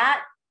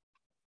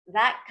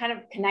that kind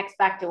of connects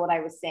back to what I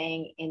was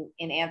saying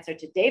in answer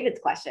to David's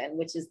question,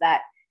 which is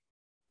that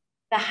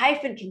the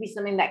hyphen can be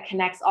something that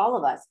connects all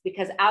of us,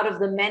 because out of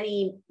the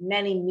many,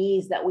 many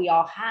me's that we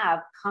all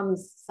have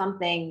comes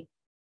something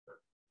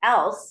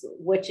else,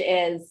 which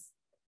is,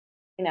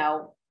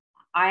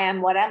 I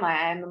am, what am I?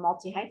 I am a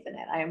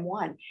multi-hyphenate. I am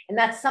one. And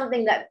that's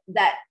something that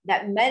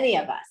many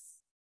of us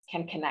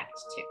can connect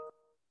to,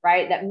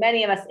 right? That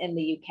many of us in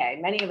the UK,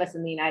 many of us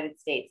in the United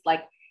States,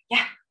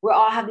 we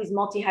all have these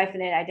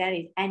multi-hyphenate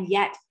identities. And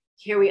yet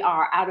here we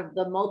are, out of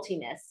the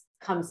multiness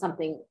comes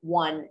something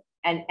one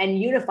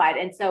and unified.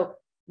 And so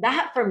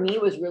that for me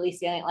was really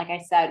salient. Like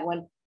I said,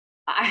 when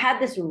I had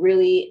this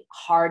really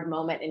hard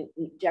moment, and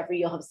Jeffrey,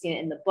 you'll have seen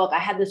it in the book, I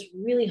had this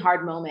really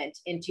hard moment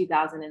in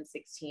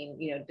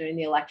 2016, during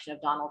the election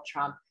of Donald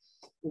Trump,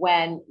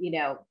 when,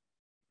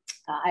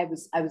 I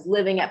was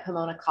living at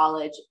Pomona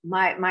College.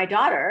 My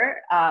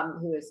daughter,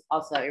 who is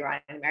also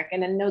Iranian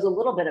American and knows a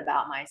little bit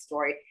about my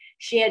story,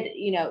 she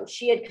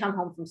had come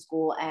home from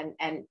school,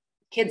 and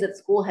kids at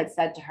school had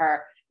said to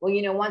her,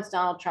 well, once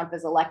Donald Trump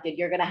is elected,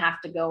 you're going to have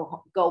to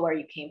go where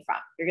you came from.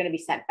 You're going to be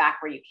sent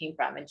back where you came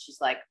from. And she's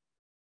like,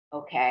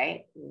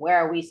 okay, where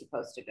are we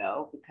supposed to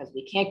go? Because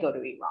we can't go to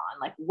Iran.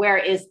 Like, where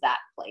is that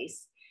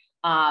place?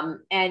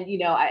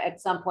 At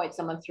some point,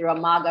 someone threw a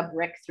MAGA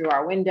brick through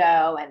our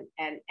window,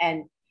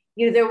 and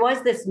there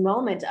was this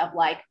moment of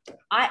like,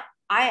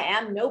 I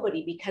am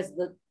nobody because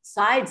the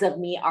sides of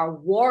me are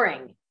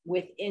warring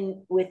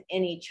within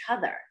each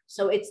other.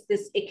 So it's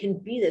this, it can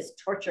be this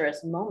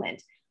torturous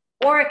moment,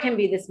 or it can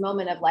be this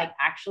moment of like,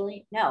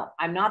 actually, no,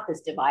 I'm not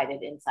this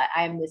divided inside.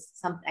 I am this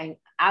something,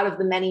 out of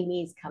the many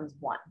me's comes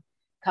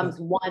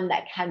one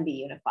that can be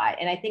unified.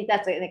 And I think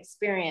that's an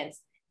experience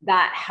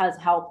that has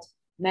helped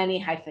many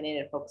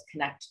hyphenated folks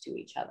connect to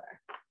each other.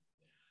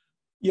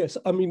 Yes,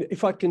 I mean,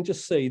 if I can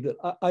just say that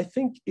I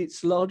think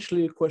it's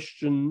largely a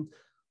question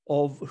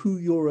of who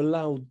you're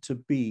allowed to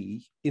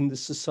be in the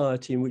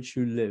society in which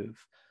you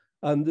live.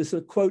 And there's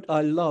a quote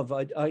I love,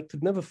 I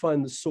could never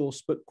find the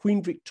source, but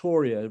Queen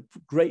Victoria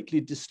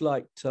greatly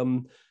disliked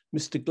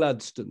Mr.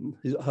 Gladstone,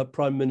 her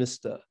prime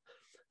minister.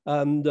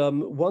 And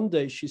one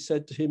day she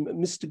said to him,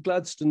 Mr.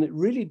 Gladstone, it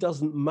really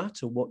doesn't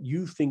matter what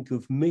you think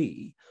of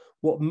me.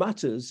 What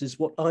matters is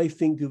what I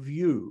think of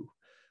you.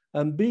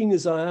 And being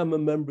as I am a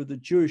member of the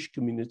Jewish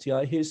community,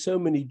 I hear so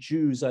many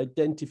Jews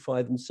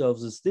identify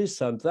themselves as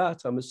this, I'm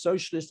that, I'm a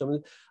socialist.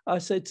 I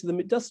say to them,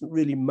 it doesn't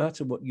really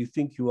matter what you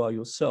think you are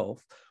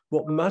yourself.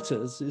 What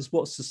matters is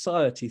what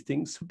society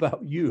thinks about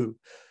you.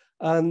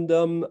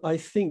 And I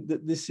think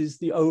that this is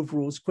the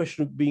overall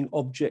question of being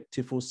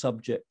objective or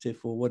subjective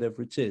or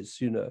whatever it is,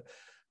 you know.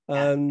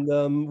 And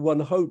one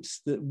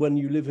hopes that when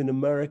you live in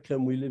America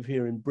and we live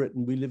here in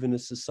Britain, we live in a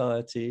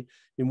society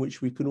in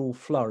which we can all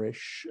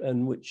flourish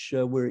and which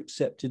we're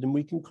accepted and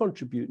we can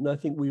contribute. And I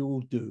think we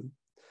all do.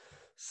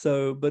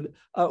 So, but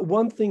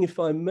one thing, if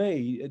I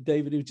may,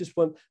 David, it was just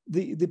one,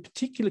 the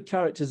particular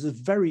characters that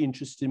are very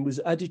interesting was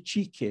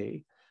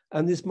Adichike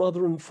and his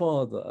mother and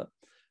father.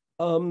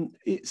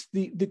 It's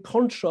the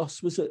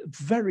contrast was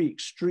very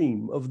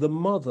extreme of the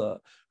mother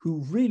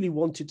who really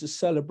wanted to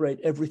celebrate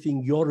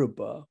everything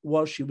Yoruba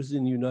while she was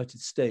in the United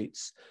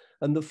States,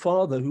 and the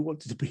father who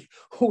wanted to be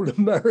all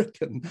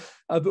American.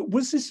 But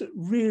was this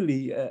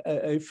really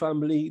a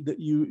family that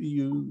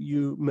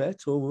you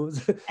met, or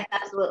was it?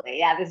 Absolutely,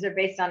 yeah. These are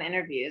based on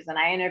interviews, and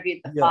I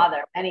interviewed the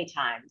father many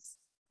times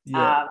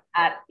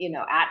at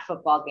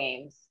football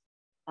games,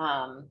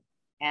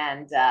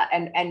 and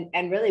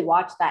really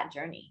watched that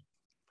journey.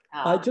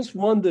 I just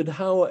wondered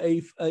how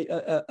a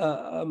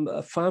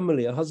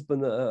family, a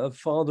husband, a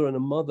father and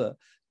a mother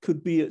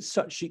could be at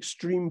such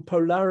extreme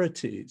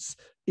polarities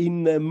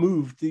in their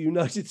move to the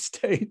United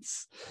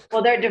States.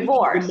 Well, they're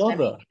divorced. The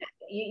mother.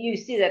 I mean, you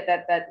see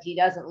that he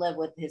doesn't live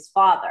with his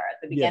father. At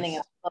the beginning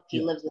of the book,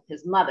 he lives with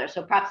his mother.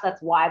 So perhaps that's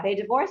why they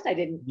divorced. I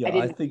didn't get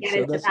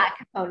into that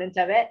component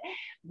of it.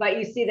 But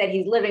you see that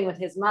he's living with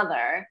his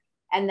mother.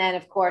 And then,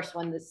 of course,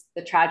 when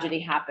the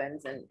tragedy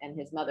happens and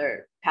his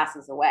mother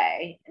passes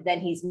away, then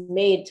he's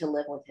made to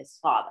live with his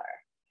father.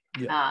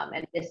 Yeah.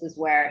 And this is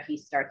where he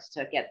starts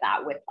to get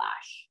that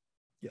whiplash.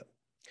 Yeah.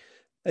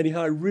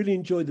 Anyhow, I really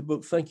enjoyed the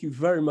book. Thank you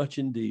very much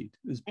indeed.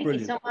 It was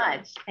brilliant. Thank you so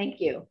much.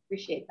 Thank you.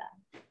 Appreciate that.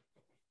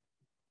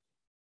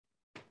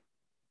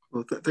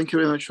 Well, thank you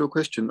very much for your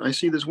question. I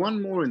see there's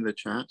one more in the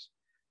chat,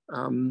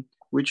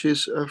 which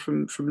is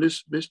from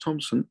Liz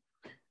Thompson.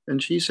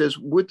 And she says,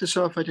 would the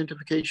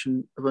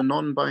self-identification of a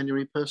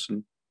non-binary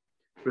person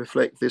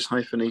reflect this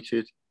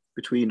hyphenated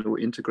between or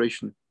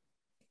integration?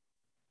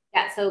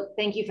 Yeah, so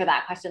thank you for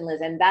that question,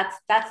 Liz. And that's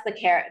the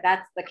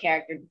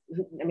character,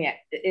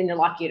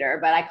 interlocutor,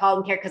 but I call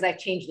them character because I've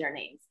changed their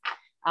names.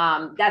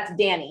 That's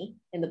Danny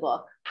in the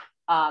book,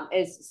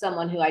 is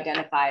someone who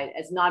identified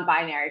as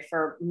non-binary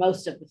for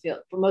most of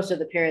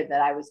the period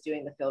that I was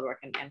doing the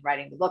fieldwork and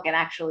writing the book. And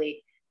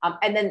actually,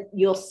 and then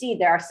you'll see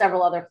there are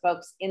several other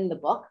folks in the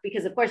book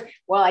because, of course,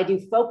 while I do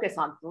focus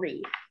on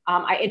three,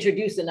 I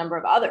introduce a number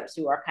of others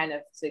who are kind of,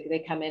 so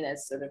they come in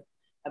as sort of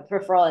a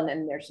peripheral and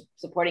then they're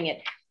supporting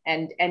it.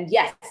 And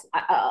yes,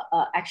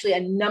 actually a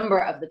number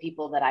of the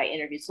people that I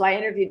interviewed. So I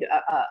interviewed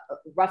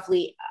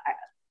roughly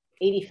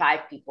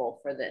 85 people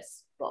for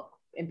this book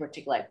in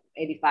particular,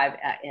 85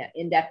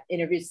 in-depth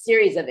interviews,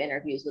 series of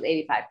interviews with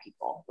 85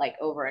 people, like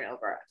over and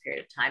over a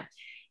period of time.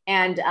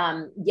 And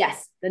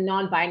yes, the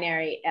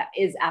non-binary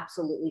is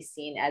absolutely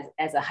seen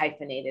as a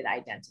hyphenated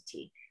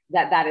identity.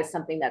 That is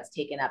something that's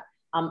taken up.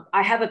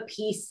 I have a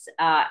piece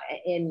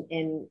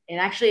in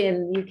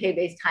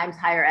UK-based Times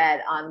Higher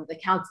Ed on the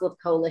Council of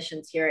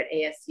Coalitions here at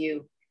ASU.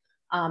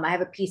 I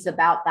have a piece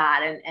about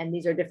that, and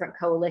these are different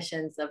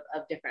coalitions of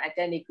different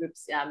identity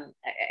groups.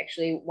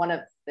 Actually, one of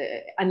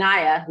the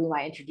Anaya, whom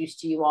I introduced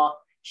to you all,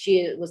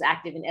 she was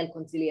active in El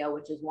Concilio,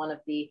 which is one of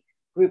the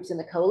groups in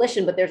the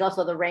coalition, but there's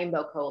also the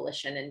Rainbow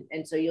Coalition.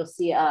 And so you'll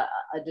see a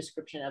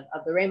description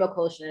of the Rainbow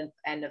Coalition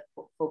and of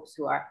folks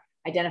who are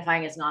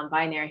identifying as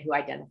non-binary, who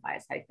identify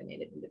as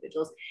hyphenated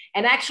individuals.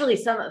 And actually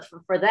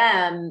for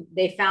them,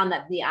 they found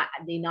that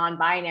the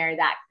non-binary,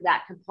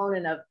 that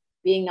component of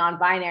being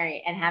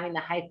non-binary and having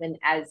the hyphen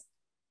as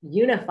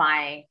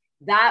unifying,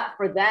 that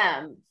for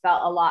them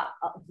felt a lot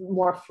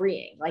more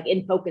freeing. Like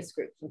in focus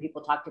groups, when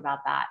people talked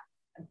about that,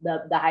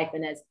 the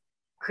hyphen as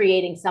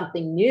creating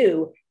something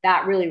new,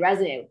 that really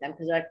resonated with them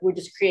because like we're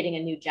just creating a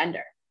new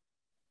gender.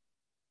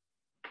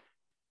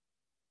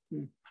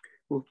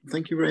 Well,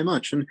 thank you very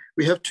much. And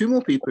we have two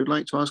more people who'd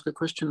like to ask a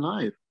question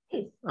live.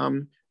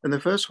 And the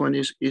first one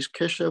is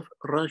Keshav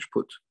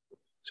Rajput.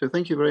 So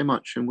thank you very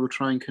much, and we'll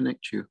try and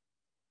connect you.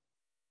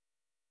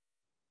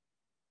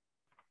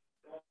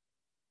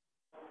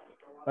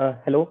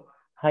 Hello.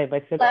 Hi,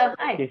 myself. Hello.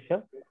 Hi.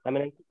 Keshav. I'm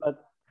an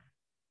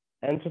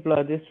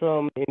anthropologist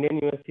from Indian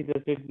University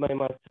that did my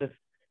master's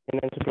in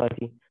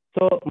anthropology.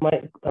 So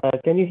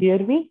can you hear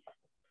me?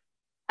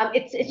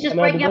 It's just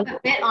breaking up a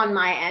bit on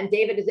my end.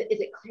 David, is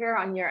it clear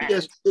on your end?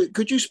 Yes.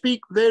 Could you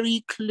speak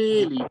very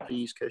clearly,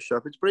 please,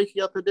 Keshav? It's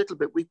breaking up a little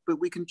bit, but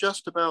we can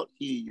just about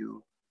hear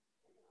you.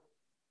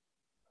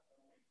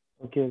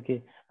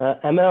 Okay.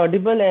 Am I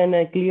audible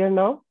and clear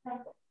now?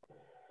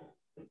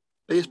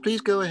 Yes,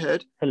 please go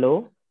ahead.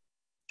 Hello.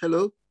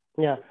 Hello.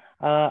 Yeah.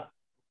 I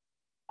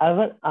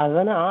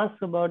wanna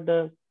ask about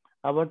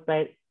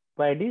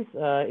Pardis.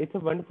 It's a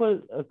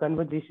wonderful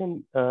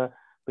conversation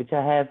which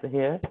I have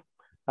here.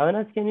 I want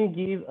to ask, can you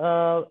give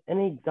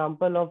any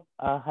example of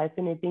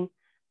hyphenating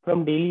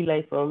from daily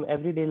life, from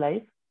everyday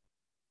life?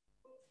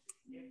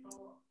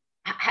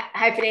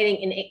 Hyphenating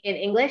in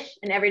English,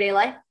 in everyday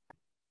life?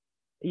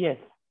 Yes.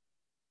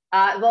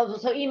 Well,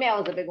 so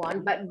email is a big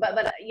one,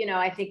 but you know,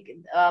 I think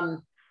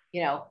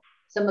you know,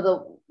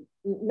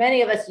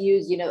 many of us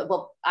use, you know,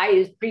 well, I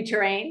use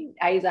pre-terrain.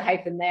 I use a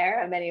hyphen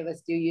there, and many of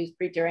us do use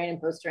pre-terrain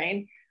and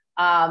post-terrain.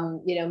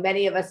 You know,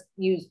 many of us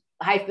use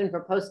hyphen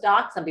for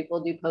postdoc. Some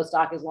people do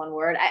postdoc as one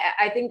word.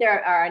 I think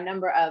there are a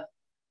number of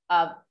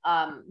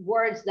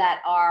words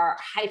that are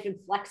hyphen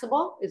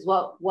flexible, is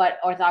what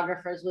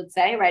orthographers would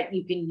say, right?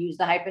 You can use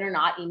the hyphen or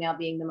not, email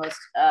being the most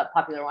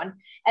popular one.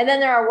 And then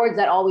there are words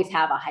that always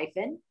have a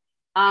hyphen.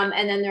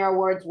 And then there are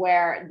words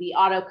where the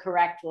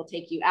autocorrect will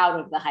take you out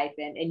of the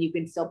hyphen and you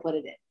can still put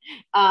it in.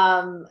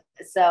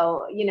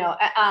 So, you know,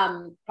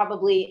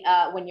 probably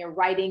when you're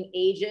writing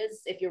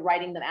ages, if you're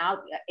writing them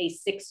out, a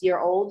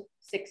 6-year-old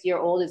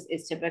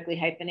is typically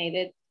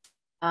hyphenated.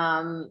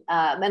 And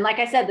like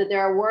I said, that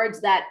there are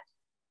words that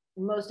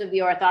most of the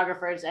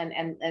orthographers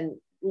and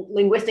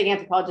linguistic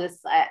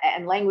anthropologists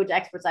and language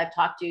experts I've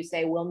talked to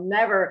say will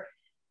never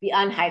be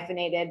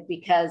unhyphenated,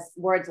 because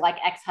words like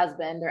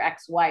ex-husband or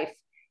ex-wife,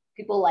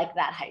 people like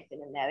that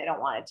hyphen in there. They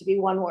don't want it to be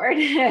one word.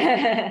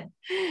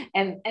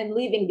 and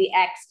leaving the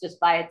X just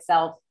by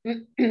itself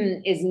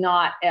is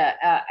not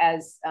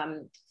as,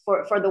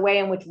 for the way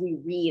in which we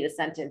read a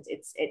sentence,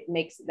 it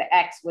makes the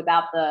X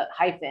without the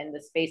hyphen,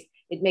 the space,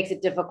 it makes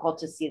it difficult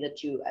to see the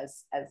two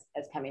as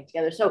coming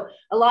together. So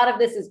a lot of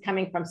this is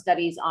coming from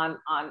studies on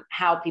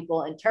how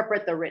people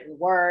interpret the written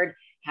word,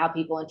 how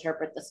people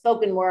interpret the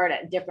spoken word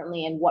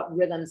differently, and what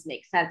rhythms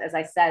make sense. As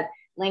I said,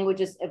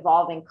 language is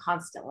evolving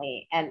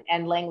constantly,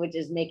 and language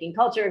is making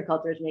culture, and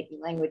culture is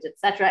making language,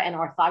 etc. And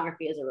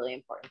orthography is a really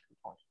important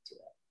component to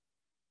it.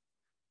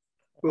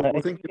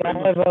 Well, thank you very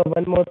much. I have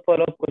one more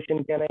follow-up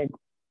question. Can I?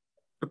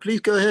 Please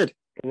go ahead.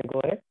 Can I go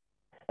ahead?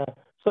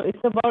 So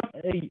it's about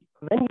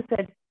when you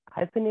said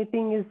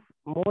hyphenating is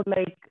more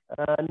like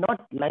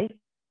not like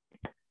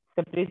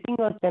separating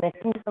or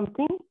connecting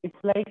something.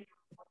 It's like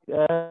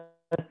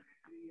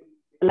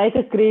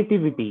a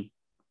creativity.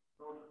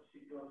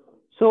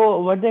 So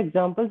what the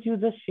examples you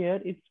just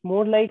shared, it's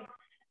more like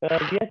we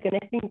are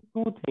connecting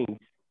two things.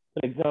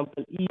 For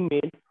example,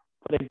 email,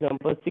 for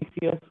example, 6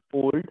 years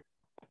old,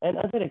 and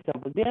other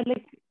examples. They are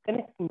like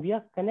connecting. We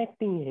are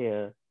connecting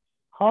here.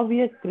 How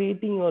we are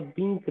creating or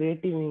being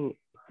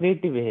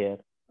creative here.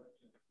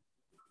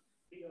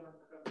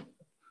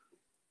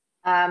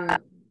 I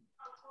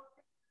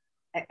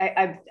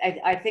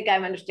think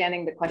I'm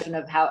understanding the question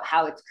of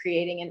how it's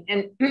creating,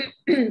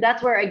 and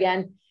that's where,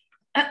 again,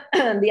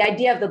 the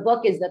idea of the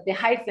book is that the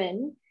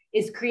hyphen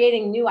is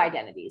creating new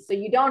identities. So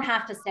you don't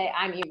have to say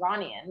I'm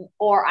Iranian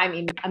or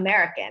I'm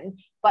American,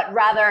 but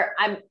rather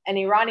I'm an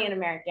Iranian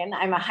American.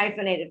 I'm a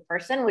hyphenated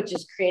person, which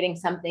is creating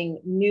something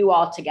new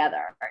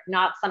altogether,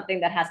 not something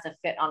that has to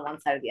fit on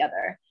one side or the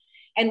other.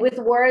 And with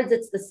words,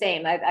 it's the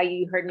same.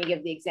 You heard me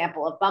give the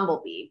example of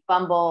bumblebee,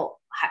 bumble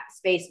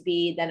space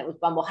bee, then it was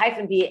bumble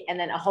hyphen bee, and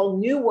then a whole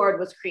new word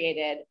was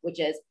created,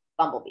 which is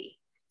bumblebee.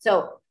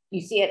 So you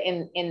see it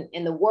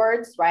in the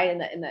words, right? In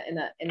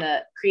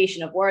the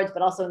creation of words,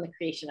 but also in the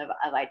creation of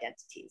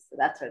identities. So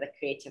that's where the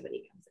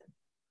creativity comes in.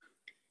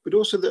 But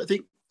also, I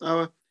think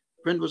our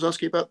friend was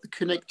asking about the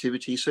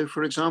connectivity. So,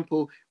 for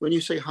example, when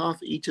you say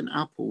half-eaten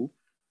apple,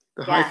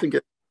 the hyphen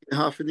gets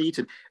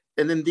half-eaten,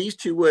 and then these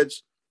two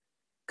words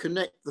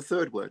connect the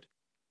third word.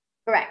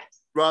 Correct.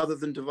 Rather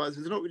than divide.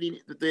 They're not really.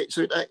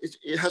 So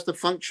it has the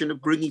function of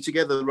bringing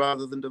together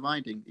rather than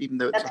dividing, even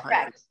though it's a hyphen.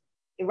 Correct.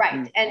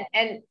 Right.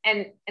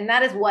 And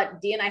that is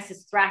what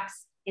Dionysius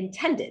Thrax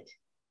intended,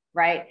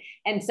 right?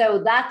 And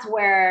so that's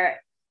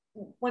where,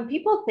 when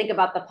people think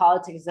about the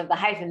politics of the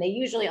hyphen, they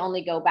usually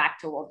only go back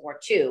to World War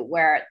II,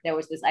 where there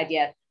was this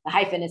idea the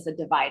hyphen is a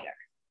divider,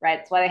 right?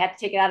 That's why they had to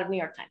take it out of New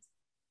York Times.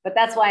 But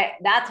that's why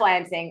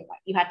I'm saying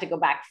you have to go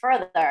back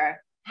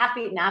further.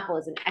 Half-eaten apple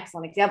is an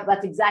excellent example.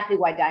 That's exactly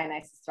why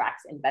Dionysius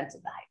Thrax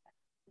invented the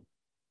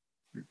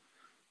hyphen.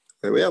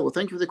 There we are. Well,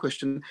 thank you for the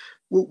question.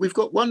 Well, we've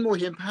got one more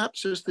here, and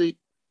perhaps as the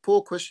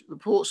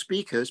poor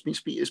speaker has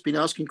been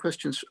answering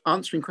questions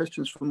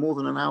for more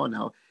than an hour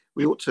now,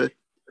 we ought to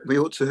we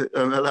ought to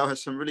allow her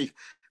some relief.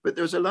 But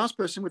there's a last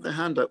person with their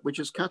hand up, which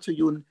is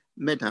Katayun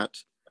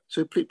Medhat.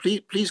 So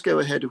please go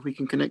ahead if we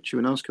can connect you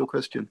and ask your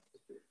question.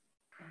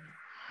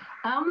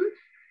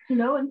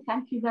 Hello, and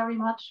thank you very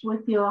much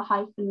with your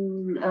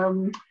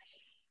hyphen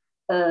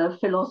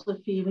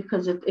philosophy,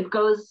 because it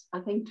goes, I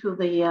think, to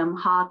the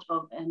heart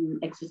of an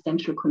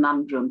existential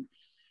conundrum.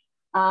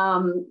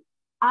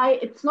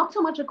 It's not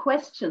so much a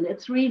question,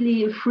 it's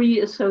really a free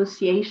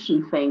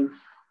association thing.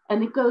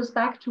 And it goes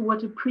back to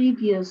what a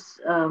previous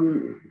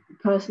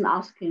person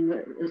asking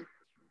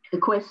a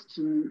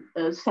question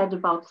said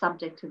about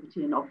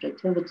subjectivity and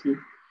objectivity.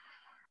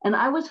 And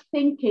I was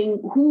thinking,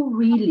 who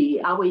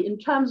really are we, in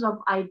terms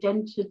of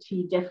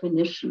identity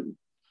definition,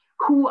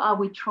 who are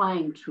we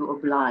trying to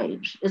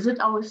oblige? Is it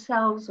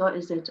ourselves or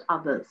is it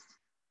others?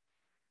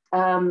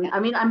 I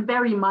mean, I'm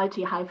very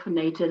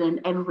multi-hyphenated in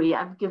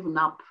I've given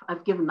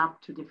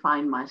up to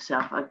define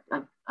myself.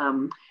 I've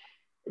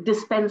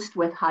dispensed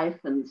with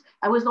hyphens.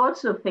 I was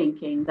also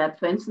thinking that,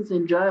 for instance,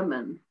 in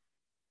German,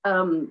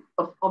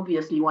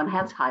 obviously one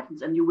has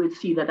hyphens, and you will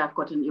see that I've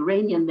got an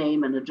Iranian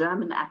name and a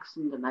German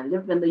accent, and I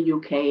live in the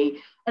UK,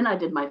 and I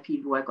did my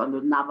fieldwork on the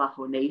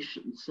Navajo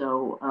Nation.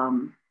 So,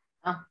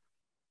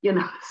 you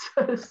know,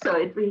 so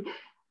it really,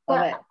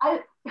 but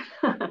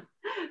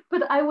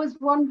I was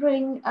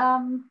wondering,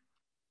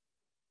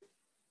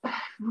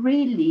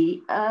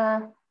 really,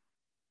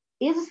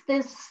 is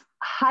this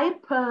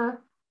hyper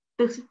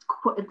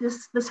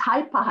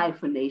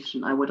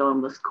hyphenation, I would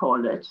almost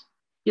call it.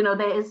 You know,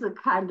 there is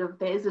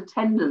a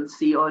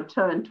tendency or a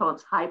turn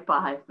towards hyper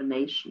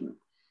hyphenation.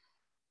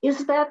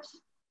 Does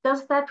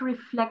that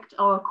reflect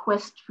our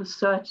quest for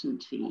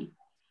certainty?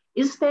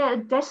 Is there a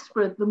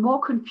desperate, the more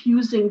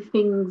confusing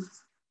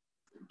things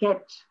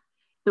get,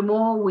 the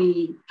more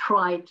we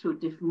try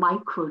to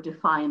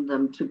micro-define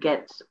them to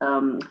get,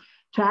 to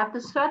have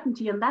the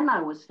certainty. And then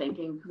I was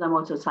thinking, because I'm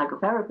also a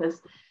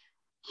psychotherapist,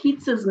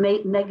 Keats's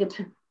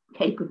negative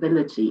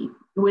capability,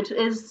 which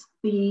is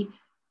the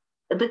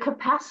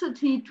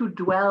capacity to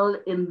dwell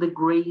in the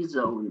gray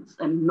zones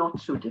and not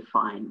to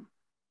define.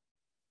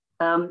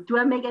 Do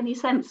I make any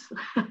sense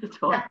at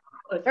all? Yeah,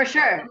 for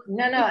sure.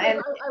 No.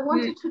 And I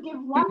wanted to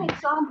give one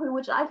example,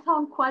 which I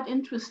found quite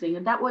interesting,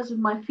 and that was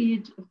in my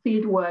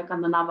field work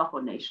on the Navajo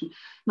Nation.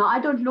 Now, I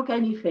don't look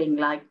anything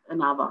like a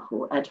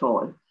Navajo at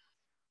all.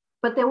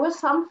 But there was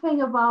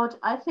something about,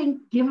 I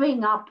think,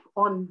 giving up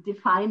on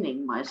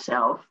defining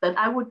myself, that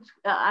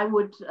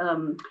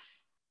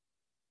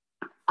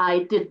I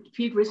did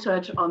field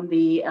research on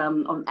the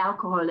on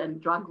alcohol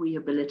and drug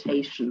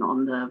rehabilitation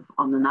on the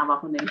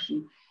Navajo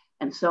Nation,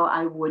 and so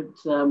I would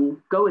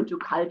go into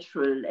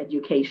cultural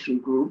education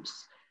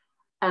groups,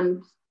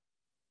 and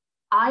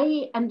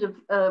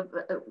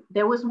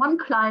there was one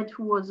client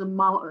who was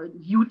a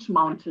Ute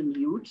mountain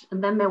Ute,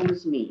 and then there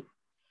was me.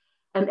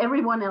 And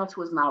everyone else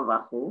was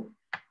Navajo.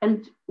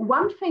 And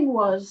one thing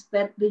was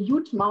that the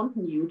Ute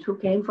mountain Ute, who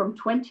came from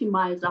 20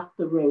 miles up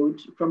the road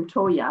from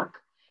Toyac,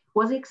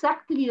 was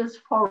exactly as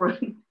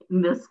foreign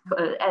in this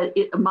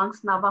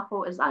amongst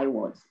Navajo as I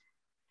was.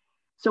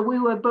 So we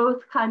were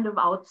both kind of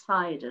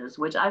outsiders,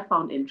 which I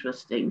found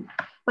interesting.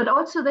 But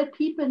also that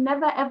people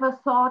never ever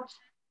thought,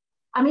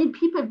 I mean,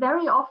 people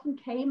very often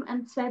came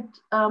and said,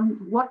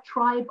 what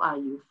tribe are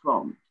you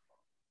from?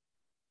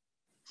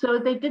 So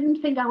they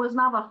didn't think I was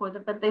Navajo,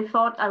 but they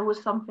thought I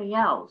was something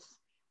else.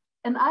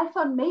 And I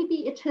thought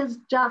maybe it is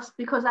just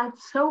because I'd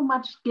so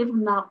much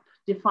given up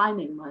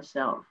defining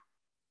myself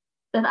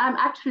that I'm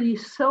actually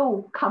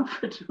so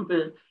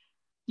comfortable,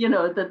 you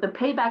know, that the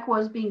payback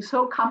was being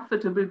so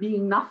comfortable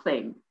being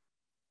nothing,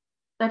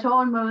 that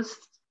almost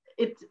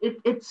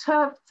it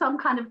served some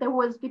kind of,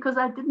 because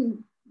I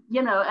didn't,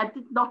 you know, I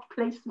did not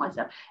place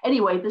myself.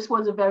 Anyway, this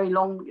was a very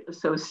long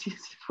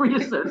free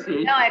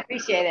association. No, I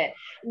appreciate it.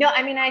 No,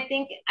 I mean, I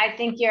think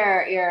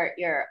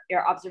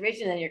your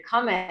observation and your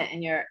comment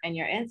and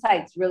your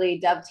insights really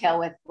dovetail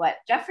with what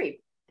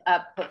Jeffrey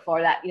put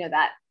forward, that, you know,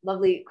 that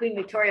lovely Queen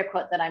Victoria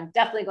quote that I'm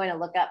definitely going to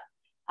look up,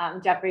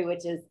 Jeffrey,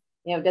 which is,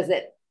 you know,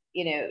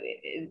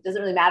 it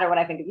doesn't really matter what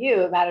I think of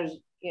you, it matters,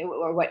 you know,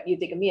 or what you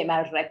think of me, it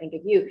matters what I think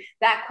of you.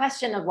 That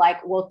question of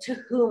like, well, to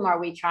whom are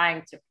we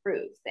trying to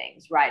prove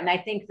things, right? And I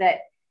think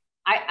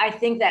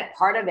that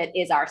part of it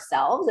is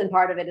ourselves, and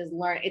part of it is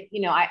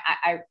you know,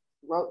 I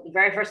wrote the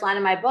very first line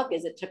of my book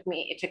is it took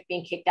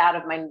being kicked out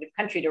of my native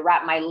country to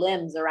wrap my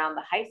limbs around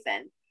the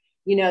hyphen,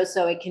 you know,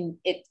 so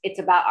it's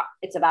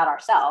about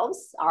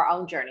ourselves, our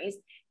own journeys,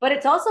 but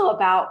it's also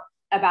about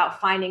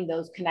finding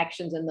those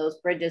connections and those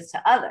bridges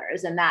to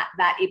others, and that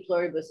e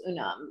pluribus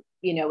unum,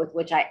 you know, with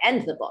which I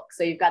end the book.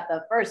 So you've got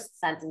the first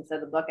sentence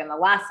of the book and the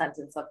last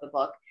sentence of the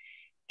book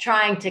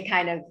trying to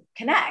kind of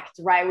connect,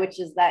 right? Which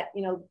is that,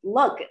 you know,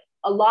 look,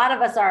 a lot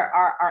of us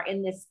are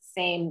in this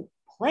same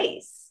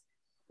place,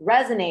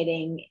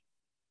 resonating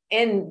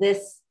in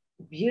this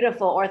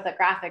beautiful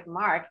orthographic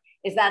mark.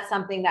 Is that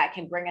something that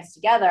can bring us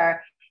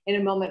together in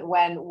a moment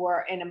when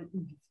we're in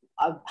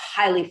a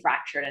highly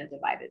fractured and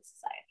divided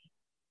society?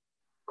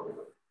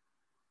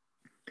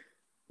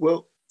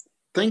 Well,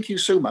 thank you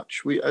so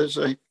much. As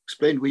I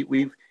explained,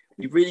 we've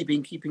we've really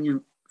been keeping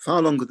you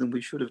far longer than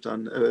we should have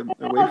done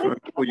away from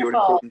all your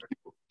important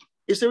people.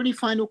 Is there any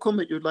final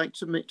comment you'd like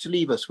to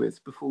leave us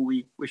with before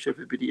we wish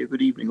everybody a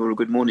good evening or a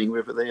good morning,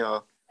 wherever they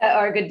are?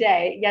 Or a good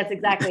day. Yes,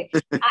 exactly.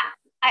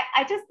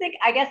 I just think,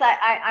 I guess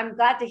I'm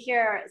glad to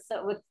hear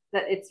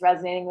that it's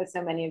resonating with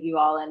so many of you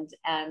all. And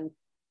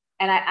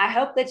I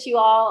hope that you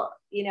all,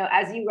 you know,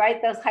 as you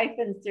write those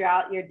hyphens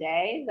throughout your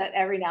day, that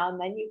every now and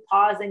then you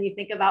pause and you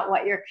think about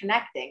what you're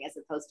connecting as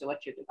opposed to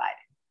what you're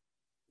dividing,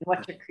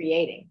 what you're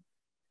creating.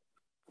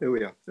 There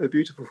we are, a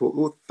beautiful thought.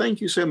 Well, thank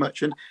you so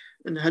much. And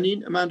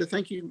Haneen, Amanda,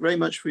 thank you very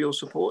much for your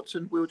support.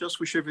 And we'll just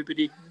wish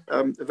everybody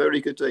a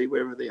very good day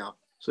wherever they are.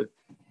 So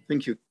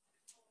thank you.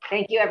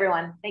 Thank you,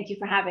 everyone. Thank you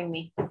for having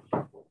me.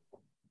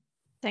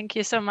 Thank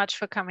you so much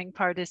for coming,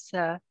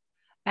 Pardis.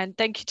 And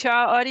thank you to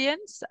our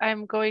audience.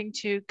 I'm going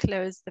to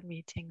close the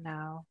meeting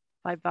now.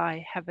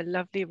 Bye-bye. Have a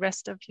lovely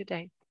rest of your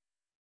day.